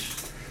fever pitch.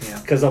 Yeah.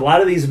 Because a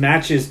lot of these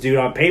matches, dude,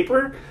 on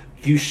paper,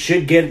 you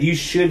should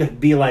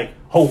be like,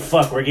 oh,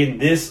 fuck, we're getting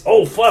this.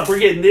 Oh, fuck, we're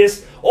getting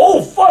this.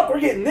 Oh, fuck,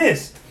 we're getting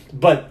this.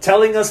 But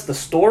telling us the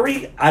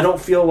story, I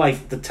don't feel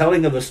like the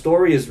telling of the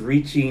story is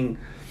reaching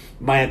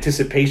my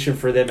anticipation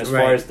for them as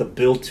far as the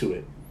build to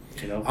it.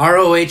 You know?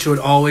 ROH would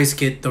always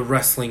get the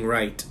wrestling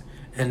right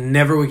and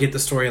never would get the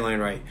storyline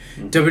right.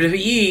 Mm-hmm.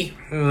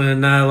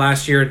 WWE,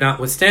 last year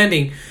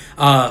notwithstanding,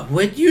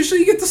 would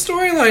usually get the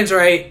storylines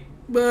right,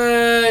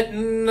 but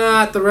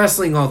not the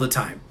wrestling all the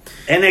time.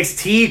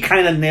 NXT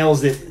kind of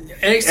nails it.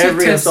 NXT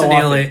tends to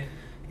nail it.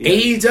 Yeah.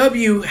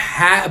 AEW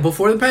had,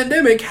 before the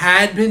pandemic,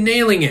 had been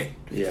nailing it.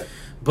 Yeah.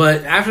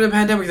 But after the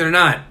pandemic, they're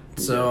not.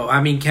 So,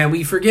 I mean, can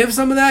we forgive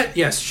some of that?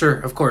 Yes, sure,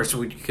 of course,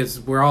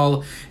 because we're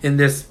all in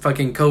this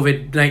fucking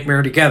COVID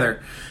nightmare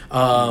together.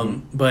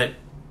 But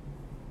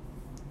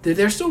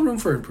there's still room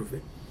for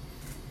improvement.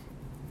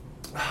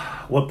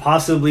 What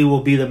possibly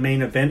will be the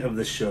main event of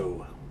the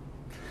show?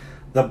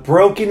 The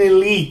Broken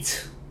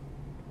Elite.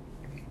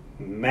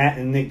 Matt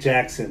and Nick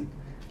Jackson.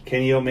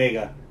 Kenny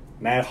Omega.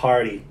 Matt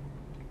Hardy.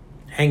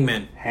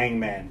 Hangman.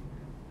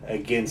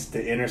 Against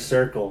the Inner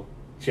Circle.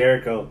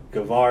 Jericho.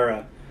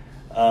 Guevara.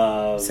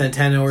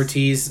 Santana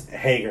Ortiz.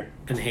 Hager.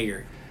 And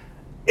Hager.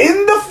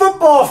 In the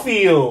football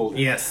field.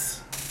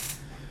 Yes.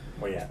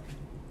 Where you at?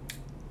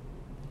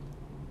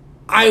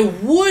 I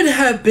would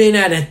have been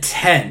at a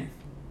 10.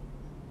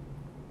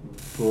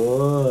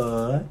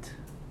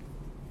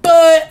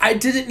 But I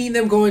didn't need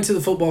them going to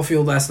the football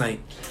field last night.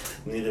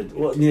 Neither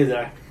did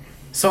I.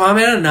 So I'm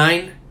at a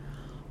 9.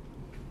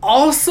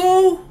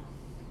 Also,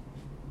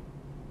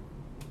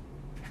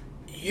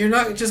 you're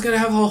not just going to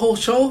have a whole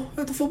show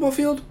at the football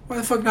field? Why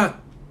the fuck not?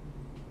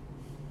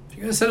 If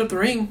you're going to set up the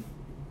ring.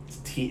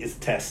 It's a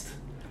test.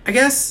 I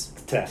guess.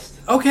 It's a test.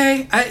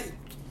 Okay.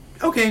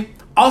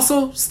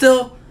 Also,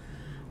 still,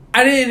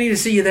 I didn't need to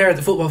see you there at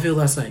the football field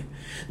last night.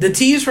 The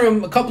tease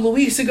from a couple of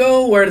weeks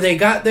ago where they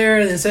got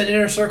there and they said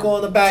Inner Circle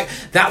in the back,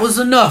 that was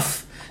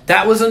enough.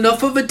 That was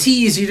enough of a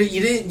tease.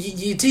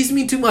 You teased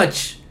me too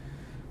much.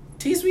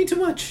 I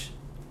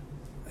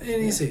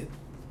didn't see it.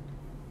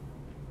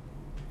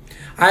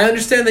 I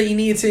understand that you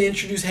need to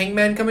introduce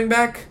Hangman coming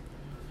back.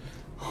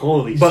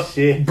 Holy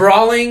shit.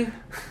 Brawling,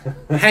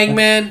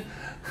 Hangman,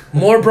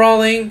 more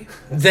brawling,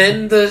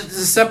 then the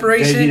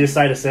separation. Then you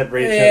decide to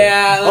separate each other.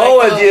 Yeah.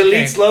 And the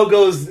Elite's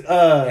logo's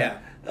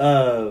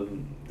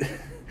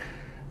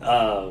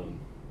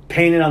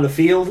painted on the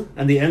field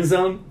and the end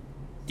zone.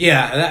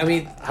 Yeah, I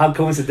mean, how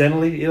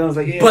coincidentally, I was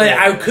like, but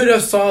I could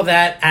have saw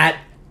that at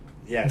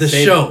the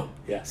show.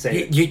 Yeah,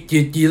 same.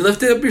 You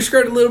lifted up your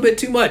skirt a little bit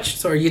too much.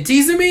 So are you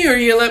teasing me or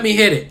you let me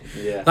hit it?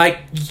 Yeah. Like,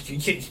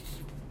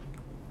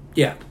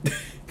 yeah.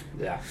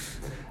 Yeah.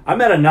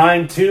 I'm at a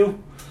 9 too.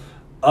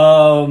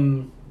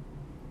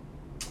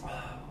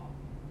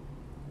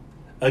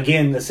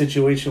 Again, the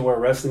situation where a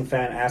wrestling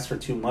fan asks for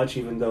too much,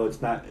 even though it's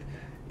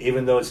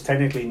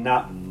technically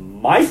not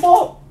my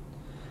fault.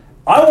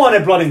 I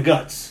wanted blood and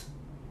guts.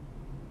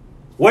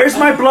 Where's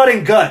my blood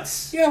and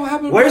guts? Yeah, what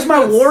happened? Where's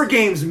my War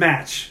Games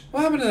match?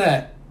 What happened to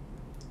that?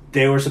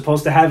 They were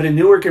supposed to have it in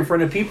Newark in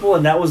front of people,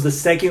 and that was the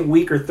second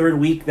week or third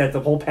week that the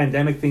whole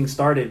pandemic thing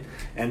started,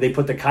 and they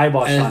put the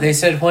kibosh on it. They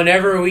said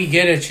whenever we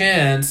get a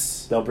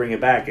chance, they'll bring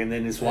it back, and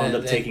then it's wound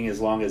up taking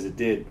as long as it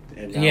did.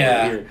 And now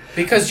yeah, we're here.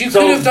 Because you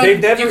could have done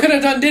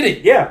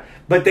it. Yeah,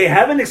 but they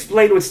haven't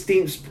explained what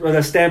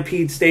the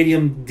Stampede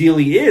Stadium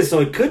dealie is, so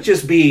it could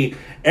just be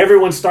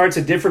everyone starts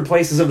at different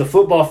places of the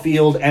football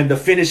field, and the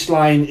finish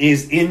line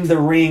is in the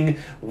ring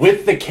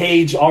with the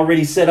cage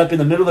already set up in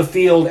the middle of the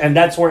field, and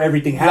that's where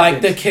everything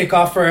happens. Like the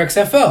kickoff for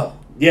XFL.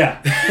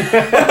 Yeah.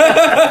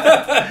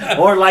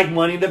 Or like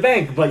Money in the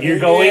Bank, but you're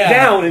going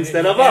down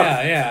instead of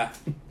up. Yeah.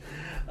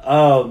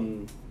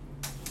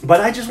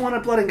 But I just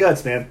wanted blood and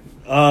guts, man.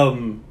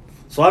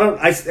 So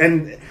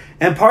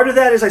And part of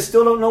that is I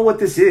still don't know what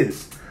this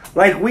is.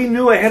 Like, we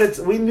knew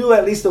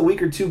at least a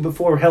week or two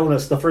before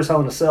the first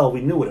Hell in a Cell, we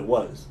knew what it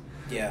was.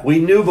 Yeah. We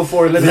knew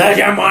before the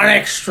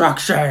demonic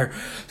structure,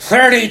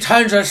 30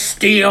 tons of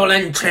steel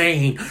and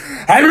chain.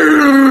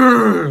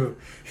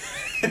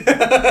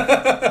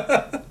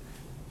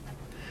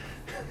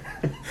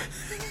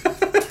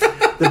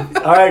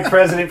 All right,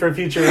 president for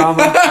Futurama.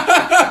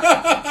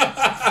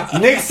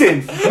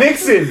 Nixon.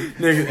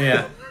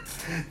 Yeah.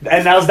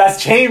 And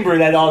that's Chamber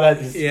that all that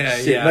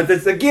shit. Yeah. But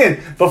this,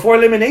 again, before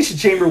Elimination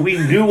Chamber, we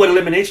knew what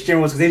Elimination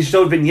Chamber was because they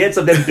showed vignettes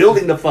of them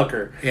building the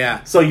fucker.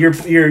 Yeah. So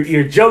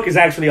your joke is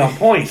actually on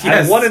point.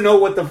 Yes. I want to know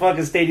what the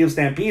fucking Stadium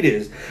Stampede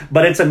is,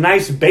 but it's a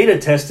nice beta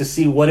test to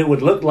see what it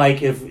would look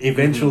like if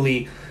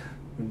eventually,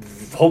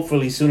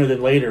 hopefully sooner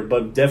than later,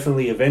 but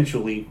definitely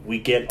eventually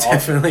we'll get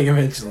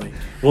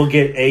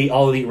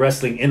All Elite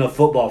Wrestling in a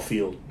football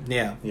field.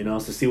 Yeah.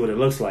 To see what it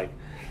looks like.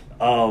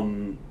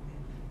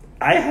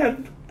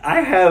 I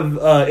have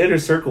Inner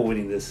Circle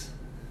winning this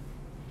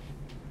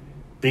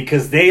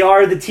because they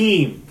are the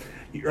team.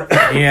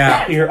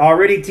 You're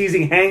already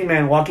teasing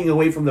Hangman walking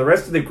away from the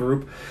rest of the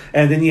group,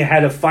 and then you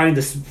had to find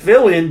a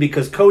fill-in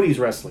because Cody's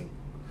wrestling.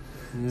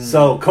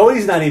 So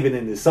Cody's not even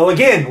in this. So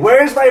again,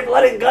 where's my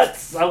blood and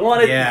guts? I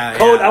wanted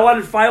I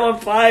wanted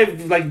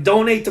 5-on-5. Like,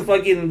 donate to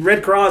fucking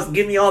Red Cross.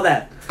 Give me all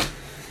that.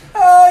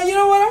 You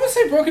know what? I'm gonna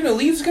say Broken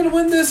Elite's gonna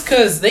win this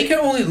because they can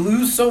only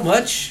lose so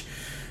much.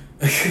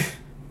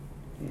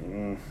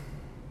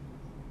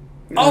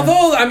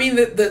 Although, I mean,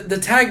 the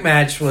tag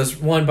match was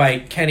won by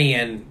Kenny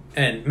and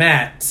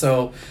Matt,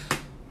 so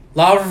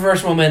law of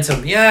reverse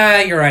momentum.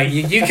 Yeah, you're right.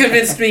 You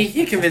convinced me.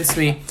 You convinced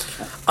me.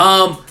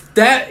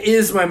 That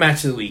is my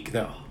match of the week,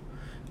 though.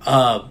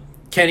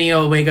 Kenny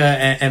Omega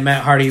and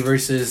Matt Hardy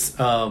versus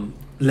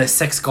Les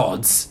Sex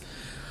Gods.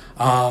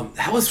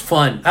 That was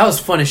fun. That was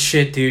fun as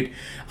shit, dude.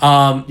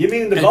 You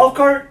mean the golf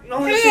cart?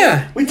 No,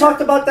 yeah. We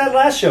talked about that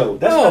last show.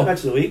 That's my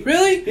match of the week.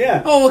 Really?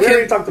 Yeah. Oh, okay. We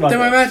already talked about then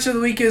that. My match of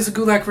the week is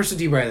Gulak versus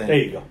D-Bry then. There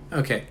you go.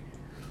 Okay.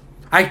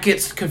 I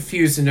get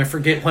confused and I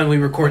forget when we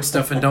record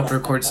stuff and don't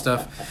record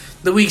stuff.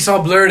 The weeks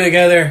all blur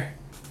together.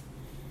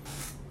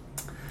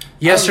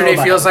 Yesterday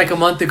feels like a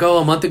month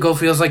ago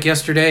feels like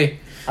yesterday.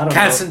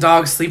 Cats and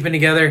dogs sleeping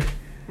together.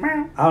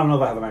 I don't know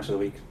if I have a match of the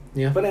week.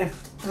 Yeah. But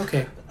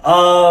okay.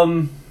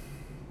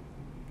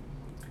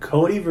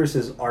 Cody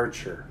versus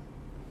Archer.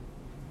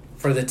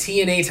 For the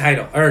TNA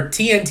title. Or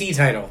TNT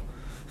title.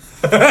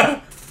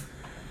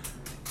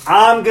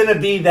 I'm going to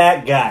be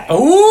that guy.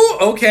 Oh,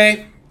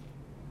 okay.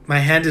 My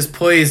hand is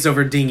poised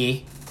over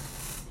Dingy.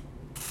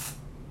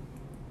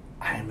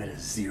 I'm at a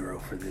 0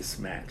 for this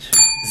match.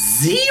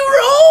 0?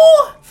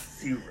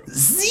 0.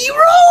 0?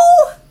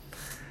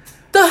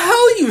 The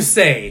hell you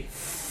say?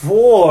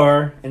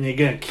 4, and you're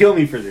going to kill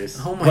me for this.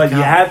 Oh my God. God.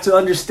 You have to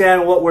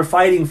understand what we're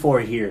fighting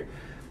for here.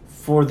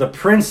 For the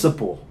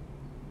principle.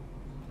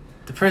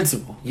 The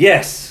principle.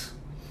 Yes.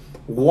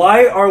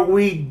 Why are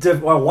we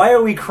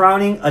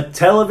crowning a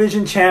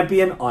television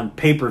champion on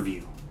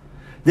pay-per-view?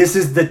 This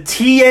is the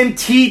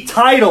TNT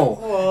title.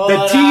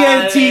 The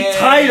TNT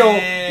title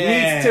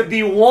needs to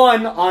be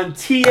won on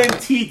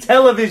TNT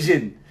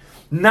television,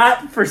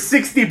 not for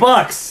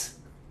 $60.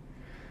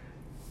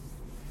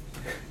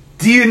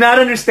 Do you not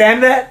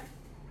understand that?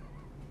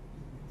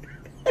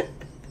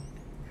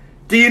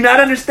 Do you not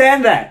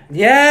understand that?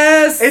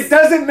 Yes. It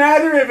doesn't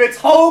matter if it's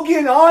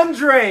Hogan,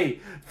 Andre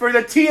for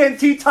the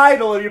TNT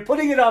title, if you're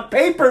putting it on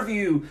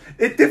pay-per-view.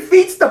 It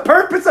defeats the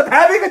purpose of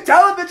having a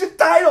television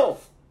title.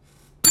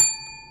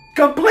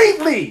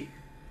 Completely.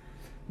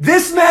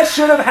 This match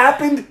should have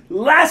happened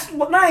last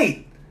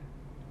night.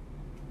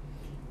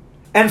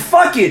 And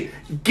fuck it.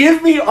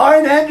 Give me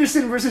Arn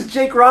Anderson versus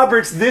Jake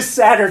Roberts this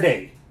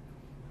Saturday.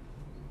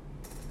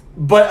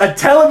 But a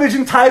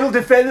television title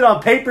defended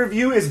on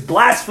pay-per-view is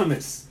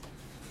blasphemous.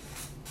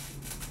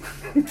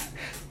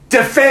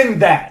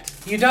 Defend that.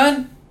 You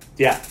done?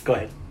 Yeah, go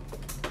ahead.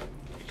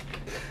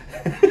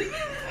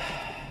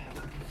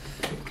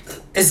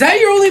 Is that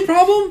your only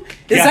problem?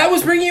 Is that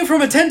what's bringing you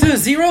from a 10 to a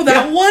 0?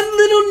 That one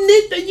little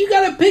nit that you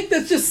gotta pick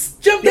that's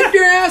just jumped up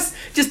your ass,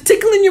 just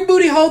tickling your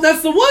booty hole,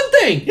 that's the one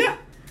thing. Yeah.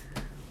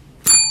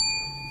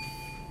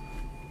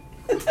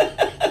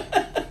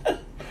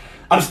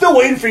 I'm still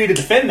waiting for you to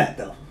defend that,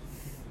 though.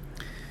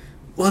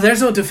 Well,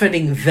 there's no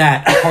defending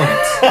that point.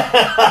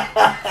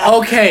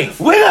 Okay.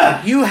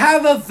 Winner! You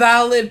have a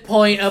valid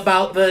point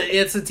about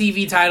it's a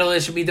TV title.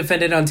 It should be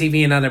defended on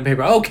TV and not on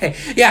paper. Okay.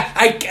 Yeah,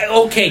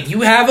 okay.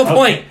 You have a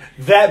point.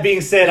 That being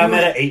said, I'm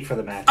at an 8 for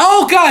the match.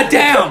 Oh,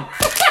 goddamn!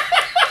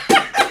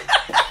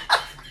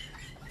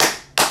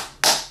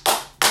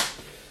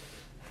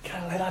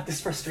 Gotta let out this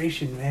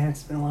frustration, man.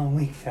 It's been a long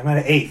week. I'm at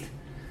an 8.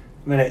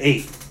 I'm at an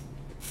 8.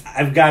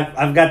 I've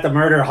got the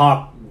Murder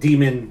Hawk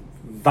Demon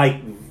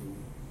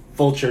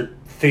Vulture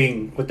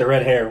thing with the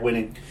red hair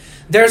winning.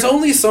 There's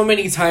only so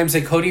many times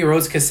that Cody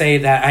Rhodes could say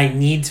that I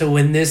need to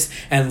win this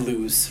and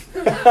lose.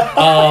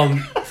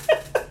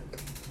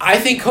 I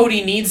think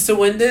Cody needs to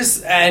win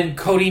this, and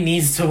Cody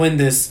needs to win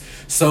this.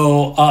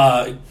 So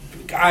I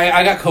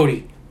got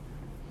Cody.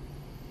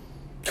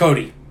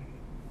 Cody.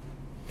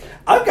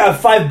 I've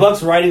got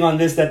 $5 writing on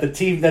this that the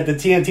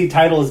TNT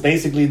title is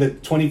basically the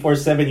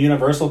 24/7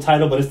 Universal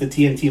title, but it's the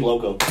TNT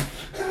logo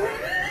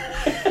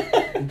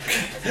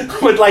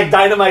with like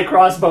dynamite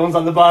crossbones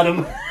on the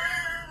bottom.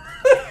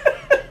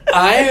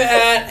 I'm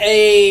at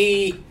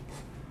a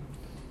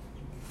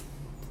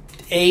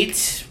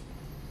 8.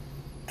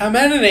 I'm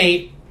at an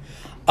 8.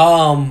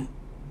 I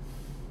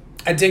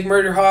dig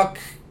Murder Hawk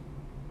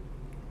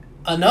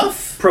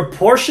enough.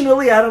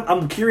 Proportionally,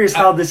 I'm curious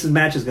how this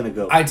match is going to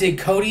go. I dig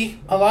Cody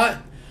a lot.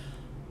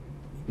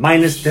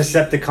 Minus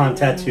Decepticon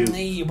tattoo.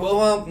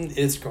 Well,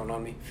 it's growing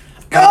on me.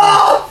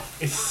 Oh!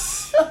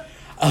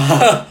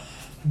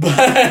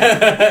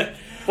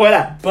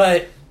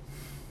 But,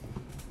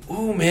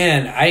 ooh,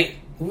 man,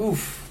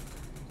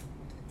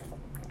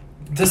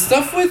 the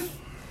stuff with,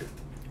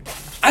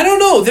 I don't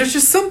know, there's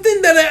just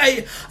something that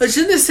I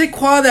je ne sais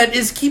quoi that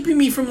is keeping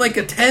me from like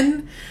a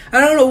 10. I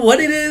don't know what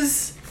it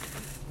is.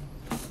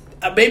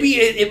 Maybe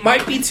it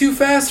might be too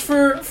fast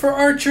for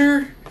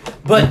Archer,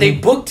 but they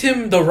booked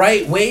him the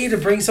right way to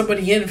bring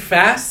somebody in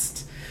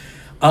fast.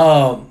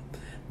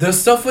 The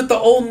stuff with the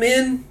old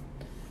men,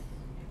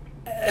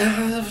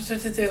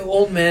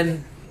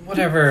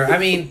 whatever. I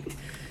mean,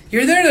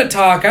 you're there to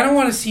talk. I don't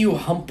want to see you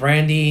hump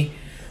Brandy.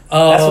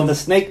 That's what the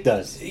snake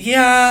does.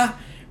 Yeah,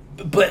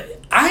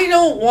 but I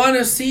don't want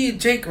to see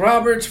Jake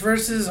Roberts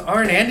versus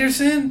Arn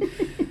Anderson.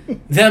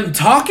 Them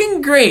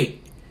talking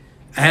great,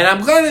 and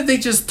I'm glad that they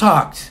just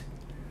talked.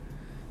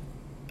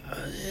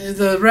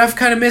 The ref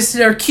kind of missed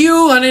their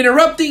cue on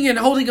interrupting and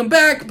holding him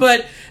back,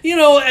 but,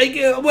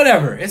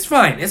 whatever. It's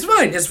fine.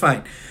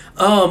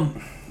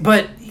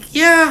 But,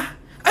 yeah,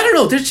 I don't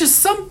know. There's just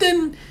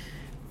something.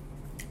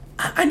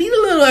 I need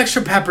a little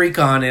extra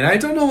paprika on it. I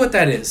don't know what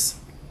that is.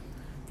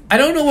 I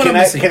don't know what I'm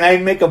missing. Can I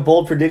make a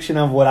bold prediction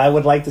of what I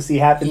would like to see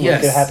happen? Yes.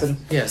 What could happen?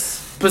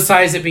 Yes.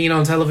 Besides it being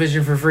on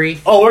television for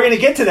free. Oh, we're going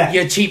to get to that.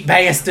 You cheap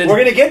bastard. We're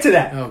going to get to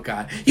that. Oh,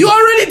 God. You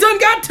already done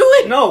got to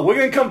it? No, we're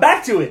going to come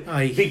back to it.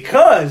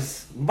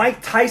 Because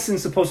Mike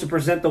Tyson's supposed to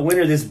present the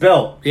winner of this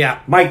belt.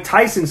 Yeah. Mike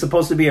Tyson's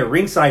supposed to be at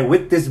ringside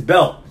with this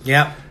belt.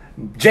 Yeah.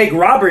 Jake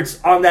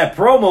Roberts on that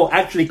promo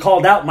actually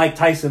called out Mike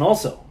Tyson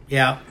also.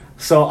 Yeah.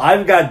 So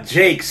I've got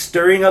Jake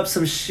stirring up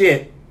some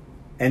shit.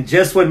 And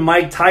just when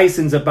Mike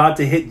Tyson's about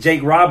to hit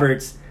Jake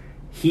Roberts,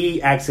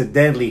 he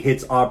accidentally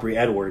hits Aubrey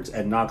Edwards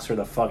and knocks her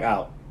the fuck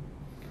out.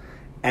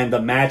 And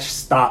the match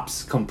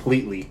stops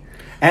completely.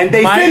 And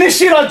they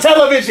finish it on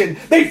television.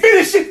 They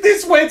finish it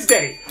this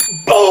Wednesday.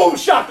 Boom!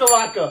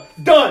 Shakalaka.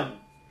 Done.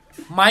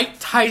 Mike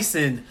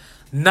Tyson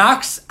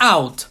knocks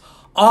out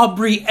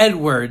Aubrey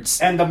Edwards.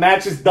 And the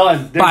match is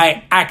done.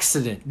 By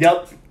accident.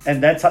 Yep.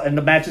 And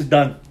the match is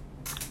done.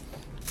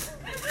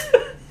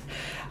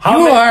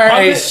 You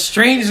are a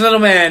strange little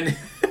man.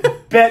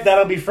 Bet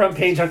that'll be front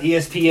page on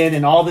ESPN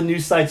and all the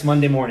news sites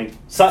Monday morning.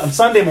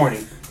 Sunday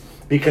morning.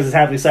 Because it's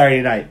happening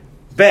Saturday night.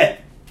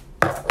 Bet.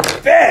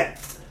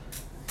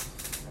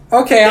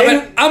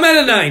 Okay, I'm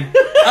at a 9.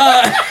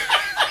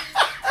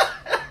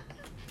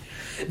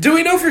 Do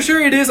we know for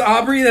sure it is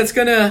Aubrey that's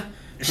going to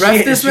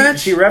ref this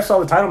match? She refs all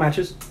the title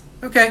matches.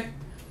 Okay.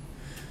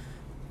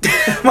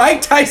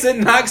 Mike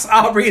Tyson knocks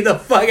Aubrey the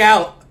fuck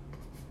out.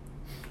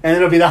 And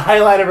it'll be the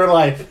highlight of her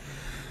life.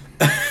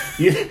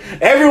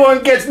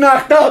 Everyone gets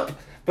knocked up,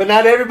 but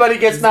not everybody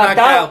gets knocked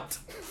out.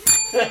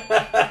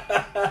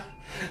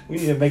 We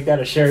need to make that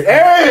a shirt.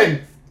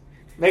 Aaron!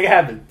 Make it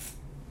happen.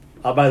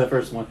 I'll buy the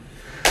first one.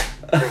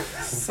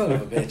 Son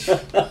of a bitch.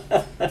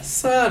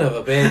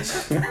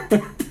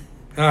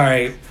 All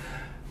right.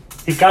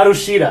 Hikaru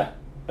Shida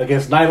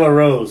against Nyla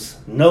Rose.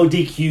 No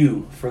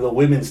DQ for the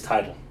women's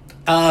title.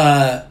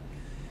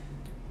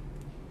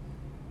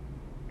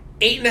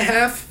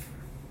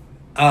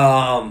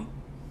 8.5.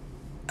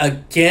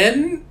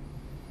 Again,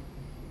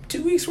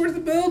 2 weeks worth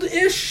of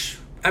build-ish.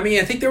 I mean,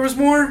 I think there was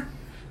more.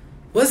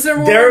 Was there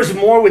more? There's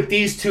more with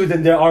these two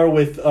than there are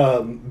with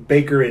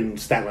Baker and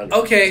Statlander.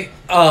 Okay.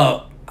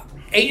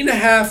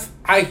 8.5.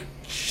 I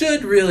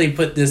should really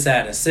put this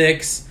at a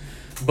 6,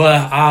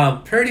 but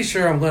I'm pretty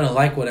sure I'm going to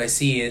like what I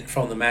see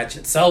from the match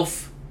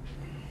itself.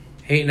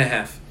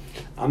 8.5.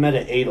 I'm at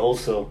an 8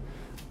 also.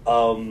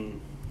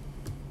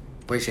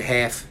 Where's your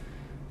half?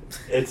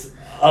 It's.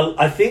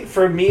 I think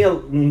for me,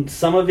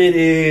 some of it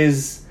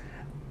is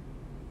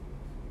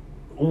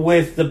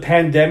with the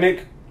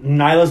pandemic.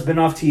 Nyla's been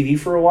off TV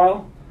for a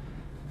while,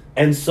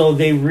 and so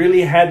they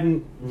really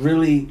hadn't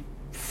really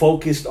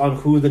focused on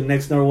who the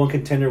next number one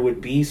contender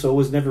would be. So it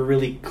was never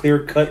really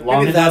clear cut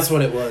long enough. That's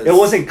what it was. It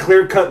wasn't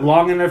clear cut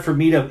long enough for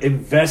me to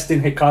invest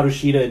in Hikaru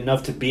Shida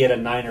enough to be at a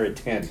 9 or a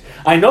 10.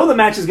 I know the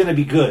match is going to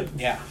be good.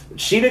 Yeah,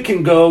 Shida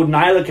can go.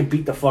 Nyla can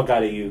beat the fuck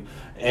out of you.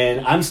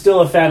 And I'm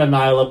still a fan of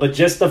Nyla, but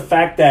just the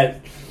fact that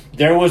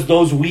there was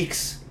those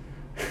weeks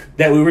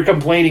that we were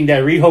complaining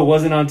that Riho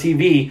wasn't on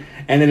TV,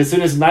 and then as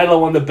soon as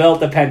Nyla won the belt,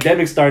 the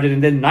pandemic started,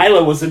 and then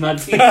Nyla wasn't on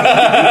TV.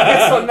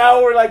 So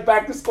now we're like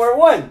back to square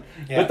one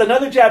with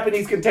another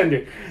Japanese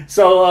contender.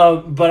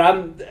 So, but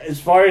I'm as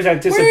far as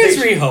anticipation.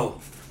 Where is Riho?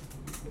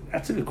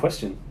 That's a good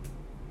question.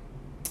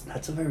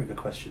 That's a very good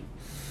question.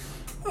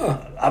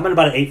 I'm at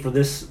about an 8 for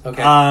this.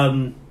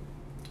 Okay.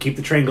 Keep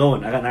the train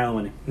going. I got Nyla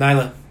winning.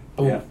 Nyla.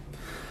 Boom. Yeah.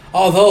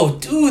 Although,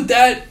 dude,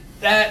 that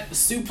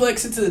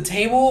suplex into the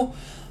table,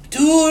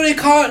 dude, it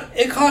caught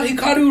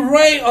Hikaru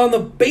right on the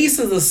base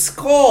of the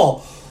skull.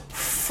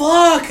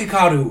 Fuck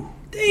Hikaru.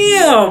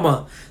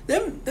 Damn.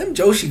 Them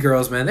Joshi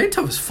girls, man, they're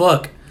tough as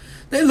fuck.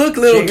 They look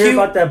little cute. Did you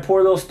hear about that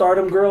poor little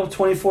Stardom girl,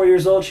 24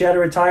 years old? She had to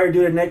retire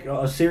due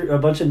to a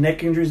bunch of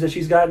neck injuries that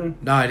she's gotten.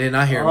 No, I did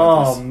not hear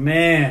about this. Oh,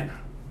 man.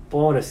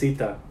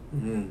 Pobrecita.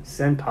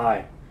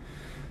 Senpai.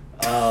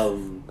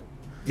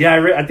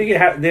 Yeah, I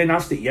think they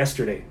announced it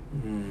yesterday.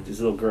 This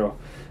little girl.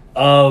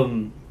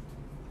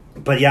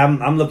 But yeah,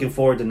 I'm looking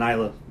forward to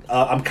Nyla.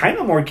 I'm kind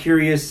of more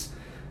curious,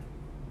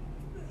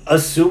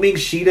 assuming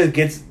Shida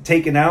gets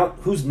taken out,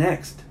 who's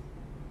next?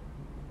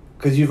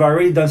 Because you've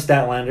already done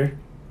Statlander.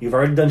 You've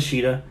already done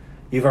Shida.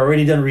 You've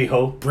already done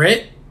Riho.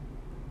 Britt?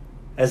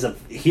 As a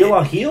heel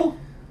on heel?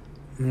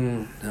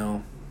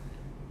 No.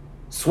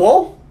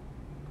 Swole?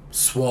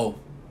 Swole.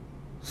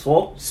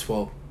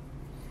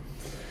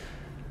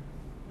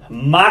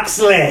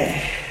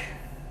 Moxley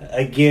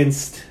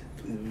against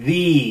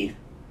the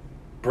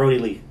Brody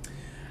Lee.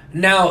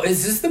 Now,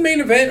 is this the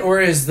main event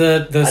or is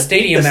the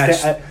stadium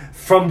match?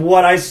 From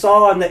what I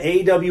saw on the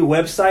AEW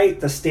website,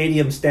 the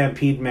Stadium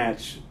Stampede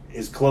match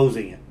is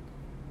closing it.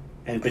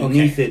 And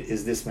beneath it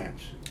is this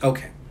match.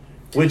 Okay.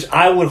 Which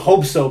I would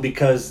hope so,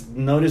 because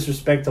no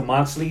disrespect to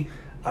Moxley,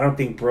 I don't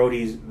think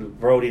Brody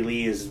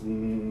Lee is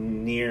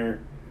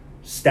near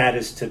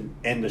status to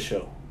end the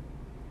show.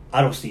 I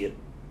don't see it.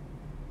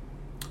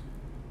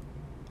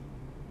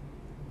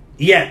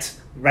 Yet.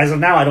 As of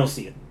now, I don't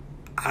see it.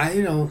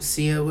 I don't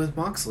see it with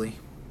Moxley.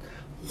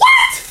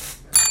 What?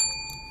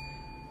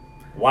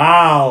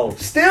 Wow.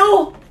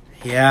 Still?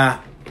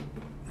 Yeah.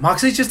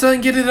 Moxley just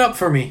doesn't get it up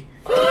for me.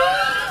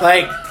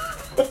 Like...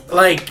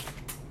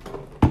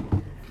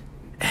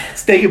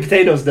 Steak and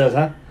potatoes does,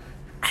 huh?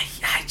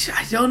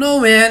 I don't know,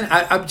 man.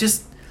 I'm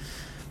just...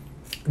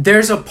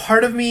 There's a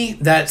part of me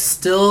that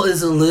still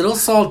is a little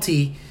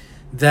salty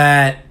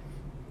that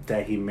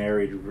he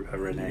married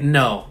Renee.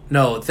 No,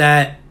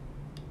 that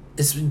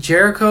it's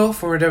Jericho,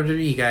 former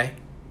WWE guy.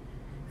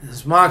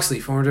 It's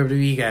Moxley, former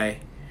WWE guy,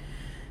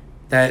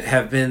 that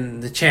have been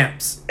the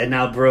champs. And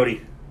now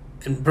Brody.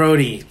 And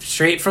Brody,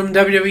 straight from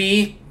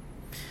WWE.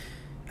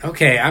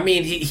 Okay, I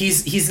mean,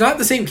 he's not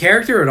the same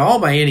character at all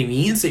by any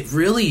means. They've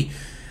really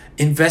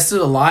invested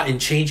a lot in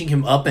changing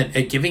him up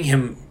and giving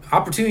him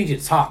opportunity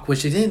to talk,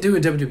 which they didn't do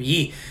in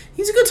WWE.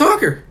 He's a good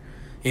talker,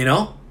 you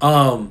know?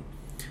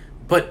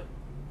 But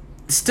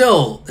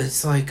still,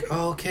 it's like,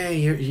 oh, okay,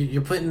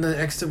 you're putting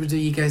the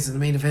ex-WWE guys in the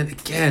main event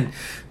again.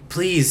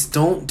 Please,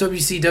 don't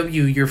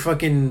WCW your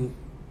fucking...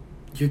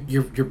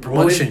 Your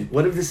promotion.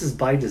 What if this is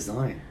by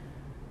design?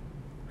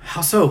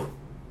 How so?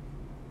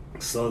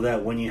 So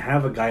that when you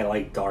have a guy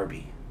like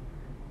Darby,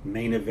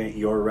 main event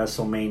your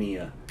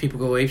WrestleMania, people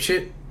go ape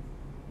shit.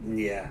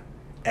 Yeah,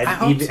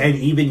 and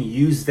even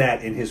use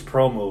that in his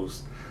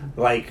promos,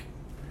 like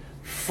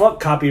fuck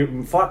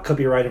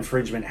copyright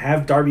infringement.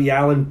 Have Darby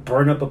Allin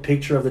burn up a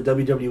picture of the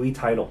WWE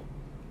title.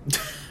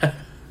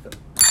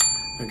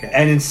 Okay.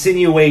 And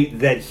insinuate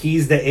that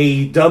he's the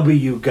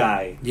AEW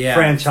guy,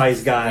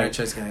 franchise guy,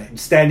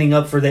 standing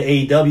up for the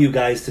AEW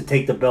guys to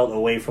take the belt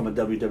away from a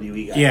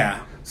WWE guy. Yeah.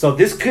 So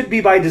this could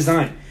be by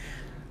design.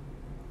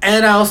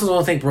 And I also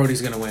don't think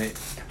Brody's going to win it.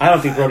 I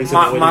don't think Brody's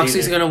going to win it.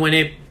 Moxley's going to win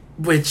it,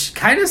 which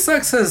kind of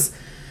sucks because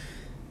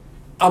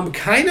I'm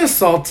kind of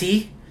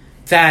salty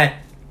that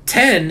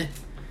 10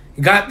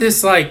 got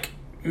this like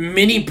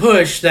mini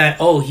push that,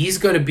 oh, he's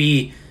going to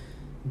be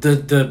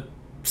the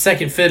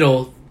second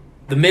fiddle,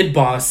 the mid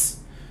boss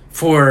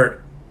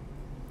for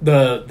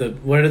the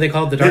what are they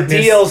called? The Darkness?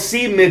 The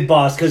DLC mid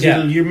boss, because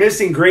you're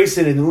missing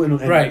Grayson and Uno.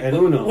 And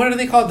Uno. What are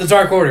they called? The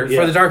Dark Order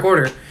for the Dark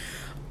Order.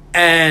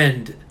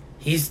 And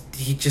he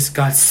just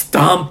got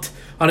stomped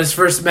on his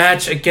first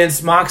match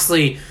against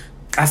Moxley,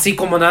 así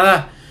como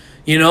nada.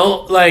 You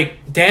know,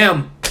 like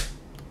damn.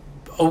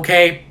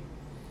 Okay,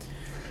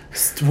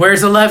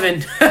 where's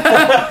 11?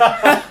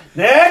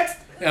 Next.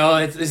 Oh,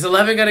 is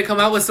 11 gonna come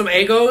out with some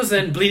egos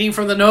and bleeding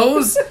from the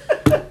nose?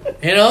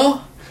 You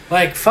know,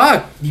 like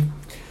fuck.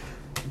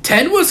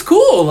 10 was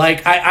cool.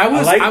 Like I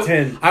liked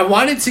 10. I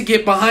wanted to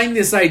get behind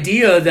this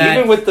idea that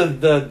even with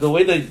the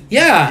way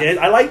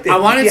I liked it. I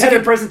wanted to get a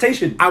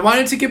presentation. I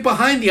wanted to get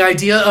behind the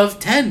idea of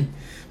 10,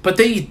 but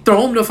they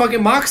throw him to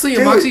fucking Moxley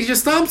and Moxley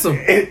just stomps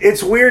him.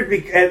 It's weird,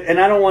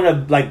 and I don't want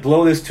to like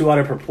blow this too out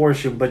of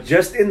proportion, but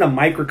just in the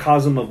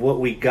microcosm of what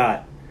we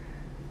got,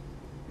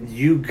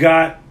 you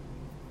got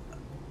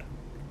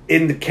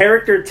in the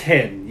character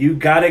 10, you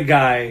got a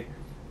guy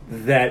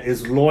that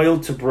is loyal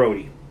to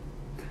Brody.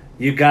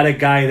 You got a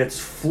guy that's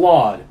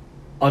flawed,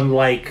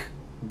 unlike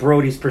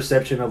Brody's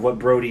perception of what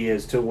Brody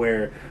is, to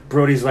where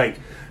Brody's like,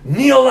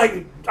 kneel,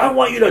 like, I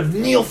want you to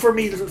kneel for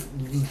me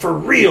for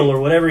real, or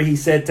whatever he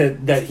said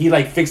that he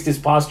like fixed his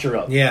posture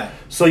up. Yeah.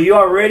 So you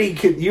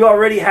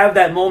already have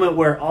that moment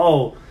where,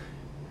 oh,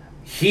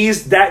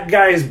 he's that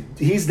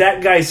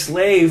guy's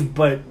slave,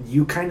 but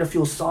you kind of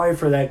feel sorry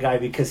for that guy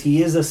because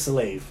he is a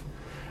slave.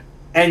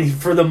 And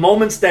for the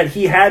moments that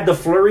he had the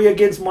flurry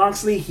against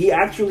Moxley, he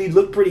actually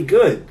looked pretty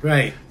good.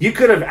 Right. You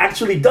could have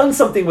actually done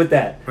something with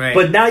that. Right.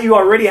 But now you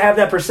already have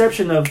that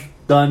perception of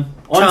done.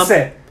 On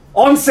set.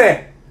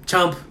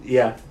 Chump.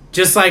 Yeah.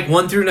 Just like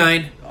 1 through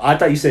 9. I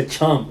thought you said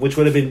chum, which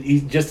would have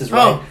been just as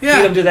right. Oh, yeah.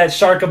 Feed him to that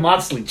shark of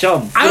Moxley.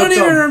 Chum. I don't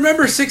even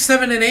remember 6,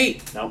 7, and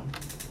 8. No.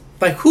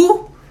 Like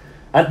who?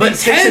 I think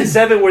 6 and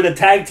 7 were the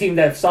tag team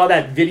that saw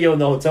that video in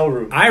the hotel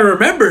room. I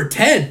remember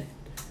 10.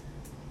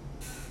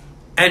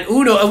 And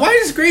Uno. And why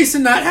does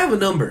Grayson not have a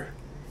number?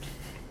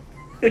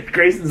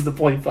 Grayson's the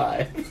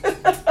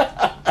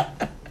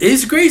 0.5.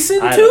 Is Grayson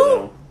I too?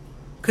 don't know.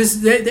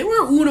 Because they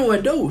were Uno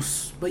and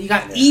Dos. But you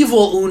got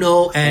Evil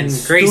Uno and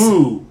Grayson.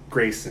 Stu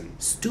Grayson.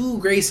 Stu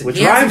Grayson.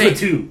 Which rhymes with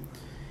 2.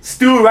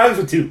 Stu rhymes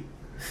with 2.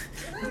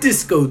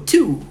 Disco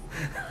 2.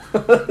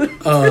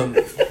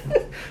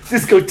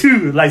 Disco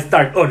 2, lights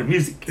start. Oh, the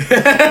music.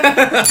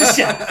 Just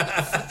shout.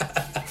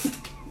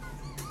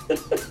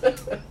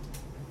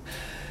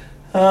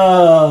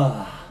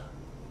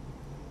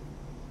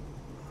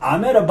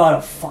 I'm at about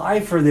a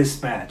 5 for this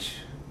match.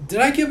 Did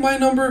I give my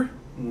number?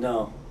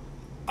 No.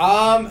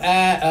 I'm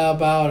at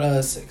about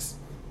a 6.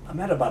 I'm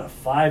at about a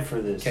 5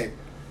 for this. Okay.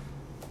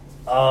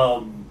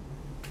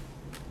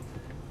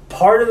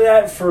 Part of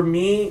that for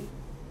me,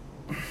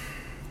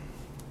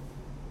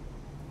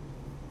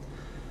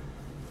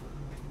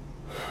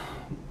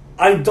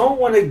 I don't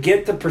want to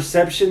get the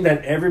perception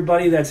that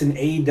everybody that's in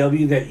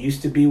AEW that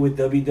used to be with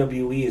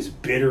WWE is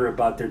bitter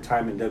about their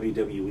time in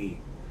WWE.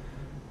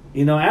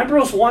 You know,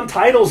 Ambrose won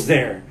titles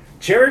there.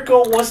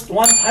 Jericho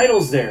won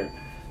titles there.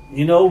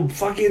 You know,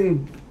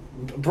 fucking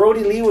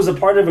Brody Lee was a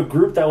part of a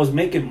group that was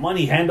making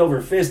money hand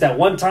over fist. At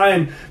one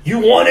time, you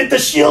wanted the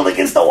Shield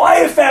against the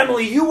Wyatt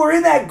family. You were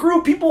in that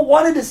group. People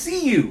wanted to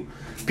see you.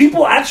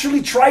 People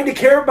actually tried to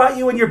care about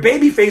you in your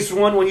babyface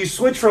run when you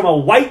switched from a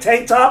white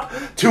tank top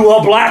to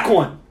a black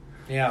one.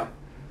 Yeah.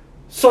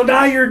 So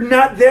now you're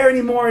not there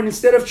anymore, and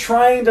instead of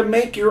trying to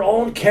make your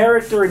own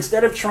character,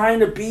 instead of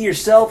trying to be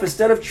yourself,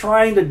 instead of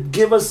trying to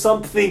give us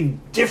something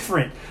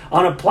different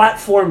on a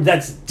platform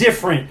that's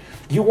different,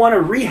 you want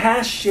to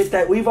rehash shit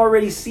that we've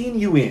already seen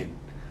you in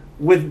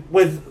with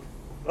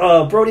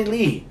Brody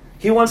Lee.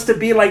 He wants to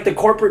be like the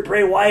corporate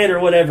Bray Wyatt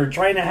or whatever,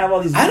 trying to have all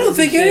these... I don't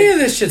think any of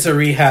this shit's a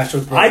rehash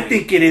with Brody. I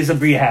think it is a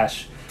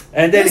rehash.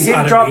 And then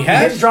him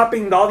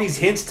dropping all these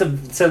hints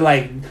to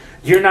like...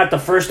 You're not the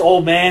first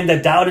old man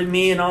that doubted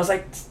me, and I was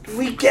like,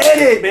 we get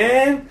it,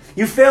 man.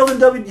 You failed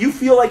in you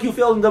feel like you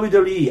failed in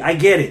WWE. I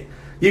get it.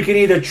 You can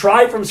either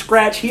try from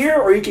scratch here,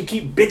 or you can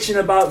keep bitching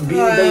about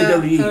being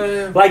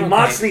WWE. Like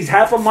okay.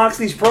 Half of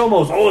Moxley's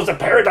promos. Oh, it's a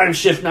paradigm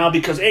shift now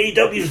because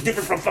AEW is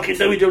different from fucking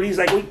WWE. He's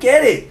like, we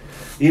get it.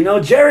 You know,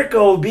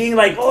 Jericho being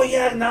like, oh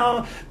yeah,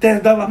 no,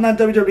 I'm not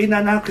WWE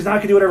now because now I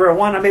can do whatever I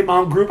want. I made my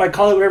own group. I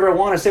call it whatever I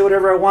want. I say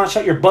whatever I want.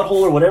 Shut your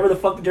butthole or whatever the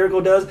fuck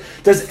Jericho does.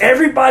 Does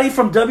everybody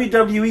from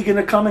WWE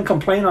gonna come and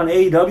complain on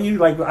AEW?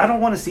 Like, I don't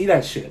want to see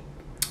that shit.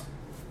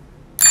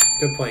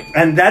 Good point.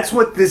 And that's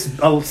what this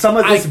some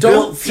of this. I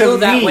don't feel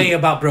that way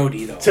about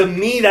Brody though. To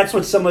me, that's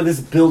what some of this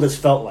build has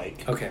felt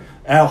like. Okay.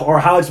 Or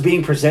how it's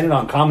being presented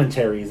on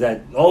commentary is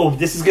that, oh,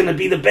 this is going to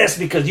be the best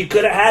because you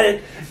could have had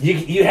it.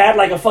 You had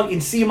like a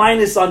fucking C- on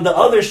the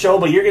other show,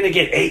 but you're going to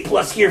get A+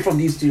 here from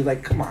these two.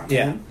 Like, come on,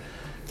 man.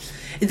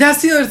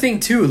 That's the other thing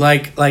too.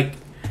 Like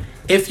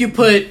if you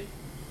put,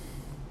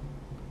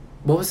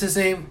 what was his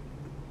name?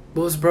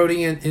 What was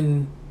Brody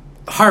in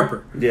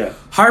Harper? Yeah.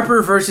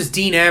 Harper versus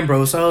Dean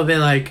Ambrose. I would have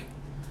been like,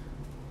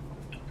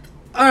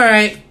 all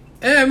right.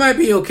 It might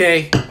be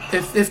okay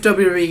if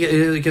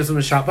WWE gives them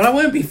a shot, but I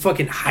wouldn't be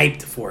fucking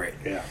hyped for it.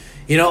 Yeah,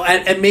 you know,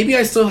 and maybe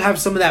I still have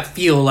some of that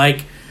feel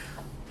like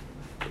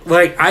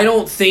I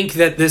don't think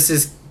that this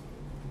is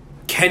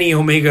Kenny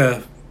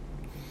Omega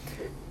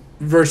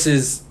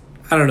versus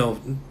I don't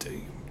know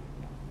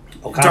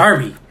Okada.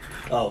 Darby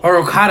or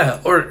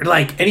Okada or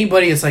like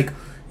anybody. It's like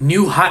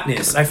new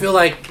hotness. I feel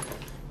like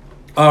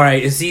all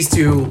right, it's these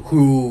two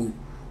who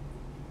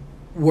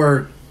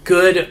were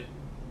good.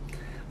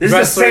 This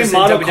is the same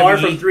model car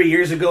from 3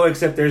 years ago,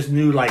 except there's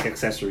new like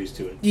accessories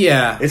to it.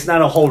 Yeah, it's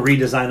not a whole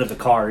redesign of the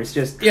car. It's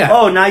just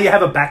oh, now you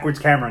have a backwards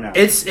camera now.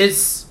 It's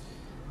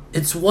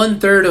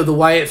 1/3 of the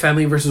Wyatt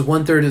family versus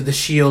 1/3 of the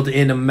Shield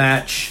in a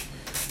match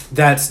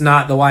that's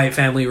not the Wyatt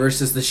family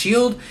versus the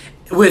Shield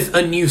with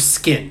a new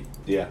skin.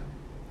 Yeah.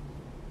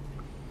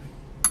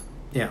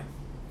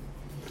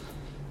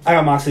 I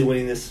got Moxley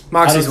winning this.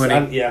 Moxley's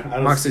winning.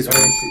 Moxley's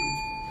winning.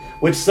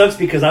 Which sucks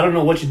because I don't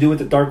know what you do with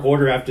the Dark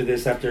Order after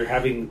this. After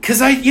having,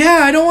 because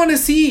I don't want to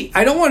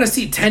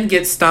see 10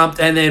 get stomped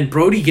and then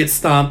Brody gets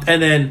stomped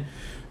and then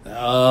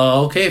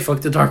okay,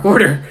 fuck the Dark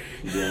Order.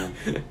 Yeah,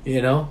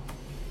 you know,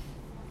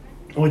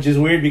 which is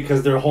weird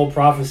because their whole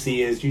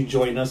prophecy is you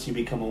join us, you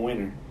become a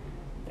winner,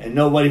 and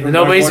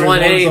nobody's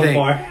won anything. So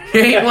far.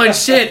 They ain't won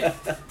shit.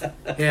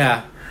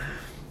 Yeah.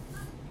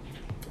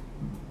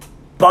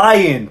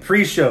 Buy-in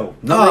pre-show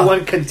number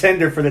one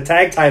contender for the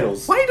tag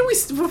titles. Why do you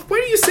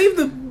save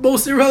the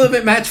most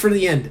irrelevant match for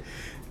the end?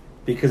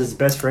 Because it's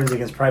best friends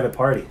against Private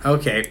Party.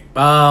 Okay.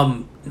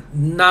 9.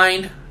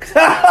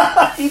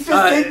 He just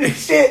did me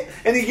shit,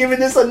 and he giving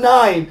this a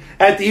 9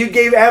 after you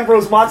gave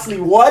Ambrose Moxley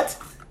what?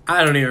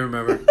 I don't even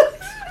remember.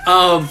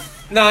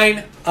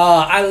 9.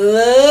 I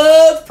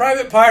love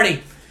Private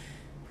Party.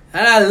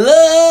 And I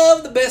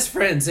love the best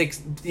friends,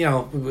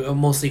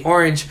 mostly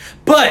orange.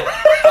 But,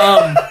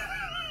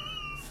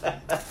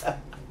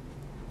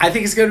 I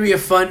think it's going to be a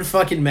fun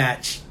fucking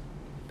match.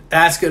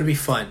 That's going to be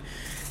fun.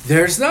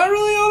 There's not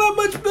really all that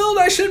much build.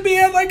 I should be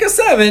at like a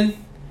 7.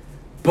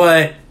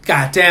 But,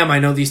 goddamn, I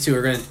know these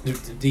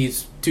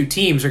two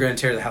teams are going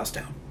to tear the house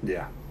down.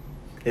 Yeah.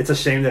 It's a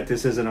shame that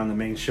this isn't on the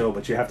main show,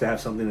 but you have to have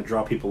something to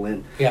draw people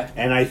in. Yeah.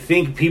 And I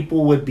think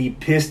people would be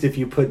pissed if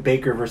you put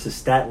Baker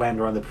versus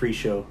Statlander on the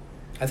pre-show.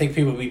 I think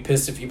people would be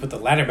pissed if you put the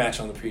ladder match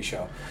on the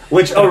pre-show.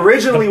 Which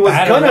originally was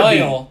going to be.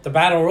 The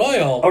Battle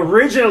Royal.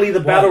 Originally,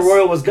 the Battle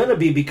Royal was going to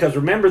be, because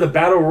remember, the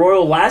Battle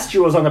Royal last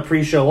year was on the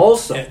pre-show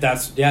also. Yeah,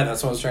 that's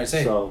what I was trying to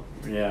say. So,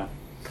 yeah.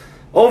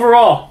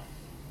 Overall.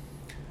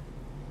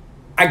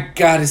 I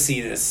gotta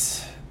see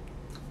this.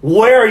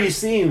 Where are you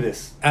seeing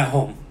this? At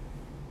home.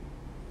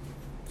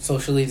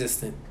 Socially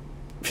distant.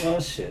 Oh,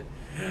 shit.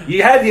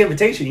 You had the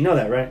invitation. You know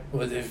that, right?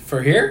 Was it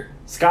for here?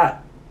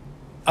 Scott.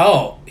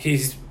 Oh,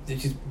 he's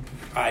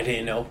I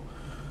didn't know.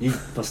 You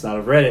must not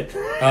have read it.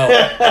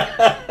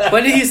 Oh.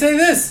 When did he say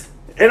this?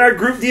 In our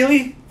group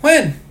dealie?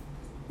 When?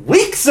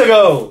 Weeks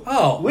ago.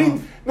 Oh.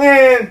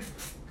 Man.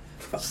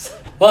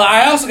 Well,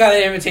 I also got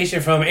an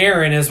invitation from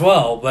Aaron as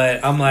well,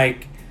 but I'm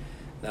like,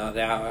 no,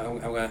 I'm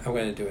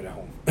gonna do it at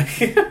home.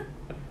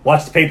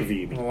 Watch the pay-per-view,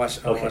 you mean? I'll watch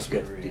Okay, the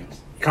good. pay-per-view.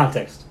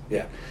 Context.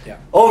 Yeah.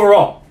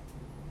 Overall,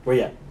 where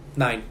you at?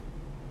 9.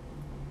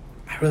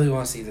 I really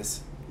want to see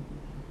this.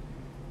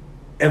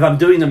 If I'm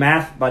doing the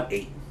math, about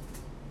 8.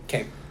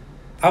 Okay.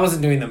 I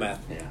wasn't doing the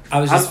math. Yeah. I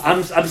was just.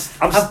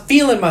 I'm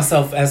feeling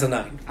myself as a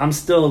 9. I'm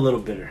still a little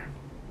bitter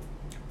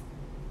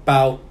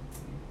About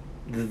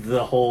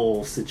the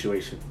whole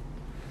situation.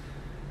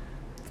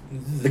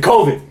 The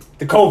COVID.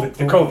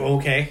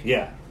 Okay.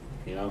 Yeah.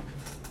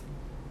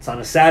 It's on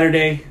a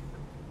Saturday.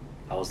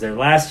 I was there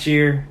last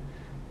year.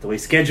 The way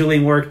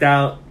scheduling worked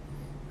out.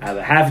 I have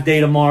a half day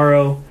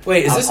tomorrow.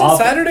 Wait, is this on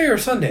Saturday or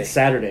Sunday?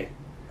 Saturday.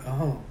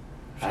 Oh.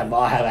 I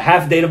have a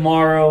half day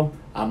tomorrow.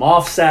 I'm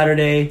off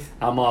Saturday.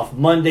 I'm off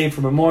Monday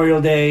for Memorial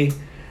Day.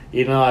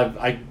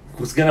 I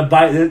was gonna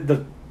buy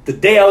the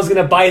day I was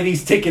gonna buy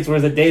these tickets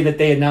was the day that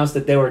they announced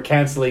that they were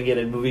canceling it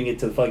and moving it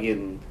to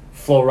fucking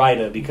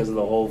Florida because of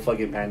the whole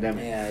fucking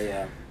pandemic.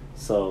 Yeah.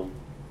 So,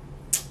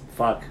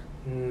 fuck.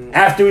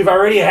 After we've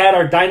already had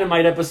our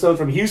Dynamite episode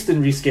from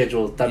Houston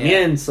rescheduled,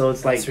 también. So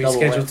it's like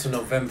rescheduled to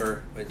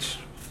November,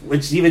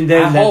 which even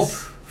then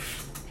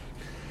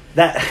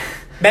that.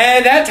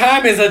 Man, that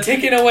time is a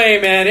ticking away,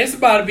 man. It's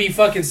about to be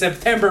fucking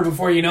September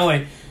before you know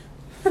it.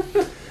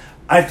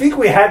 I think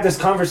we had this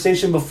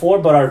conversation before,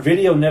 but our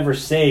video never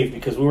saved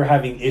because we were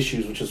having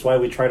issues, which is why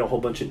we tried a whole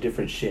bunch of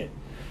different shit.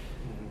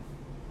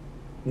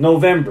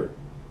 November.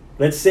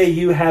 Let's say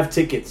you have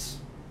tickets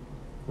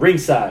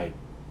ringside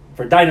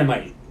for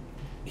Dynamite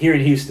here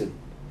in Houston.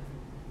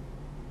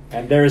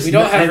 And we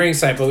don't have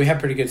ringside, but we have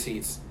pretty good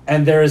seats.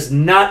 And there is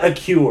not a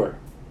cure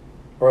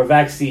or a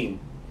vaccine.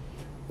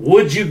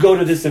 Would you go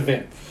to this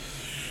event?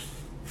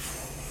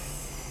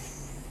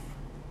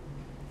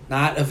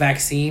 Not a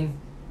vaccine?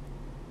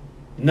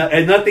 No,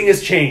 and nothing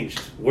has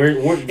changed.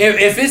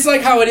 If it's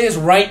like how it is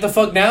right the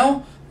fuck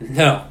now,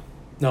 no,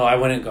 I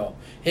wouldn't go.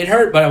 It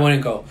hurt, but I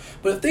wouldn't go.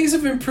 But if things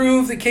have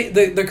improved,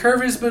 the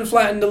curve has been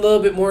flattened a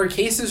little bit more.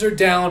 Cases are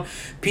down.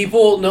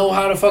 People know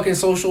how to fucking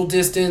social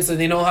distance, and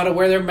they know how to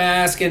wear their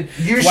mask and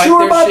You're wipe sure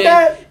their about shit.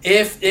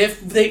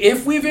 that?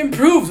 If we've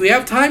improved, we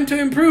have time to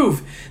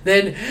improve.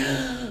 Then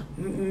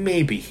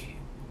maybe.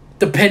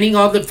 Depending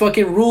on the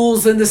fucking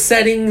rules and the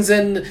settings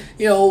and,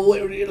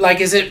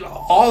 is it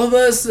all of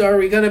us? Are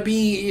we going to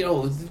be,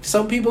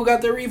 some people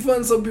got their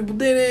refunds, some people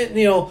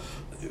didn't,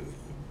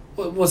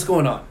 what's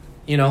going on,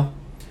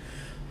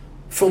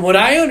 From what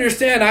I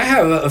understand, I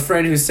have a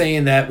friend who's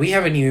saying that we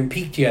haven't even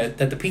peaked yet,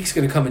 that the peak's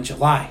going to come in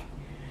July,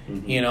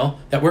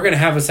 that we're going to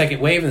have a second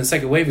wave and the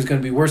second wave is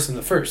going to be worse than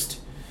the first,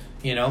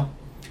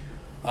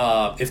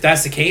 If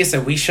that's the case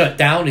and we shut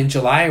down in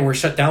July and we're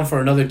shut down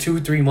for another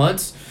 2-3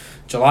 months,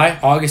 July,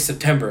 August,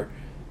 September,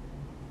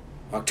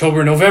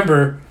 October,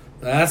 November,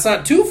 that's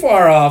not too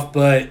far off,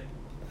 but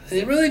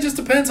it really just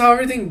depends how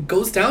everything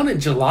goes down in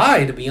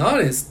July, to be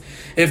honest.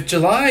 If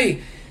July,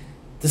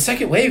 the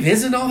second wave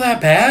isn't all that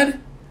bad,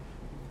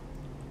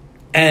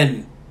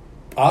 and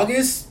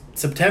August,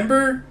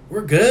 September,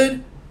 we're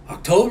good,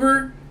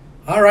 October,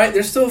 all right,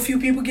 there's still a few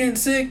people getting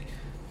sick,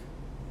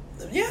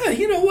 yeah,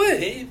 you know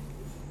what,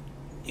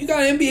 you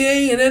got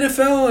NBA and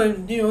NFL,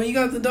 and you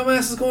got the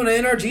dumbasses going to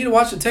NRG to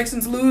watch the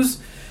Texans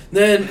lose.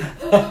 Then,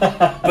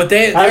 but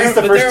they're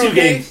okay.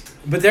 Games.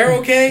 But they're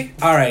okay.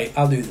 All right,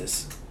 I'll do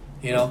this.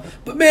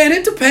 But man,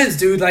 it depends,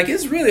 dude. Like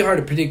it's really hard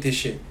to predict this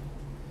shit.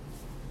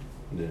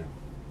 Yeah.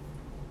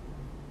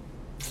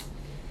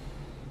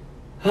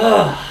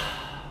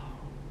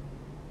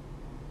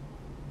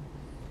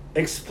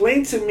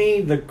 Explain to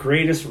me the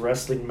greatest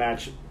wrestling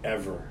match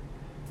ever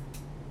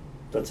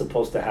that's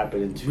supposed to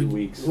happen in 2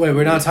 weeks. Wait,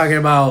 we're not talking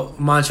about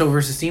Macho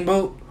versus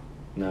Steamboat?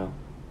 No.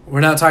 We're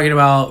not talking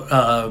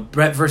about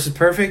Brett versus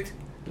Perfect?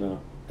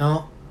 No.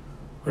 No?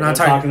 We're not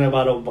talking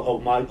about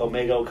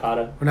Omega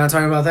Okada? We're not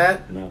talking about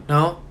that? No.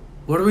 No?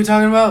 What are we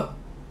talking about?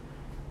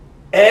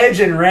 Edge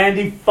and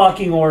Randy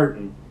fucking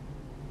Orton.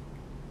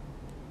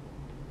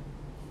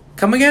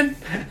 Come again?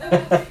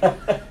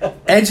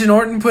 Edge and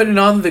Orton putting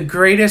on the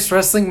greatest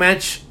wrestling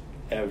match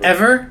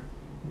ever?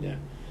 Yeah.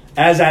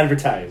 As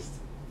advertised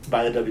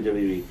by the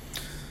WWE.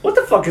 What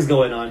the fuck is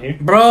going on here?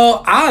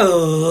 Bro, I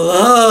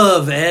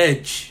love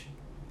Edge.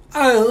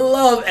 I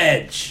love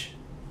Edge.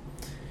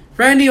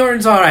 Randy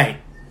Orton's alright.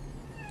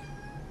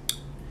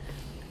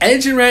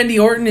 Edge and Randy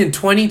Orton in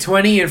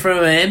 2020 in front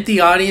of an empty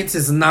audience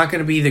is not going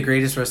to be the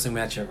greatest wrestling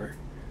match ever.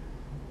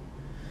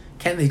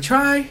 Can they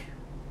try?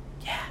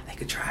 Yeah, they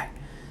could try.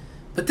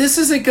 But this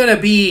isn't going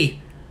to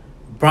be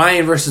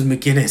Bryan versus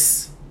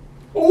McGuinness.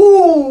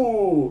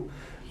 Ooh!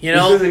 You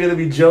know? This isn't going to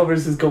be Joe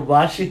versus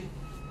Kobashi?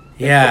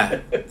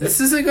 Yeah. This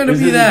isn't going to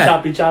be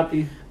that.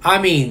 Choppy. I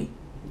mean,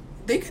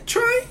 they could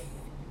try.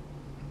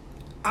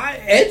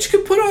 Edge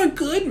could put on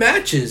good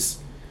matches.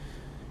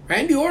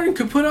 Randy Orton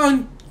could put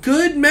on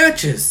good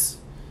matches.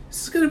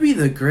 This is going to be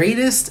the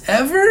greatest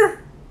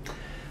ever?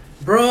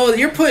 Bro,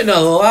 you're putting a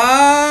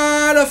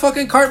lot of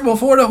fucking cart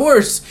before the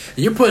horse.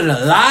 You're putting a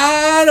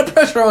lot of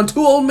pressure on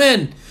two old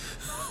men.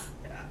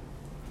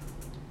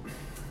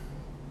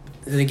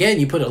 And again,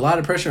 you put a lot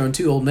of pressure on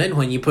two old men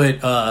when you put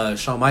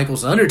Shawn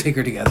Michaels and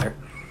Undertaker together.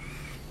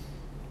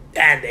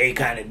 And they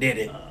kind of did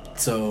it.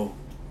 So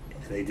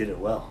they did it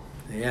well.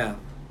 Yeah.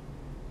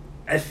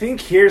 I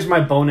think here's my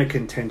bone of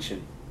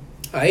contention.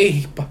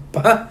 Ay,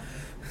 papa.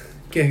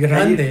 Que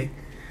grande.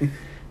 You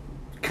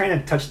kind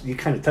of touched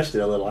it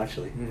a little,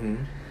 actually.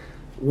 Mm-hmm.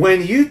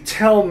 When you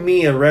tell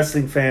me, a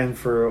wrestling fan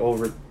for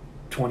over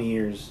 20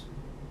 years,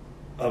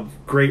 of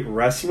great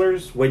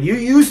wrestlers, when you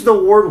use the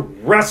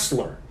word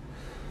wrestler,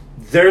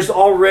 there's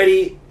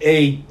already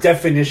a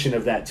definition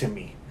of that to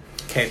me.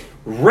 Okay.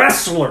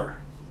 Wrestler.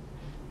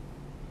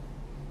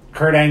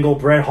 Kurt Angle,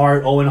 Bret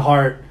Hart, Owen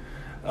Hart,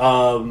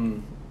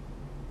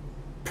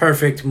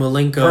 Perfect,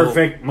 Malenko,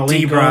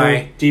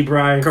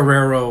 D-Bry,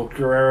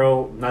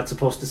 Guerrero. Not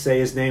supposed to say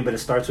his name, but it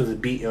starts with a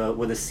B,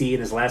 with a C,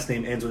 and his last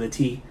name ends with a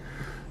T,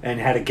 and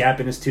had a gap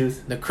in his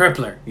tooth. The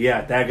Crippler.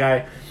 Yeah, that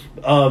guy.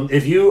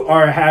 If you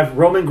have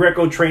Roman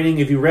Greco training,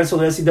 if you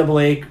wrestled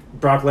NCAA,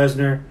 Brock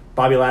Lesnar,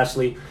 Bobby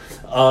Lashley,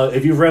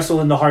 if you've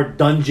wrestled in the Hart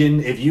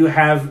Dungeon, if you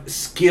have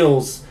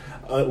skills,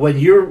 when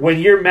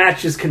your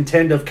matches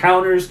contend of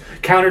counters,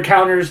 and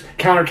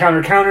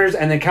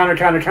then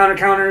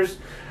counters.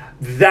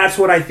 That's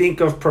what I think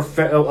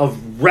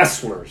of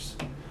wrestlers.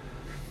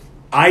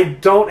 I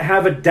don't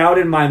have a doubt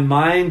in my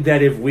mind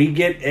that if we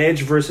get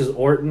Edge versus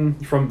Orton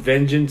from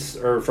Vengeance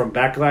or from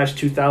Backlash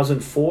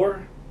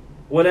 2004,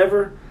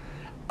 whatever,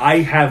 I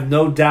have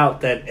no doubt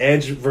that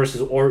Edge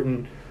versus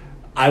Orton,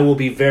 I will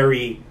be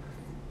very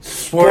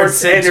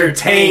sports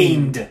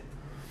entertained.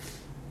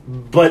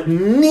 But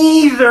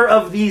neither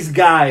of these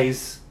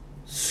guys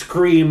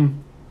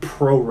scream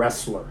pro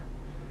wrestler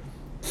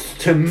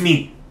to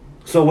me.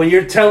 So when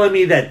you're telling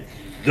me that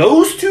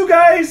those two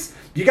guys,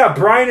 you got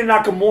Bryan and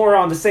Nakamura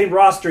on the same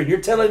roster, and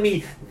you're telling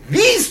me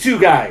these two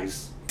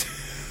guys,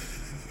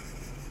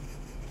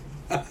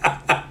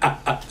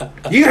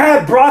 you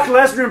had Brock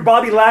Lesnar and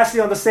Bobby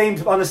Lashley on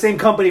the same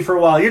company for a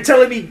while. You're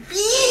telling me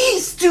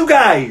these two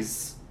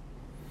guys.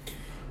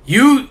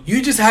 You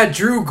just had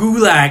Drew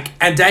Gulak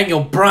and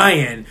Daniel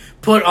Bryan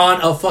put on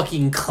a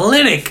fucking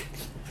clinic.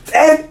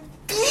 And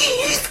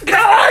these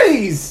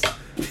guys,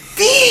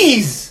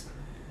 these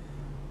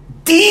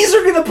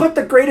are going to put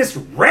the greatest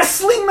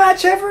wrestling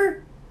match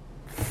ever?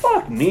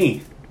 Fuck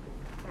me.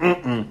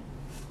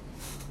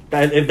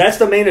 If that's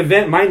the main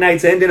event, my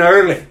night's ending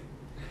early.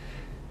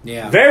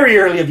 Yeah. Very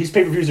early if these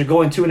pay-per-views are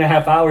going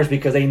 2.5 hours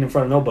because they ain't in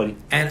front of nobody.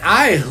 And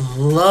I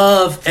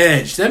love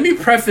Edge. Let me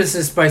preface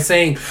this by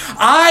saying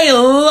I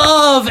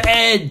love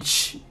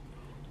Edge.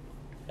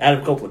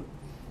 Adam Copeland.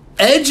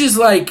 Edge is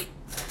like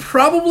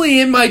probably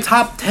in my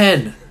top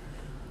 10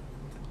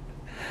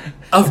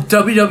 of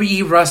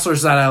WWE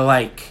wrestlers that I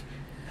like.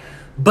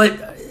 But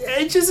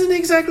Edge isn't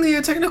exactly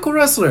a technical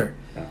wrestler.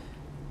 No.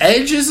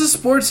 Edge is a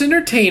sports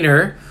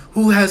entertainer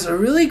who has a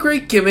really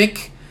great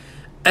gimmick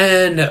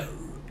and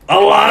a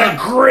lot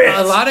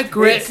of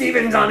grit. It's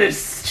even on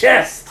his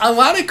chest. A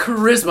lot of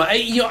charisma.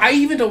 I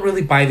even don't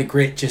really buy the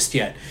grit just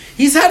yet.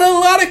 He's had a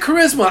lot of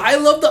charisma. I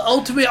love the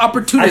Ultimate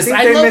Opportunist.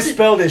 I think they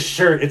misspelled his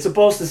shirt. It's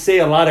supposed to say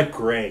a lot of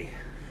gray.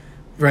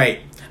 Right.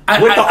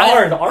 With the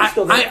R. The R's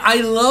still there. I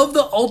love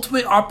the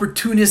Ultimate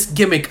Opportunist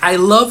gimmick. I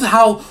love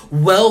how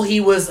well he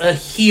was a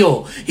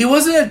heel. He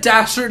wasn't a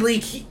dastardly,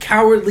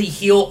 cowardly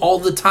heel all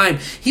the time.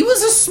 He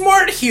was a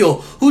smart heel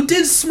who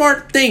did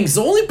smart things.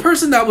 The only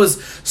person that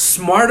was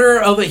smarter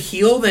of a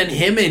heel than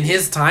him in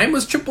his time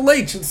was Triple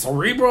H and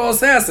Cerebral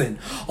Assassin.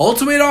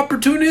 Ultimate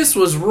Opportunist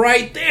was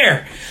right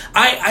there.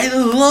 I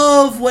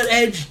love what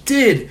Edge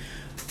did.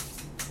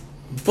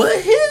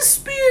 but his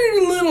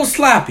spirit a little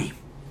sloppy.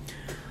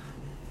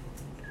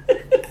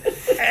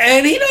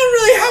 And he don't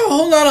really have a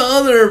whole lot of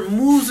other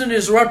moves in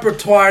his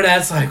repertoire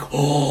that's like,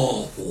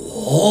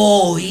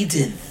 oh, he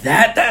did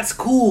that. That's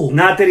cool.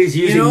 Not that he's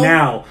using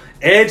now.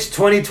 Edge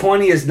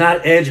 2020 is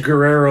not Edge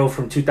Guerrero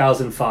from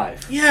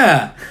 2005.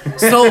 Yeah.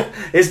 So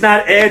it's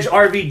not Edge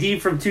RVD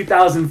from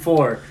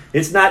 2004.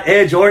 It's not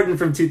Edge Orton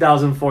from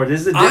 2004.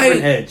 This is a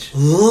different Edge.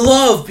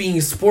 Love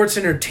being sports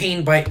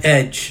entertained by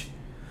Edge.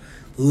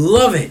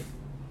 Love it.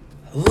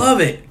 Love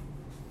it.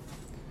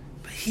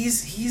 But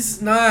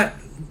he's not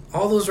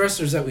all those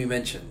wrestlers that we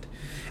mentioned.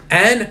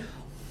 And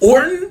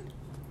Orton,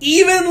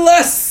 even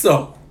less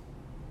so.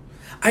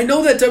 I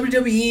know that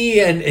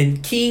WWE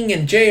and King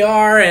and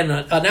JR and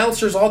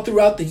announcers all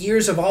throughout the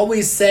years have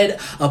always said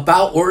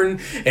about Orton,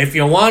 if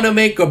you want to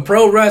make a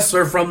pro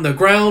wrestler from the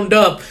ground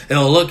up,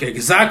 it'll look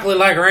exactly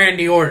like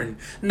Randy Orton.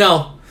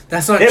 No,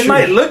 that's not true. It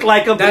might look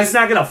like him, but it's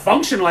not going to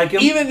function like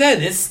him. Even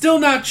then, it's still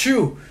not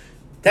true.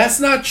 That's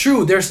not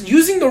true. They're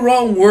using the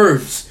wrong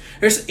words.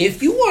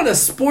 If you want a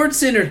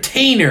sports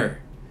entertainer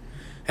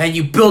and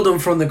you build him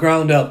from the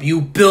ground up, you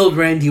build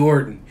Randy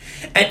Orton.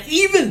 And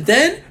even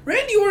then,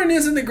 Randy Orton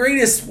isn't the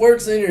greatest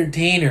sports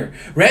entertainer.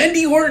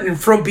 Randy Orton,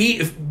 from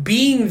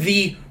being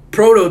the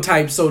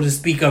prototype, so to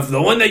speak, of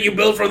the one that you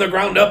build from the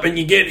ground up and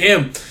you get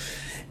him,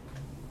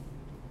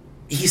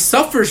 he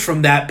suffers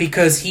from that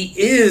because he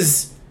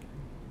is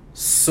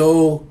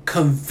so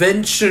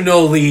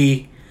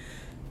conventionally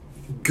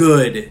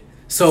good.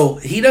 So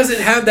he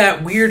doesn't have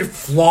that weird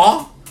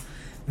flaw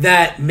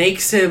that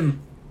makes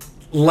him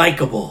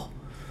likable.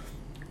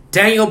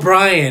 Daniel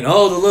Bryan, the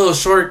little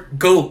short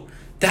goat.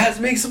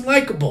 That makes him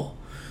likable.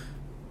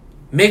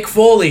 Mick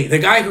Foley, the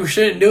guy who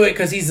shouldn't do it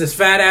because he's this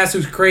fat ass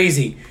who's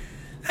crazy.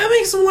 That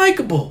makes him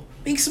likable.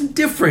 Makes him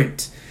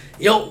different.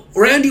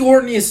 Randy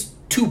Orton is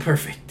too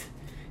perfect.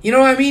 You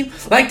know what I mean?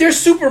 Like, they're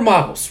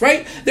supermodels,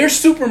 right? They're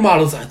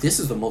supermodels. This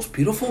is the most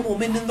beautiful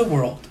woman in the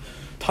world.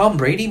 Tom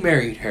Brady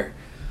married her.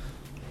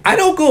 I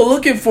don't go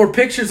looking for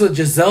pictures of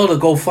Giselle to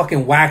go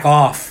fucking whack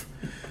off.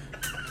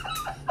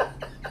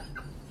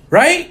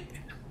 Right?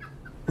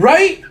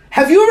 Right?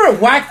 Have you ever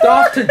whacked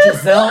off to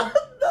Giselle?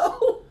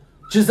 No.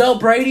 Giselle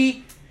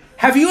Brady?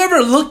 Have you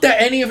ever looked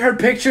at any of her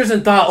pictures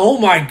and thought, oh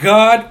my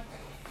God?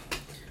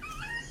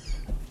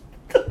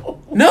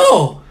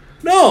 No.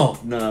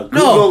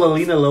 Google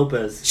Alina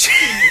Lopez.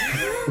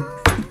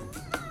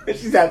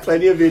 She's had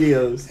plenty of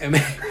videos.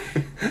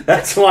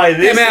 That's why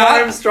this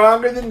arm's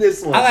stronger than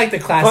this one. I like the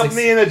classics. Put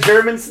me in a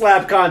German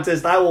slap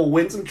contest. I will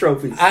win some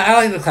trophies. I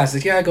like the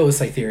classics. Yeah, I go with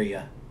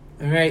Cytherea.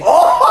 All right?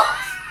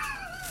 Oh!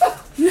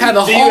 You have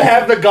the Do you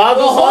have the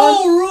goggles on? The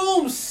whole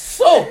room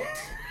soaked.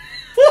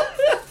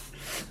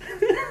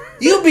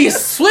 You'll be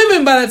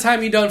swimming by the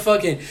time you're done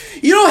fucking.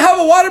 You don't have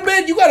a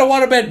waterbed? You got a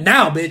waterbed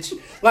now, bitch.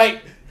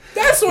 Like,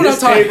 that's what I'm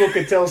talking about. This table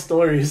could tell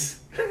stories.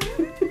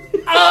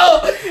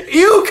 Oh,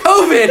 you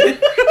COVID.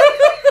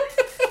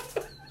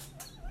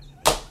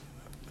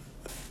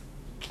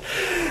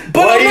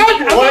 But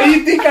why do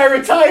you think I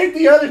retired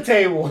the other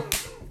table?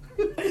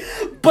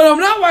 But I'm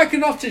not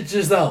whacking off to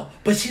Giselle.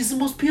 But she's the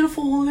most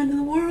beautiful woman in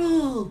the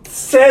world.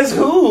 Says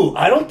who?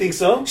 I don't think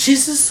so.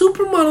 She's a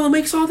supermodel that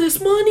makes all this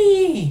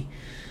money.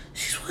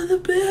 She's one of the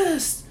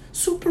best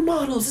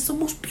supermodels. It's the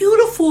most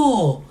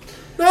beautiful.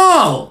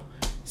 No.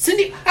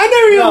 Cindy, I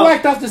never even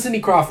whacked off to Cindy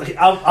Crawford.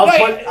 I'll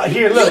put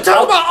here. Look, you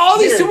talk about all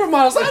these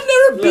supermodels. I've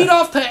never beat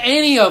off to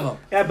any of them.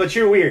 Yeah, but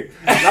you're weird.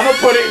 I'm gonna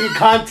put it in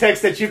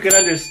context that you can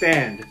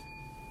understand.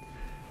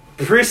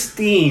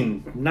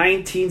 Pristine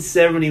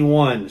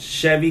 1971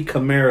 Chevy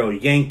Camaro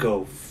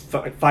Yenko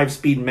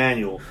 5-speed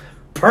manual,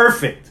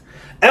 perfect.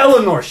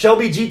 Eleanor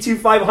Shelby G2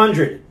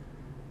 500.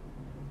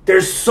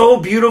 They're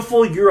so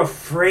beautiful. You're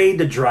afraid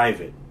to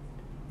drive it.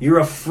 You're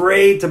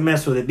afraid to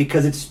mess with it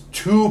because it's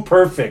too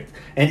perfect.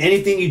 And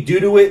anything you do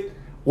to it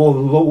will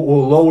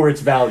lower its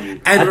value.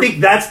 And I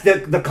think that's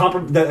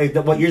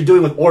the what you're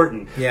doing with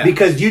Orton. Yeah.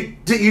 Because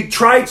you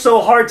tried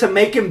so hard to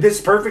make him this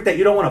perfect that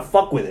you don't want to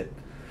fuck with it.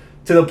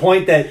 To the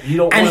point that you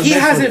don't want to And he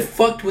hasn't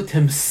fucked with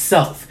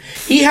himself.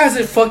 He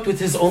hasn't fucked with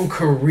his own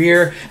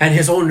career and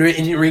his own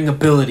ring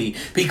ability.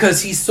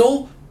 Because he's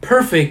so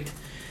perfect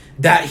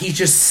that he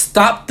just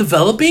stopped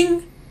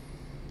developing.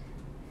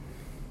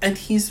 And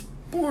he's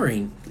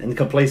boring. And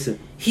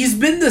complacent. He's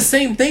been the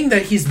same thing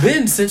that he's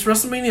been since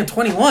WrestleMania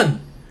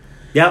 21.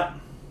 Yep.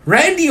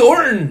 Randy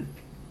Orton.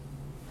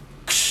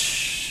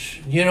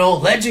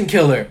 Legend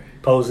killer.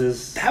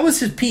 Poses. That was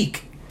his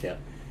peak. Yeah.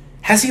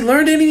 Has he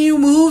learned any new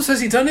moves?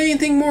 Has he done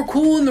anything more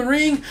cool in the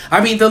ring?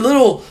 I mean, the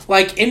little,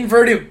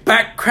 inverted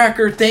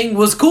backcracker thing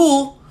was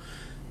cool.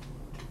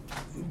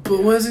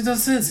 But what has he done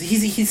since?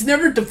 He's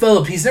never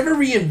developed. He's never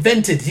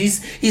reinvented.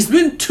 He's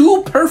been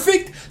too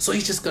perfect, so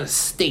he's just going to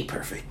stay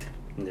perfect.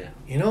 Yeah.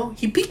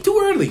 He peaked too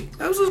early.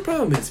 That was his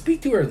problem. He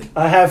peaked too early.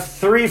 I have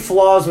 3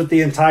 flaws with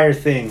the entire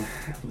thing.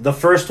 The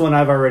first one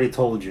I've already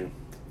told you.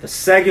 The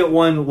second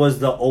one was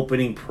the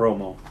opening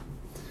promo.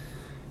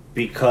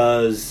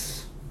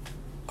 Because...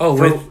 Oh,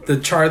 with the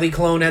Charlie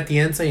clone at the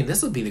end saying,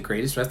 "This will be the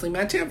greatest wrestling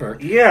match ever."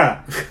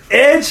 Yeah.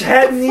 Edge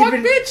hadn't Fuck,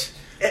 even... bitch.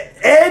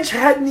 Edge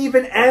hadn't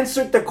even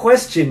answered the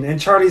question, and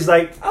Charlie's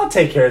like, "I'll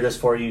take care of this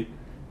for you.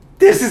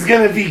 This is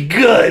gonna be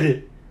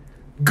good."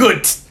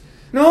 Good.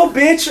 No,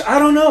 bitch, I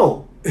don't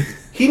know.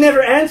 He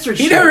never answered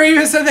He shit. never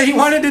even said that he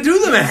wanted to do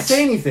the He match. didn't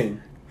say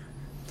anything.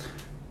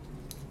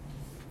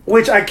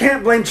 Which I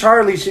can't blame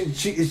Charlie.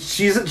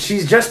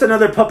 She's just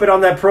another puppet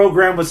on that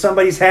program with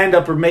somebody's hand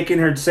up or making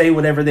her say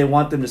whatever they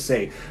want them to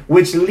say.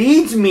 Which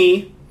leads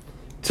me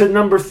to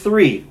number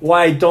 3.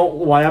 Why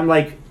I'm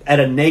like at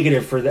a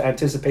negative for the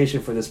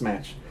anticipation for this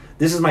match.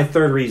 This is my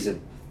third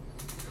reason.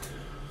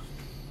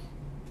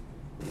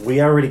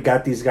 We already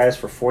got these guys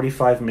for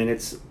 45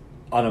 minutes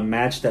on a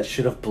match that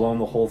should have blown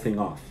the whole thing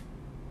off.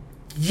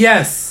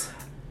 Yes.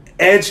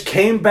 Edge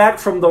came back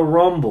from the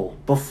Rumble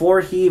before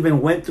he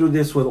even went through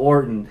this with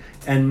Orton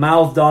and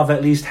mouthed off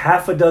at least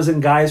half a dozen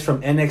guys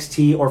from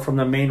NXT or from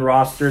the main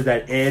roster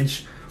that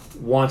Edge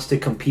wants to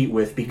compete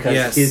with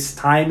because his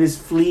time is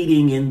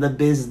fleeting in the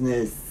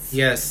business.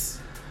 Yes.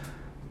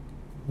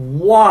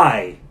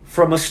 Why,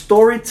 from a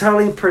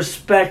storytelling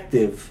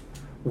perspective,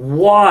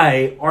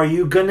 why are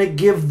you going to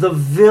give the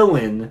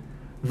villain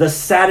the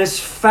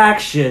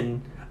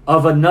satisfaction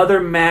of another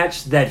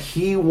match that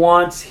he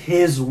wants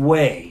his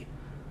way,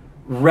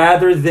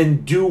 rather than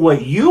do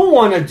what you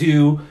want to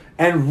do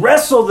and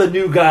wrestle the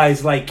new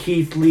guys like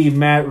Keith Lee,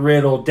 Matt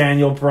Riddle,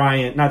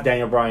 Shinsuke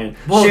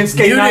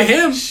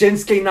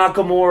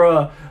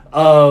Nakamura,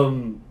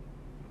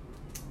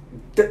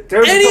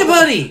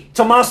 anybody.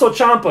 Tommaso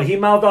Ciampa, he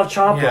mouthed off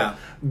Ciampa. Yeah.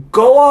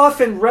 Go off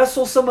and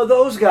wrestle some of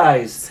those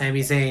guys.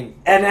 Sami Zayn.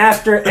 And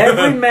after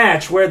every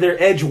match, whether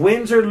Edge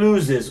wins or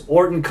loses,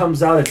 Orton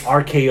comes out and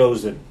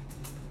RKOs him.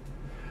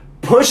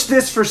 Push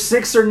this for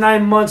 6 or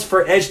 9 months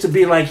for Edge to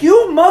be like,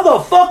 "You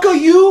motherfucker,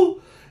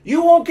 you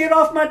won't get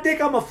off my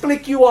dick, I'm gonna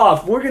flick you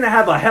off. We're gonna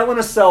have a Hell in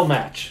a Cell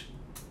match."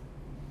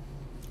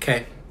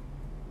 Okay.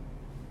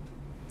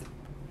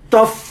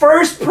 The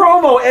first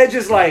promo, Edge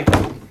is like,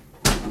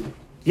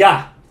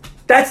 "Yeah,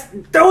 that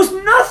was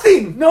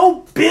nothing.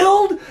 No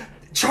build.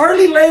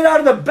 Charlie laid out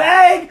of the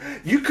bag.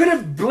 You could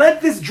have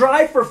let this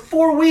dry for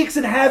 4 weeks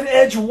and have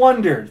Edge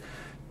wondered,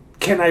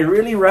 can I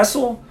really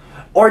wrestle?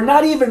 Or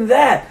not even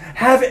that.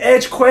 Have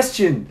Edge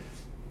question,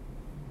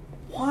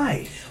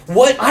 why?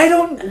 What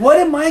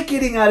am I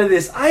getting out of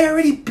this? I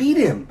already beat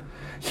him.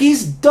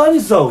 He's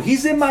donezo.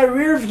 He's in my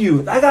rear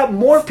view. I got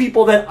more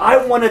people that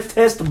I want to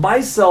test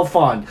myself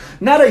on.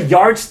 Not a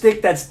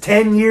yardstick that's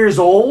 10 years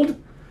old.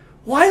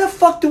 Why the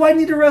fuck do I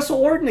need to wrestle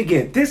Orton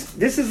again? This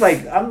is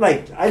like, I don't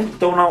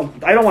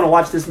want to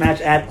watch this match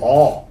at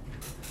all.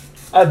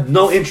 I have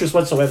no interest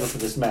whatsoever for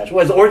this match.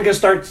 What, is Orton going to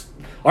start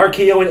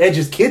RKOing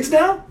Edge's kids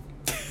now?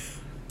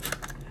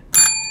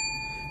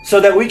 So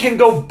that we can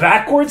go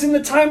backwards in the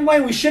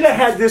timeline? We should have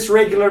had this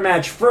regular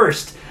match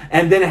first,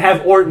 and then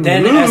have Orton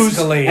lose,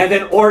 escalate. and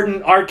then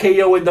Orton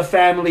RKOing the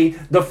family,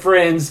 the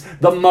friends,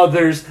 the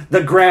mothers,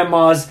 the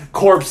grandmas,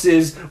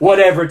 corpses,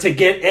 whatever, to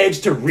get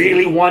Edge to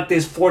really want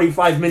this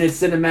 45-minute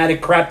cinematic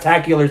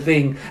craptacular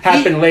thing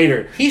happen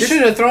later. He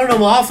should have thrown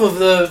him off of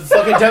the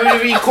fucking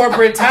WWE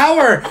corporate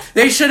tower.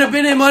 They should have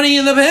been in Money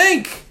in the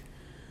Bank.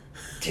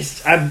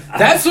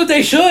 That's what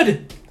they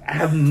should. I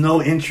have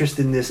no interest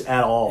in this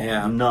at all.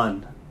 Yeah.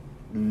 None.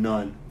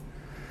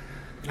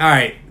 All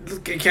right.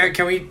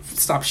 Can we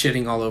stop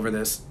shitting all over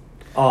this?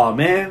 Oh,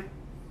 man.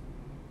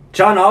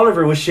 John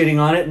Oliver was shitting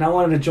on it, and I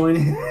wanted to join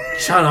in.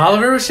 John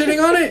Oliver was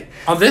shitting on it?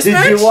 On this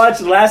match? Did you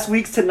watch last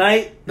week's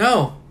Tonight?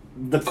 No.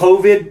 The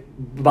COVID?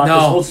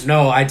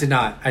 No, I did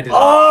not.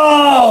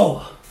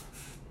 Oh!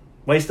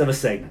 Waste of a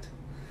segment.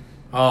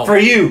 Oh. For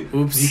you.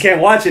 Oops. You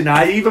can't watch it now.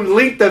 I even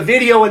linked the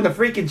video in the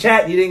freaking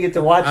chat, and you didn't get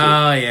to watch it.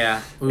 Oh,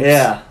 yeah. Oops.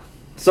 Yeah.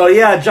 So,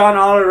 yeah, John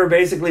Oliver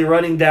basically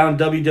running down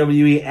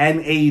WWE and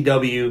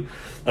AEW.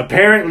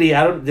 Apparently,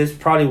 this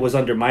probably was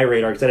under my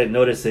radar because I didn't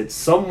notice it.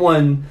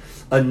 Someone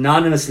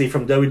anonymously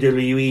from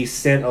WWE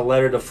sent a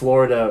letter to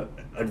Florida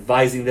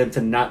advising them to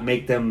not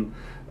make them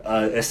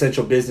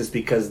essential business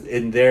because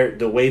in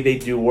the way they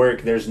do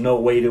work, there's no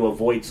way to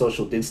avoid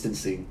social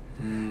distancing.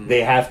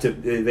 They have to.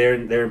 They're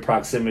in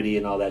proximity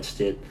and all that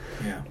shit.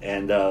 Yeah.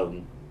 And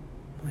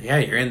yeah,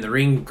 you're in the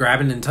ring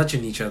grabbing and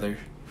touching each other.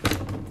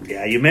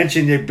 Yeah, you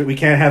mentioned that we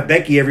can't have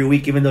Becky every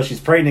week even though she's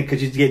pregnant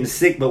because she's getting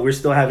sick, but we're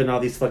still having all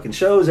these fucking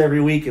shows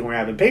every week and we're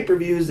having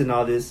pay-per-views and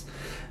all this.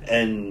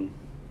 And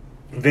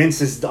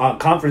Vince is on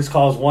conference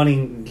calls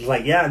wanting,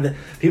 like,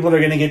 people are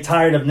going to get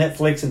tired of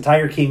Netflix and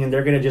Tiger King and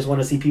they're going to just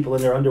want to see people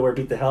in their underwear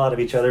beat the hell out of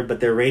each other,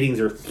 but their ratings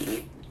are...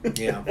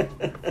 Yeah.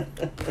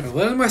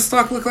 What does my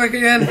stock look like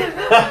again?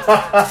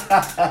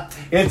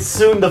 It's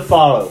soon to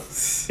follow.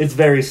 It's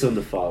very soon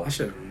to follow. I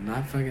should have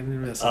not fucking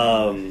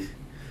invested.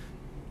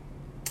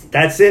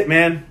 That's it,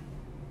 man.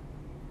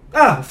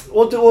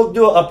 We'll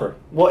do an upper.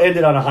 We'll end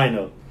it on a high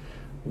note.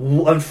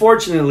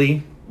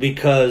 Unfortunately,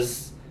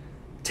 because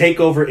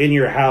TakeOver in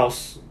Your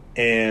House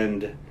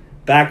and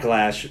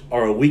Backlash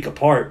are a week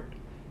apart,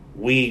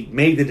 we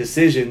made the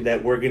decision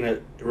that we're going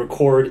to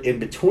record in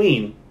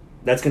between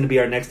That's going to be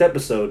our next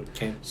episode.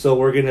 Okay. So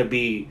we're going to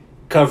be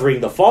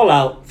covering the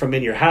fallout from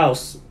In Your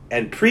House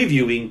and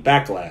previewing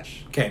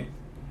Backlash. Okay.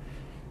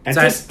 And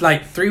So that's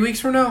like 3 weeks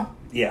from now?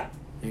 yeah.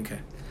 Okay.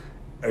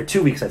 Or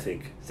 2 weeks, I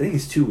think. I think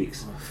it's 2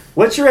 weeks.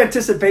 What's your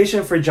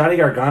anticipation for Johnny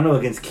Gargano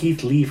against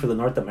Keith Lee for the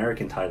North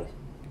American title?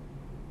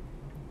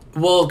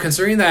 Well,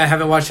 considering that I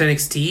haven't watched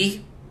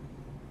NXT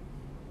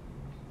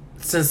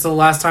since the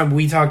last time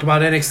we talked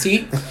about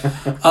NXT,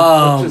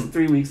 Just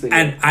 3 weeks ago.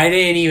 and I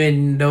didn't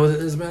even know that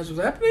this match was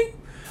happening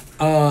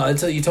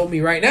until you told me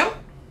right now.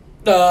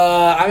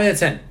 I'm at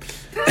 10.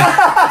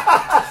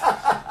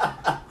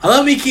 I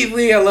love me Keith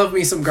Lee. I love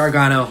me some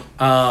Gargano.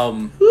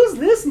 Who's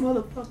this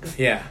motherfucker?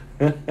 Yeah.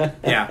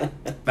 Yeah.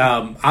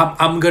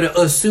 I'm going to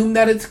assume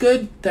that it's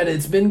good, that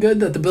it's been good,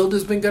 that the build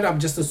has been good. I'm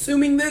just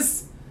assuming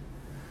this.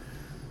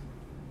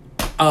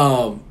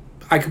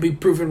 I could be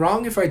proven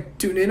wrong if I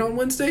tune in on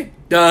Wednesday.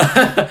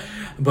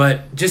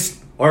 But just...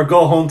 Or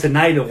go home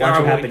tonight and watch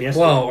what happened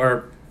yesterday. Well,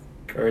 or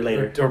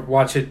later. Or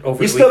watch it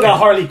over You the still weekend. got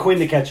Harley Quinn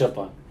to catch up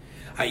on.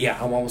 Yeah,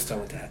 I'm almost done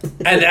with that.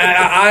 And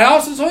I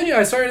also told you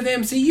I started the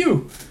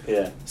MCU.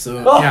 Yeah. So,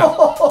 yeah.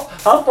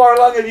 How far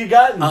along have you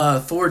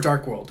gotten? Thor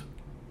Dark World.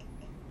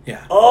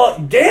 Yeah. Oh,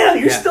 damn.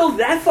 You're Yeah. still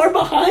that far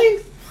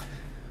behind?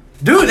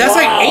 Dude, that's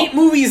Wow. like 8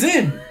 movies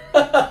in.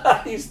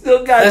 You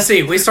still got... Let's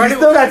see. We You started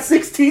still got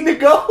 16 to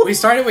go? We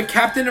started with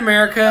Captain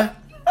America,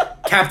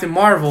 Captain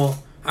Marvel,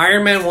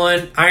 Iron Man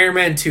 1, Iron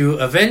Man 2,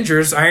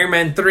 Avengers, Iron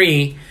Man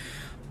 3.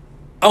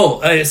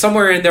 Oh,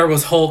 somewhere in there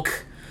was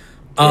Hulk.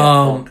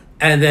 Hulk.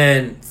 And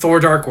then Thor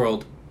Dark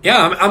World.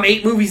 Yeah, I'm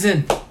 8 movies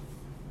in.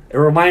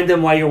 Remind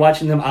them why you're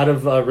watching them out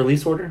of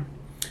release order.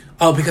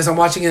 Oh, because I'm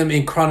watching them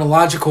in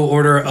chronological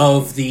order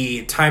of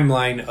the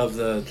timeline of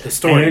the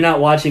story. And you're not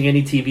watching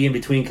any TV in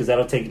between because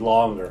that'll take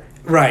longer.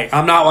 Right.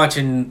 I'm not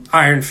watching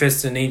Iron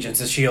Fist and Agents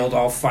of S.H.I.E.L.D.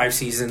 all 5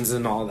 seasons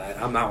and all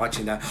that. I'm not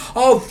watching that.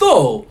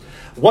 Although...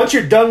 Once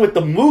you're done with the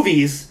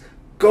movies,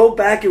 go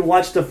back and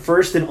watch the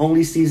first and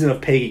only season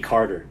of Peggy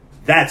Carter.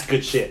 That's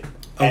good shit.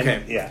 And,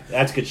 Okay. yeah,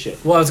 that's good shit.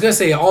 Well, I was going to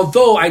say,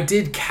 although I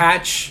did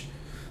catch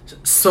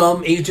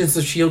some Agents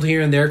of S.H.I.E.L.D.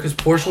 here and there because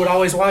Porsche would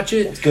always watch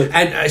it. It's good.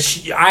 And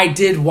I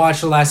did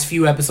watch the last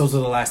few episodes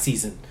of the last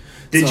season.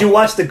 Did you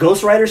watch the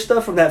Ghost Rider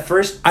stuff from that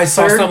first? I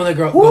saw third? some of the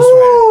Ghost Woo,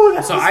 Rider.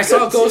 that So was I saw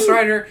good Ghost too.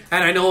 Rider,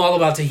 and I know all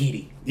about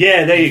Tahiti.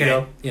 Yeah, there you Okay?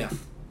 go. Yeah.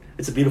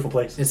 It's a beautiful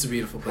place. It's a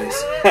beautiful place.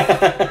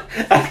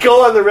 I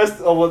go on the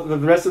rest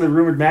of the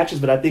rumored matches,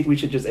 but I think we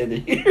should just end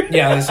it here.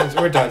 Yeah,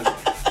 we're done.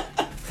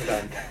 We're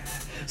done.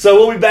 So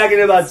we'll be back in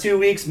about 2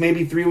 weeks,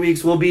 maybe 3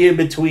 weeks. We'll be in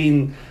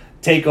between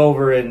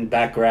Takeover and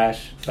Backlash.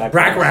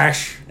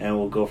 Rash. And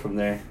we'll go from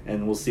there.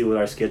 And we'll see what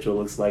our schedule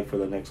looks like for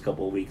the next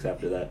couple of weeks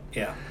after that.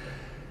 Yeah.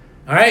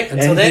 All right.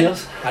 Until Anything then,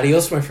 else?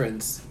 adios, my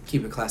friends.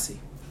 Keep it classy.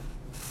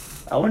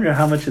 I wonder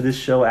how much of this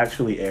show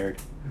actually aired.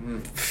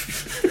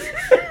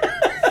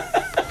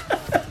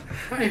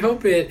 I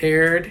hope it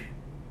aired.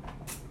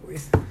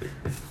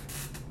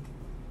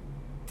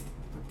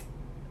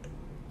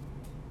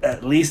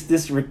 At least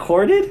this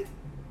recorded?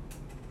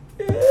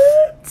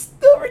 It's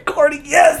still recording, yes!